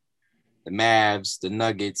here. The Mavs, the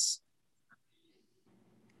Nuggets,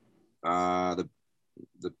 the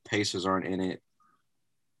Pacers aren't in it.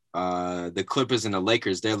 The Clippers and the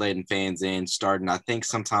Lakers, they're letting fans in starting, I think,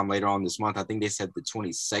 sometime later on this month. I think they said the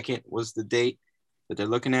 22nd was the date that they're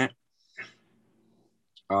looking at.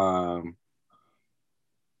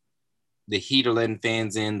 The Heat are letting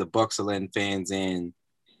fans in. The Bucks are letting fans in.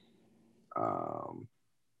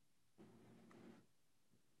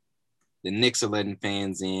 The Knicks are letting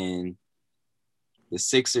fans in. The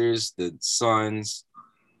Sixers, the Suns.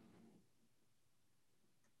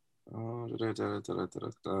 The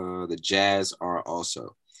Jazz are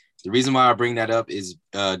also. The reason why I bring that up is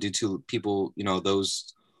due to people,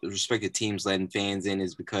 those respective teams letting fans in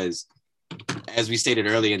is because, as we stated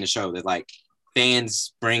earlier in the show, that like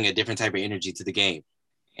fans bring a different type of energy to the game.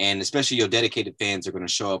 And especially your dedicated fans are going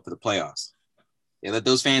to show up for the playoffs. They let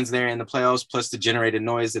those fans there in the playoffs, plus the generated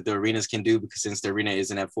noise that the arenas can do, because since the arena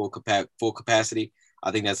isn't at full capacity,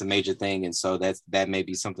 I think that's a major thing. And so that may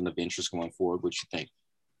be something of interest going forward. What you think?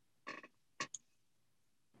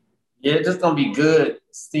 Yeah, it's just going to be good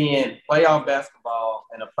seeing playoff basketball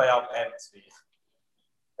in a playoff atmosphere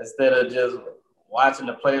instead of just watching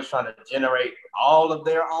the players trying to generate all of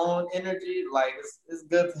their own energy. Like it's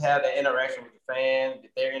good to have the interaction with the fans.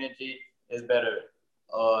 Their energy is better.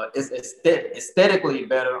 It's aesthetically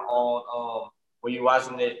better on when you're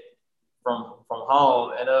watching it from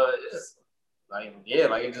home, and it's like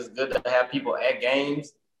like it's just good to have people at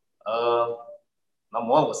games. Number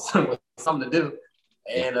one was, was something to do.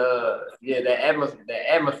 And the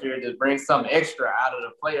atmosphere just brings something extra out of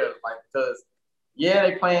the players, like because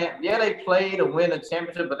they play to win a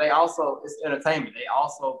championship, but they also it's entertainment. They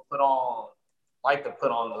also put on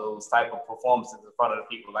those type of performances in front of the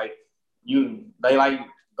people. They like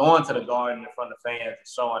going to the Garden in front of fans and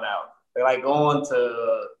showing out. They like going to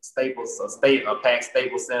a packed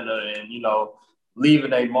Staples Center, and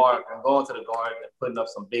leaving a mark and going to the Garden and putting up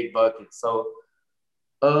some big buckets. So,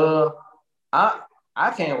 I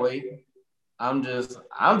I can't wait. I'm just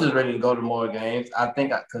ready to go to more games. I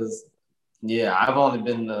think because I've only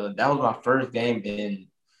been that was my first game in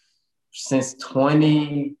since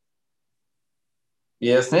 20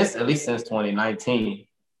 since at least since 2019.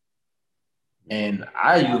 And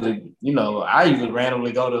I usually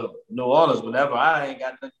randomly go to New Orleans whenever I ain't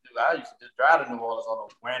got nothing to do. I used to just drive to New Orleans on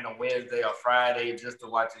a random Wednesday or Friday just to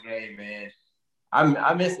watch a game, man.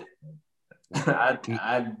 I miss it. I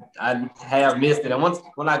have missed it. And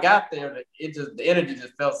when I got there, the energy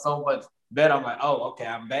just felt so much better. I'm like, oh, okay,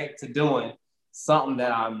 I'm back to doing something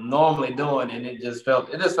that I'm normally doing, and it just felt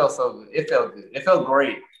so good. It felt good. It felt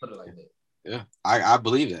great. Put it like that. Yeah, I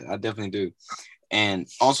believe it. I definitely do. And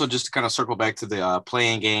also, just to kind of circle back to the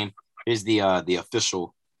playing game, here's the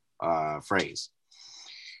official phrase.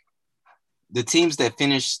 The teams that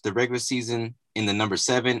finish the regular season in the number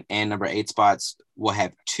 7 and number 8 spots will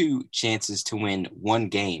have 2 chances to win 1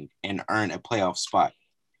 game and earn a playoff spot.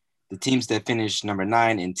 The teams that finish number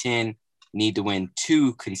 9 and 10 need to win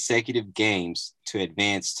 2 consecutive games to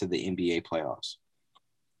advance to the NBA playoffs.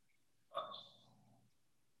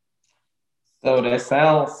 So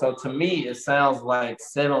to me, it sounds like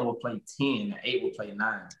 7 will play 10, 8 will play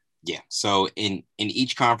 9. Yeah. So in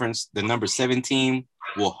each conference, the number 7 team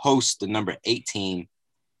will host the number 8 team,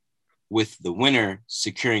 with the winner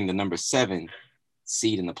securing the number 7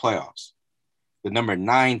 seed in the playoffs. The number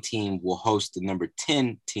 9 team will host the number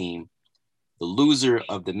 10 team. The loser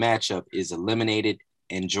of the matchup is eliminated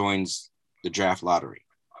and joins the draft lottery.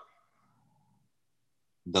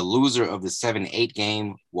 The loser of the 7-8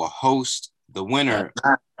 game will host the winner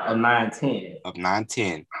of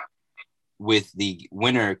 9-10, with the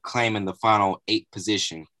winner claiming the final 8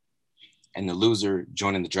 position and the loser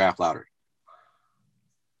joining the draft lottery.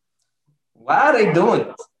 Why are they doing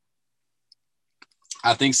this?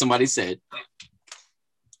 I think somebody said,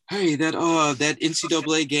 hey, that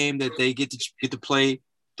NCAA game that they get to play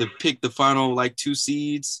to pick the final 2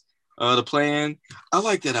 seeds to play in, I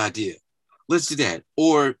like that idea. Let's do that.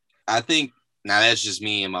 Or I think, now that's just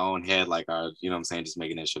me in my own head, you know what I'm saying, just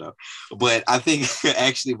making that shit up. But I think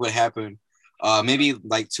actually what happened, maybe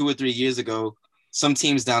 2 or 3 years ago, some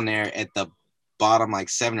teams down there at the bottom,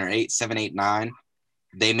 7 or 8, 7, 8, 9,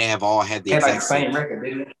 they may have all had the exact same record,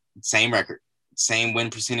 didn't it? Same record, same win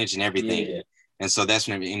percentage and everything. Yeah. And so that's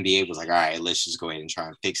when the NBA was like, all right, let's just go ahead and try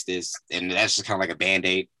and fix this. And that's just kind of like a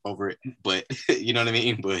Band-Aid over it. But you know what I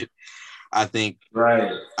mean? But I think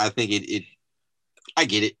I think it I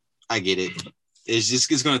get it.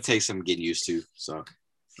 It's going to take some getting used to. So,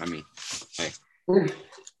 I mean, hey.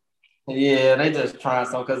 Yeah, they just trying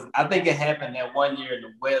some, because I think it happened that one year in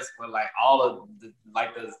the West where all of the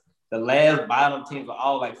last bottom teams were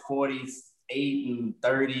all 48 and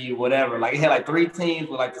 30, whatever. It had 3 teams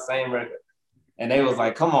with the same record. And they was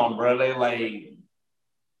like, come on, bro. They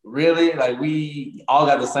really? We all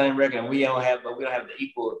got the same record and we don't have the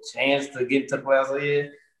equal chance to get to the playoffs. So yeah,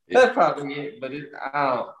 that's probably it. But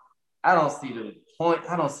I don't see the point.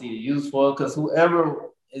 I don't see the use for it, because whoever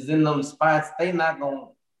is in them spots, they not going to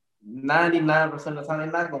 99% of the time,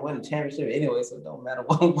 they're not gonna win the championship anyway, so it don't matter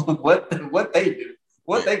what they do,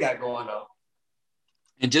 what they got going on.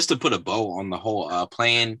 And just to put a bow on the whole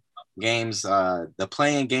playing games, the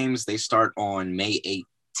playing games, they start on May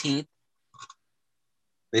 18th.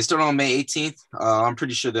 I'm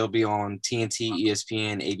pretty sure they'll be on TNT,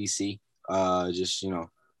 ESPN, ABC. Just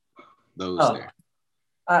those there.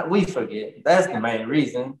 We forget. That's the main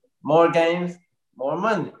reason. More games, more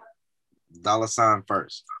money. $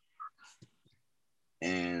 first.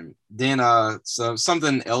 And then so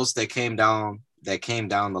something else that came down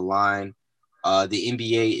the line, the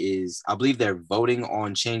NBA is, I believe they're voting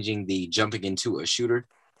on changing the jumping into a shooter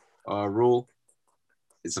rule.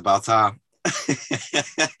 It's about time.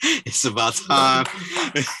 It's about time.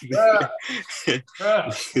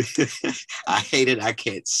 I hate it. I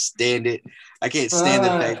can't stand it. I can't stand the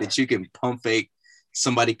fact that you can pump fake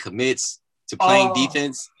somebody commits to playing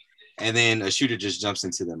defense and then a shooter just jumps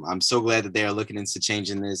into them. I'm so glad that they are looking into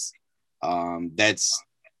changing this. That's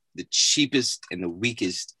the cheapest and the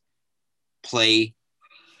weakest play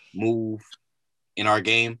move in our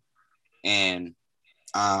game. And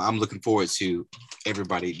I'm looking forward to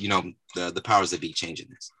everybody, the powers that be changing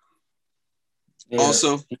this. Yeah.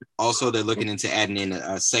 Also, they're looking into adding in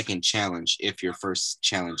a second challenge if your first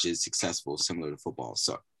challenge is successful, similar to football.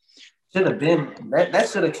 So should have been that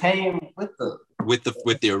should have came with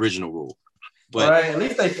the original rule. But right, at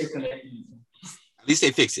least they fixing it. At least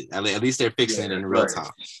they fix it. At least they're fixing it in real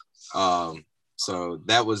time. So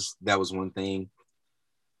that was one thing.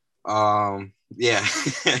 Yeah.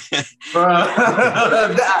 Bro.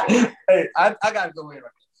 Hey, I gotta go in right now.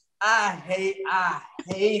 I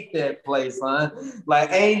hate that play, son.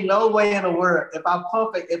 Like, ain't no way in the world. If I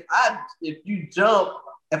pump it, if I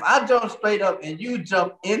jump straight up and you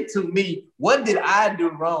jump into me, what did I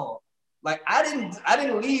do wrong? Like, I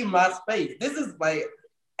didn't leave my space. This is like,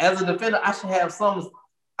 as a defender, I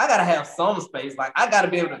gotta have some space. Like, I gotta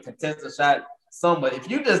be able to contest a shot. But if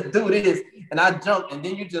you just do this and I jump and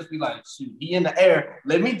then you just be like, shoot, he in the air,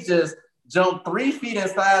 let me just jump 3 feet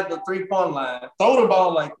inside the 3-point line, throw the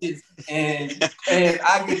ball like this, and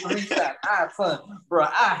I get 3 shots. Son, bro,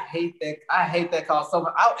 I hate that call. So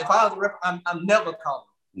if I was a ref, I'm never calling.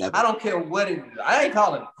 Never. I don't care what it is. I ain't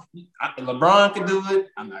calling it. LeBron can do it.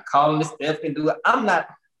 I'm not calling it. Steph can do it. I'm not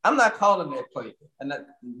calling that play. And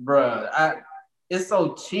bro, it's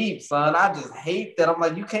so cheap, son. I just hate that. I'm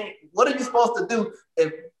like, you can't. What are you supposed to do?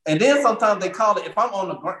 And then sometimes they call it, if I'm on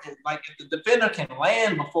the ground, like if the defender can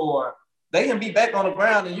land before, they can be back on the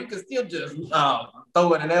ground and you can still just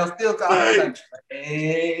throw it and they'll still call it.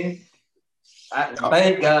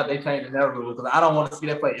 Thank God they changed that rule because I don't want to see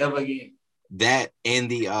that play ever again. That and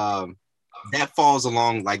that falls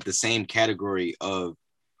along like the same category of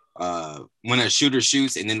when a shooter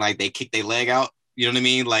shoots and then like they kick their leg out. You know what I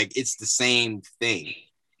mean? Like it's the same thing.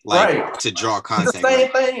 Like right. To draw contact. It's the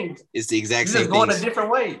same thing. It's the exact same thing. You're just going a different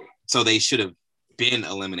way. So they should have been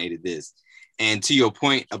eliminated this. And to your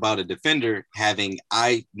point about a defender having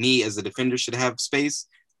me as a defender should have space,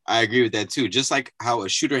 I agree with that too. Just like how a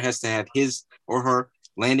shooter has to have his or her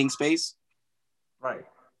landing space. Right.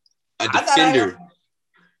 A defender.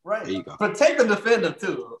 Right. There you go. Protect the defender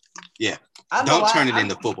too. Yeah. Don't turn it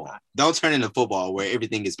into football. Don't turn it into football where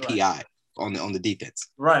everything is PI on the defense.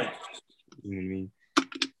 Right. You know what I mean?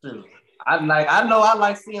 Dude, I know I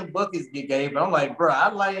like seeing buckets get game, but I'm like, bro, I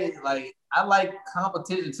like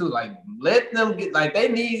competition too. Like, let them get, like, they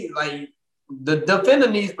need, like, the defender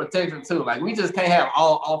needs protection too. Like, we just can't have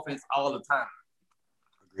all offense all the time.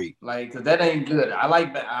 Agreed. Like, because that ain't good. I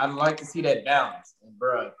like to see that balance. And,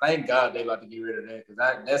 bro, thank God they about to get rid of that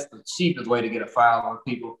because that's the cheapest way to get a foul on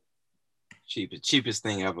people. Cheapest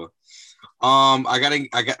thing ever.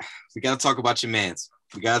 We gotta talk about your mans.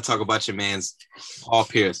 We gotta talk about your man's Paul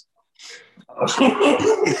Pierce.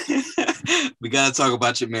 We gotta talk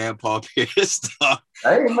about your man Paul Pierce.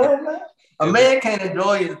 Hey man, a man can't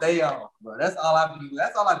enjoy his day off, bro. That's all I be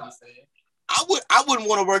saying. I wouldn't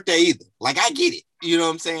want to work there either. Like I get it, you know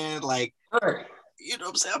what I'm saying? Like, right. You know what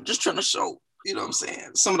I'm saying? I'm just trying to show. You know what I'm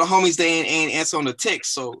saying? Some of the homies they ain't answer on the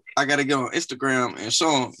text, so I gotta get on Instagram and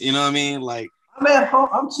show them. You know what I mean? Like, I'm at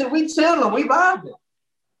home. We chilling. We vibing.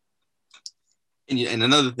 And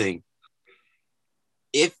another thing,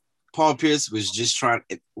 if Paul Pierce was just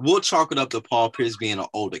we'll chalk it up to Paul Pierce being an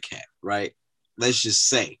older cat, right? Let's just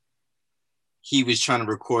say he was trying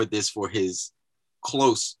to record this for his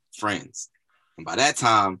close friends. And by the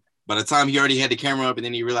time he already had the camera up and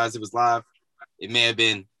then he realized it was live, it may have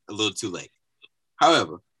been a little too late.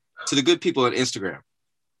 However, to the good people on Instagram,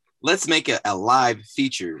 let's make a live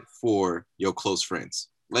feature for your close friends.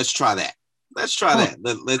 Let's try that. Let's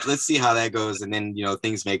see how that goes, and then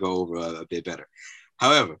things may go over a bit better.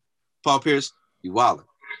 However, Paul Pierce, you wildin'.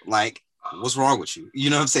 Like, what's wrong with you? You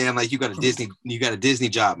know what I'm saying? Like, you got a Disney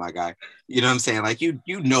job, my guy. You know what I'm saying? Like, you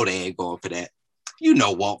know they ain't going for that. You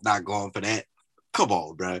know Walt not going for that. Come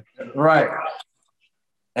on, bro. Right.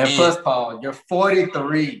 And plus, Paul, you're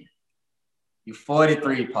 43. You're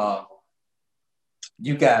 43, Paul.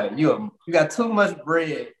 You got too much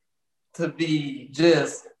bread to be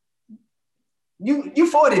just. You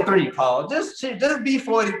 43, Paul. Just be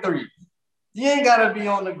 43. You ain't gotta be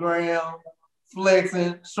on the ground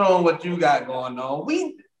flexing, showing what you got going on.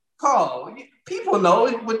 People know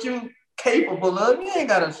what you capable of. You ain't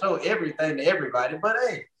gotta show everything to everybody. But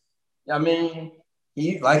hey, I mean,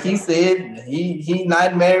 he like he said, he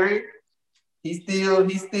not married. He's still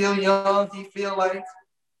young. He feel like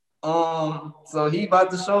so he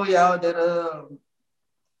about to show y'all that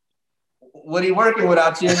what he working with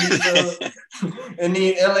out here in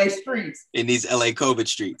these LA streets. In these LA COVID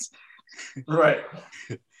streets. Right.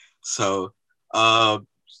 So Paul,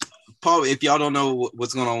 if y'all don't know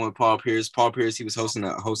what's going on with Paul Pierce, he was hosting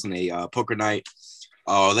a poker night,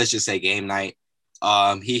 let's just say game night.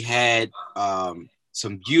 He had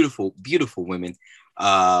some beautiful women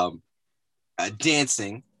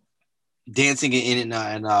dancing in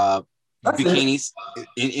bikinis,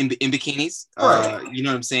 in bikinis. Right. You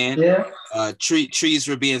know what I'm saying? Yeah. Trees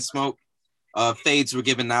were being smoked. Fades were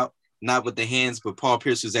given out, not with the hands, but Paul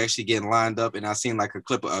Pierce was actually getting lined up, and I seen like a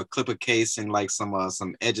clipper case and like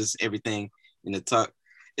some edges, everything in the tuck.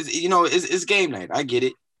 It's game night. I get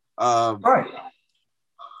it. Right.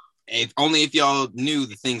 If y'all knew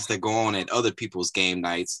the things that go on at other people's game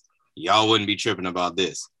nights, y'all wouldn't be tripping about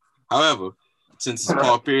this. However, since it's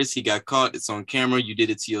Paul Pierce, he got caught. It's on camera. You did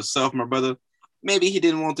it to yourself, my brother. Maybe he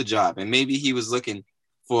didn't want the job, and maybe he was looking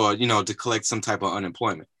for to collect some type of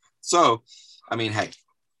unemployment. So, I mean, hey,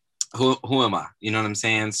 who am I? You know what I'm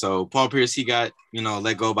saying? So Paul Pierce, he got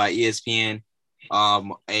let go by ESPN.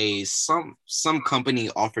 Some company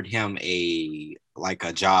offered him a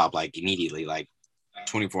job like immediately, like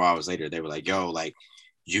 24 hours later. They were like, yo, like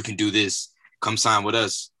you can do this, come sign with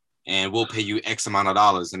us and we'll pay you X amount of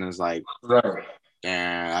dollars. And it's like, right.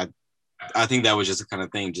 And I think that was just a kind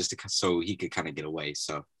of thing so he could kind of get away.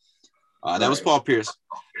 So that was Paul Pierce.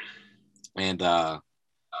 And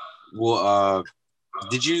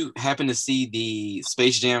did you happen to see the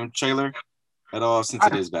Space Jam trailer at all, since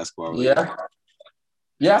it is basketball related?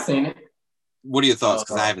 Yeah, I seen it. What are your thoughts?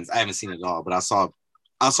 Because I haven't seen it at all, but I saw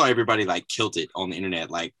everybody like killed it on the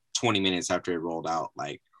internet like 20 minutes after it rolled out.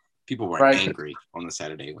 Like people were angry on the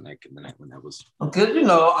Saturday when that was. Because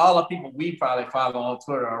all the people we probably follow on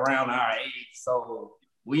Twitter around our age, so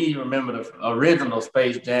we remember the original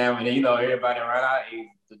Space Jam, and then everybody around our age,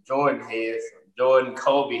 the Jordan heads, Jordan,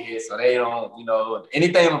 Kobe heads, so they don't,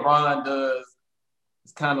 anything LeBron does,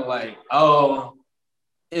 it's kind of like, oh,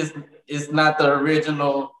 it's not the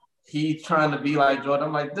original. He's trying to be like Jordan.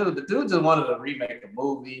 I'm like, dude, the dude just wanted to remake a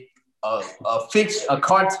movie, a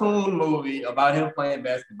cartoon movie about him playing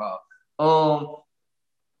basketball.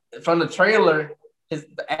 From the trailer,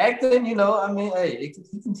 the acting, I mean, hey,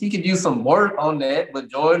 he could use some work on that, but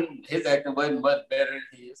Jordan, his acting wasn't much better than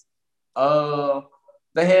his.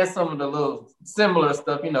 They had some of the little similar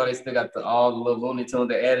stuff, they still got all the little Looney Tunes.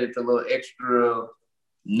 They added the little extra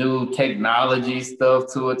new technology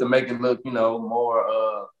stuff to it to make it look,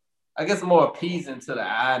 more, I guess, more appeasing to the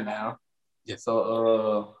eye now. Yeah.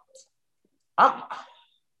 So, I'm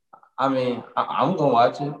gonna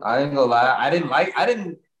watch it. I ain't gonna lie. I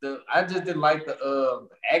just didn't like the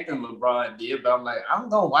acting LeBron did, but I'm like, I'm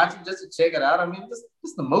gonna watch it just to check it out. I mean,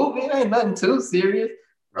 just the movie. It ain't nothing too serious.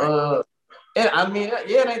 Right. And I mean,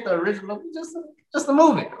 yeah, it ain't the original. Just a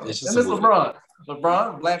movie. It's LeBron.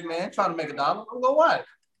 LeBron, black man, trying to make $1. I'm gonna watch.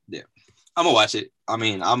 Yeah, I'm gonna watch it. I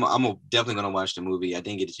mean, I'm definitely gonna watch the movie. I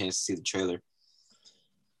didn't get a chance to see the trailer.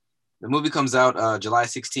 The movie comes out July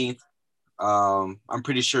 16th. I'm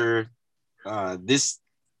pretty sure this.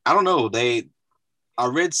 I don't know. I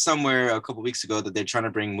read somewhere a couple weeks ago that they're trying to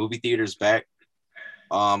bring movie theaters back.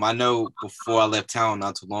 I know before I left town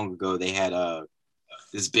not too long ago, they had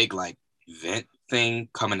this big like vent thing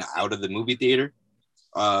coming out of the movie theater.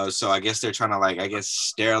 So I guess they're trying to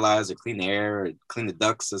sterilize or clean the air or clean the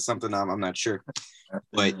ducts or something. I'm not sure.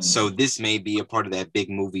 But so this may be a part of that big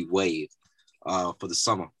movie wave for the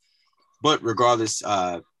summer. But regardless,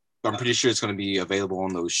 I'm pretty sure it's going to be available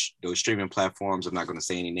on those streaming platforms. I'm not going to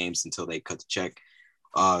say any names until they cut the check.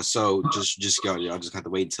 So just go. Y'all just have to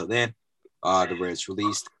wait until then, to where it's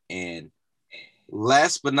released. And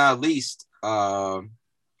last but not least,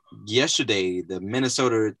 yesterday the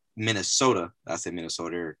Minnesota, the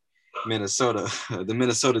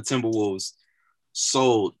Minnesota Timberwolves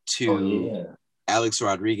sold to Alex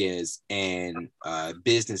Rodriguez and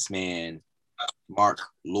businessman Mark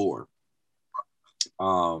Lore.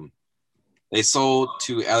 They sold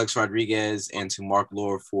to Alex Rodriguez and to Mark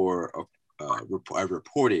Lore for a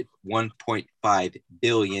reported $1.5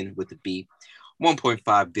 billion with a B,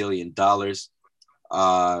 $1.5 billion.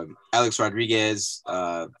 Alex Rodriguez,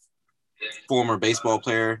 former baseball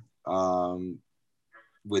player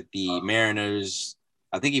with the Mariners.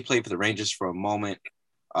 I think he played for the Rangers for a moment,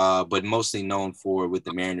 but mostly known with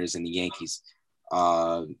the Mariners and the Yankees,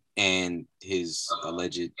 and his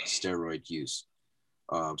alleged steroid use.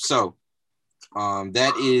 So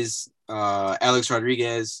That is Alex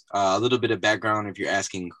Rodriguez. A little bit of background if you're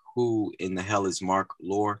asking who in the hell is Mark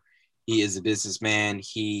Lore. He is a businessman.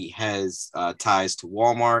 He has ties to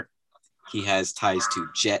Walmart. He has ties to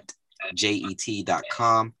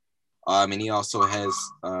jet.com. And he also has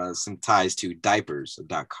some ties to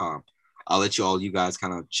diapers.com. I'll let you guys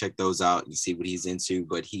kind of check those out and see what he's into,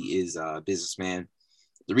 but he is a businessman.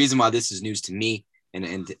 The reason why this is news to me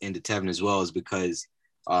and to Tevin as well is because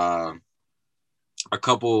a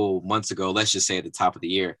couple months ago, let's just say at the top of the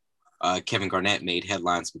year, Kevin Garnett made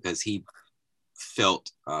headlines because he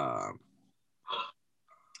felt, how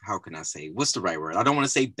can I say, what's the right word? I don't want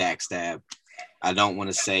to say backstab. I don't want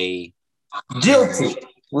to say guilty.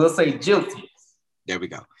 We'll say guilty. There we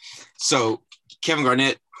go. So Kevin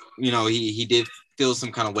Garnett, he did feel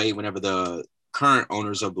some kind of way whenever the current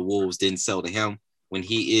owners of the Wolves didn't sell to him when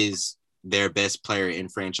he is their best player in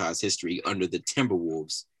franchise history under the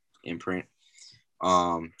Timberwolves imprint.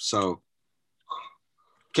 So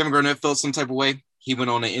Kevin Garnett felt some type of way. He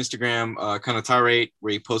went on an Instagram kind of tirade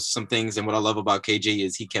where he posted some things. And what I love about KG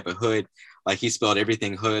is he kept it hood. Like he spelled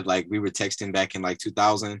everything hood. Like we were texting back in like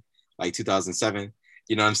 2000, like 2007.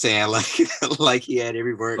 You know what I'm saying? Like he had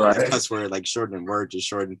every word, right. cuss word, like shortened word, just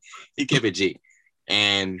shortened. He kept it G.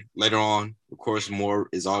 And later on, of course, more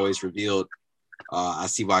is always revealed. I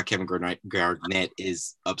see why Kevin Garnett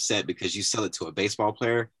is upset because you sell it to a baseball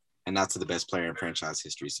player and not to the best player in franchise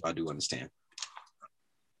history. So I do understand.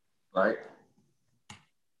 Right.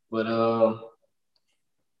 But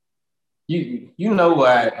you know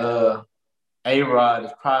why A-Rod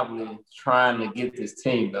is probably trying to get this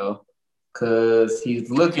team though, because he's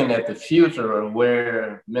looking at the future of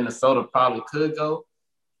where Minnesota probably could go.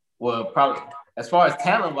 Well, probably as far as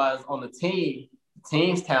talent-wise on the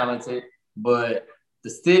team's talented, but the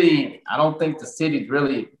city, I don't think the city's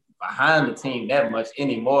really behind the team that much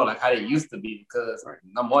anymore, like how they used to be, because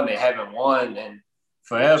number one, they haven't won in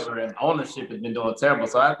forever, and ownership has been doing terrible.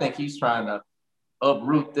 So I think he's trying to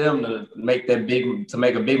uproot them to make a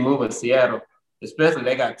big move in Seattle. Especially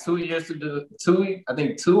they got 2 years to do 2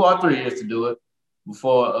 or 3 years to do it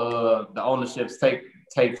before the ownership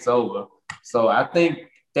takes over. So I think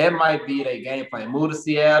that might be their game plan. Move to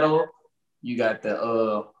Seattle. You got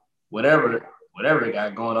the whatever they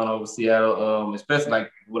got going on over Seattle, especially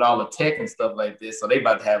like with all the tech and stuff like this. So they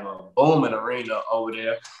about to have a booming arena over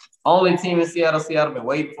there. Only team in Seattle. Seattle been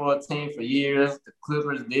waiting for a team for years. The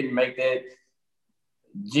Clippers didn't make that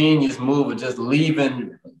genius move of just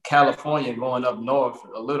leaving California, going up north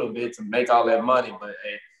a little bit to make all that money. But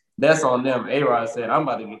hey, that's on them. A-Rod said, I'm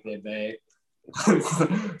about to get that bag.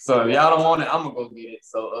 So if y'all don't want it, I'm going to go get it.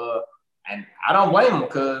 So, and I don't blame them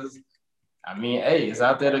because, I mean, hey, it's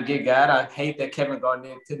out there to get God. I hate that Kevin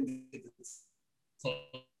Garnett couldn't get the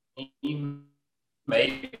team.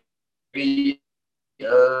 Maybe let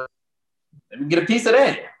me get a piece of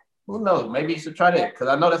that. Who knows? Maybe he should try that because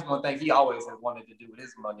I know that's one thing he always has wanted to do with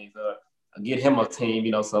his money is get him a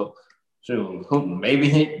team. So shoot,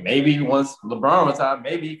 maybe once LeBron retires,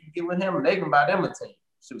 maybe he can get with him and they can buy them a team.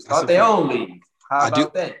 Shoot, start their own league. How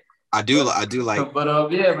about that? I do like.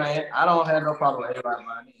 But yeah, man, I don't have no problem with everybody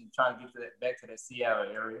money and trying to get back to that Seattle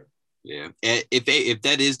area. Yeah, if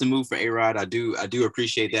that is the move for A-Rod, I do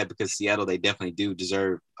appreciate that because Seattle, they definitely do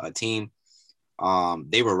deserve a team.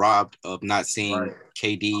 They were robbed of not seeing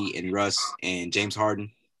KD and Russ and James Harden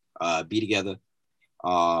be together.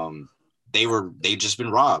 They just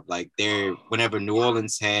been robbed. Like whenever New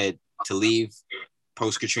Orleans had to leave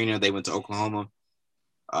post Katrina, they went to Oklahoma.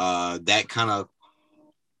 That kind of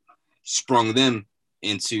sprung them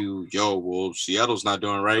into Seattle's not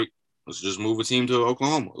doing right. Let's just move a team to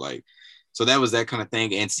Oklahoma. So that was that kind of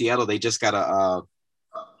thing. And Seattle, they just got I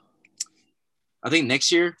think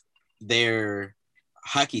next year, their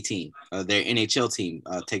hockey team, their NHL team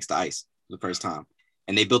takes the ice for the first time.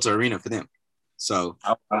 And they built an arena for them. So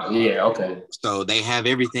yeah, okay. So they have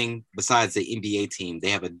everything besides the NBA team. They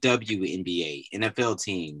have a WNBA, NFL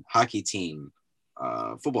team, hockey team,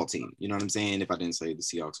 football team. You know what I'm saying? If I didn't say the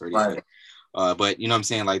Seahawks already. Right. But you know what I'm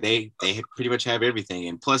saying? Like they pretty much have everything.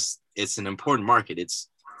 And plus it's an important market. It's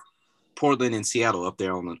Portland and Seattle up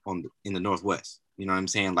there in the Northwest. You know what I'm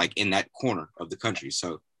saying? Like in that corner of the country.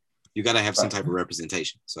 So you got to have some type of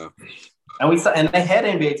representation. So, and they had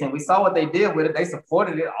an NBA team. We saw what they did with it. They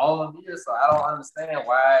supported it all year. So I don't understand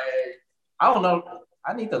why. I don't know.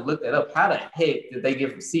 I need to look that up. How the heck did they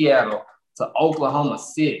get from Seattle to Oklahoma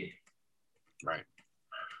City?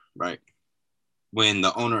 Right. When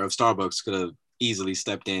the owner of Starbucks could have easily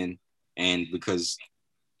stepped in, and because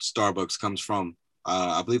Starbucks comes from,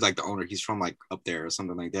 I believe like the owner, he's from like up there or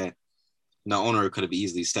something like that. The owner could have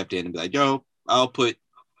easily stepped in and be like, yo, I'll put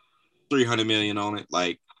 $300 million on it.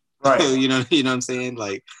 Like, right. you know what I'm saying?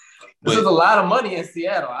 Like, this is a lot of money in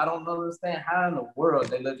Seattle. I don't understand how in the world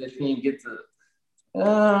they let their team get to.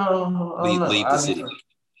 Leave the city.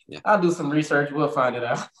 I'll do some research. We'll find it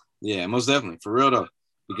out. Yeah, most definitely. For real, though.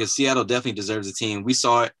 Because Seattle definitely deserves a team. We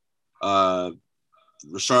saw it.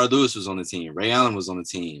 Rashard Lewis was on the team. Ray Allen was on the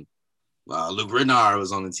team. Luke Renard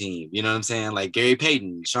was on the team. You know what I'm saying? Like Gary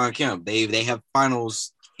Payton, Sean Kemp. They have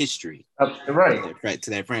finals history. Right. To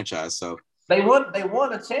that franchise. So they won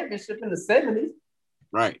a championship in the 70s.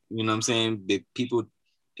 Right. You know what I'm saying? People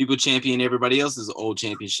champion everybody else's old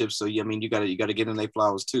championships. So I mean, you gotta get them their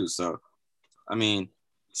flowers too. So I mean,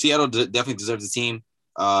 Seattle definitely deserves a team.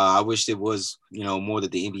 I wish it was, more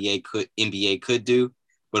that the NBA could do,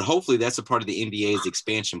 but hopefully that's a part of the NBA's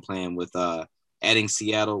expansion plan with adding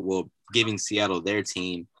Seattle, giving Seattle their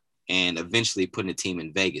team, and eventually putting a team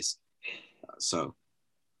in Vegas.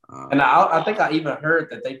 And I think I even heard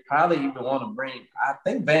that they probably even want to bring. I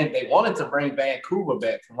think they wanted to bring Vancouver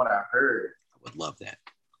back, from what I heard. I would love that.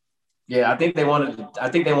 Yeah, I think they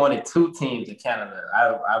wanted 2 teams in Canada.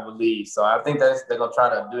 I believe so. I think they're gonna try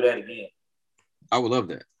to do that again. I would love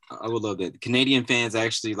that. Canadian fans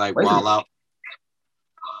actually wild out.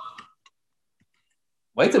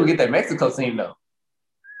 Wait till we get that Mexico team though.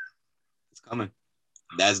 It's coming.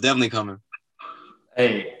 That's definitely coming.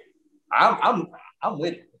 Hey, I'm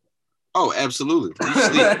with it. Oh, absolutely.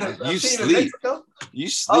 You sleep. You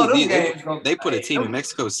sleep. They put a team in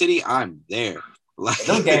Mexico City. I'm there. Like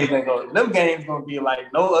them games gonna be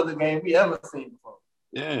like no other game we ever seen before.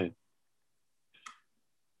 Yeah.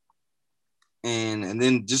 And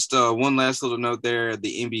then just one last little note there.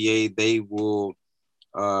 The NBA, they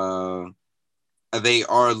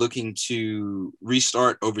are looking to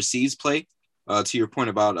restart overseas play. To your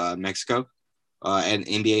point about Mexico, and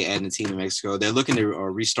NBA adding a team in Mexico, they're looking to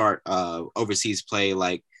restart overseas play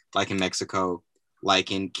like in Mexico,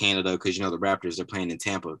 like in Canada, because the Raptors are playing in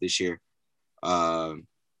Tampa this year. And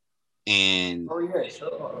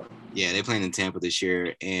sure. Yeah, they're playing in Tampa this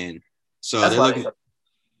year, and so that's they're looking.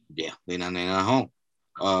 Yeah, they're not home.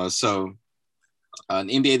 So in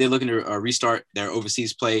NBA, they're looking to restart their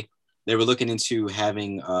overseas play. They were looking into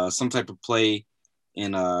having some type of play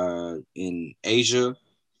in Asia,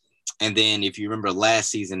 and then if you remember last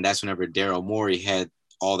season, that's whenever Daryl Morey had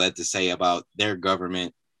all that to say about their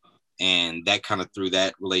government, and that kind of threw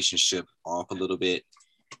that relationship off a little bit.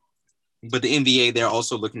 But the NBA, they're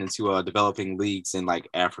also looking into developing leagues in like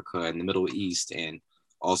Africa and the Middle East, and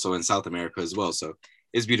also in South America as well. So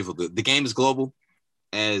it's beautiful. The game is global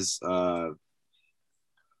as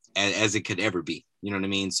it could ever be. You know what I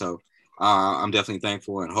mean? So I'm definitely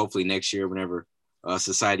thankful, and hopefully next year, whenever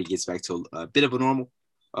society gets back to a bit of a normal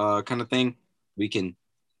kind of thing, we can,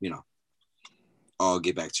 all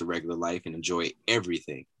get back to regular life and enjoy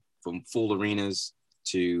everything from full arenas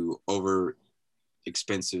to over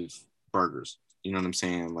expensive burgers. You know what I'm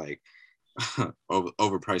saying? Like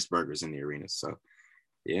overpriced burgers in the arena. So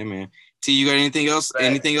yeah, man. T, you got anything else? Right.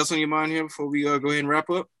 Anything else on your mind here before we go ahead and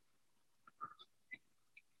wrap up?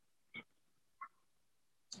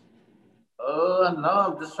 No,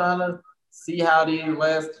 I'm just trying to see how these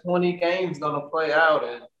last 20 games gonna play out,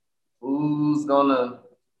 and who's gonna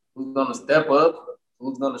step up,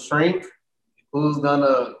 who's gonna shrink, who's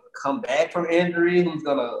gonna come back from injury, who's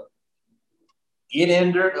gonna get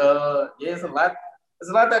injured. Yeah, it's a lot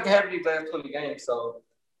that can happen these last 20 games. So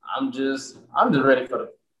I'm just ready for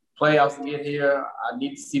the playoffs to get here. I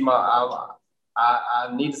need to see I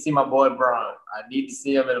need to see my boy Bron. I need to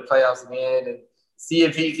see him in the playoffs again and see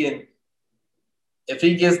if he can. If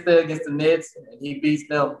he gets there against the Nets and he beats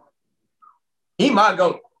them, he might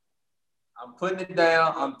go. I'm putting it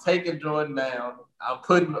down. I'm taking Jordan down. I'm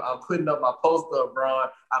putting up my poster of Bron.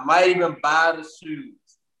 I might even buy the shoes.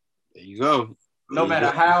 There you go. No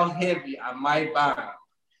matter how heavy, I might buy them.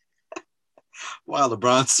 Wow,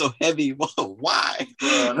 LeBron's so heavy. Whoa, why?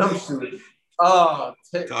 Bro, them shoes.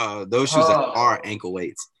 Those shoes are ankle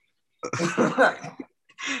weights.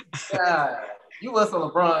 God, you listen to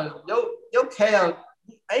LeBron. Your calf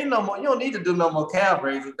ain't no more. You don't need to do no more calf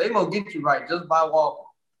raises. They gonna get you right just by walking.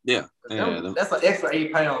 Yeah. That's an extra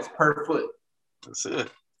 8 pounds per foot.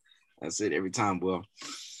 That's it every time. Well,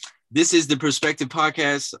 this is the Perspective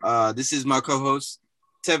Podcast. This is my co-host,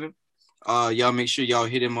 Tevin. Y'all make sure y'all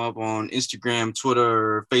hit him up on Instagram,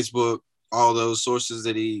 Twitter, Facebook, all those socials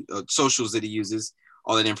that he uses.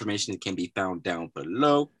 All that information can be found down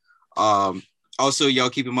below. Also, y'all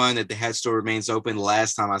keep in mind that the hat store remains open.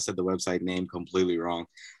 Last time I said the website name completely wrong,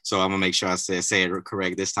 so I'm gonna make sure I say it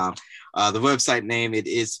correct this time. The website name, it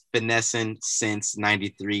is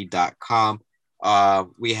finessensense93.com.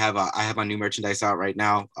 We have I have my new merchandise out right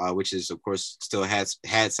now, which is of course still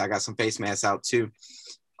hats. I got some face masks out too.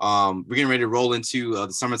 We're getting ready to roll into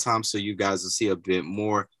the summertime, so you guys will see a bit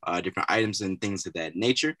more different items and things of that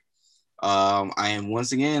nature. I am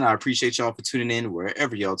once again, I appreciate y'all for tuning in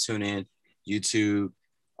wherever y'all tune in, YouTube,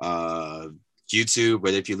 uh, YouTube,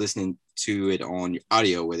 whether if you're listening to it on your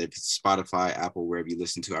audio, whether it's Spotify, Apple, wherever you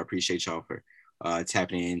listen to. I appreciate y'all for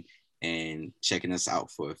tapping in and checking us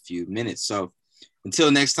out for a few minutes. So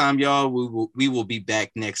until next time, y'all, we will be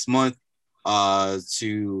back next month.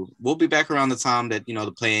 We'll be back around the time that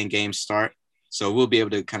the play-in games start. So we'll be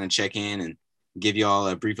able to kind of check in and give y'all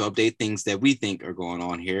a brief update, things that we think are going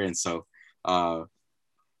on here. And so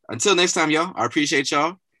until next time, y'all, I appreciate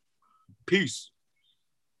y'all. Peace.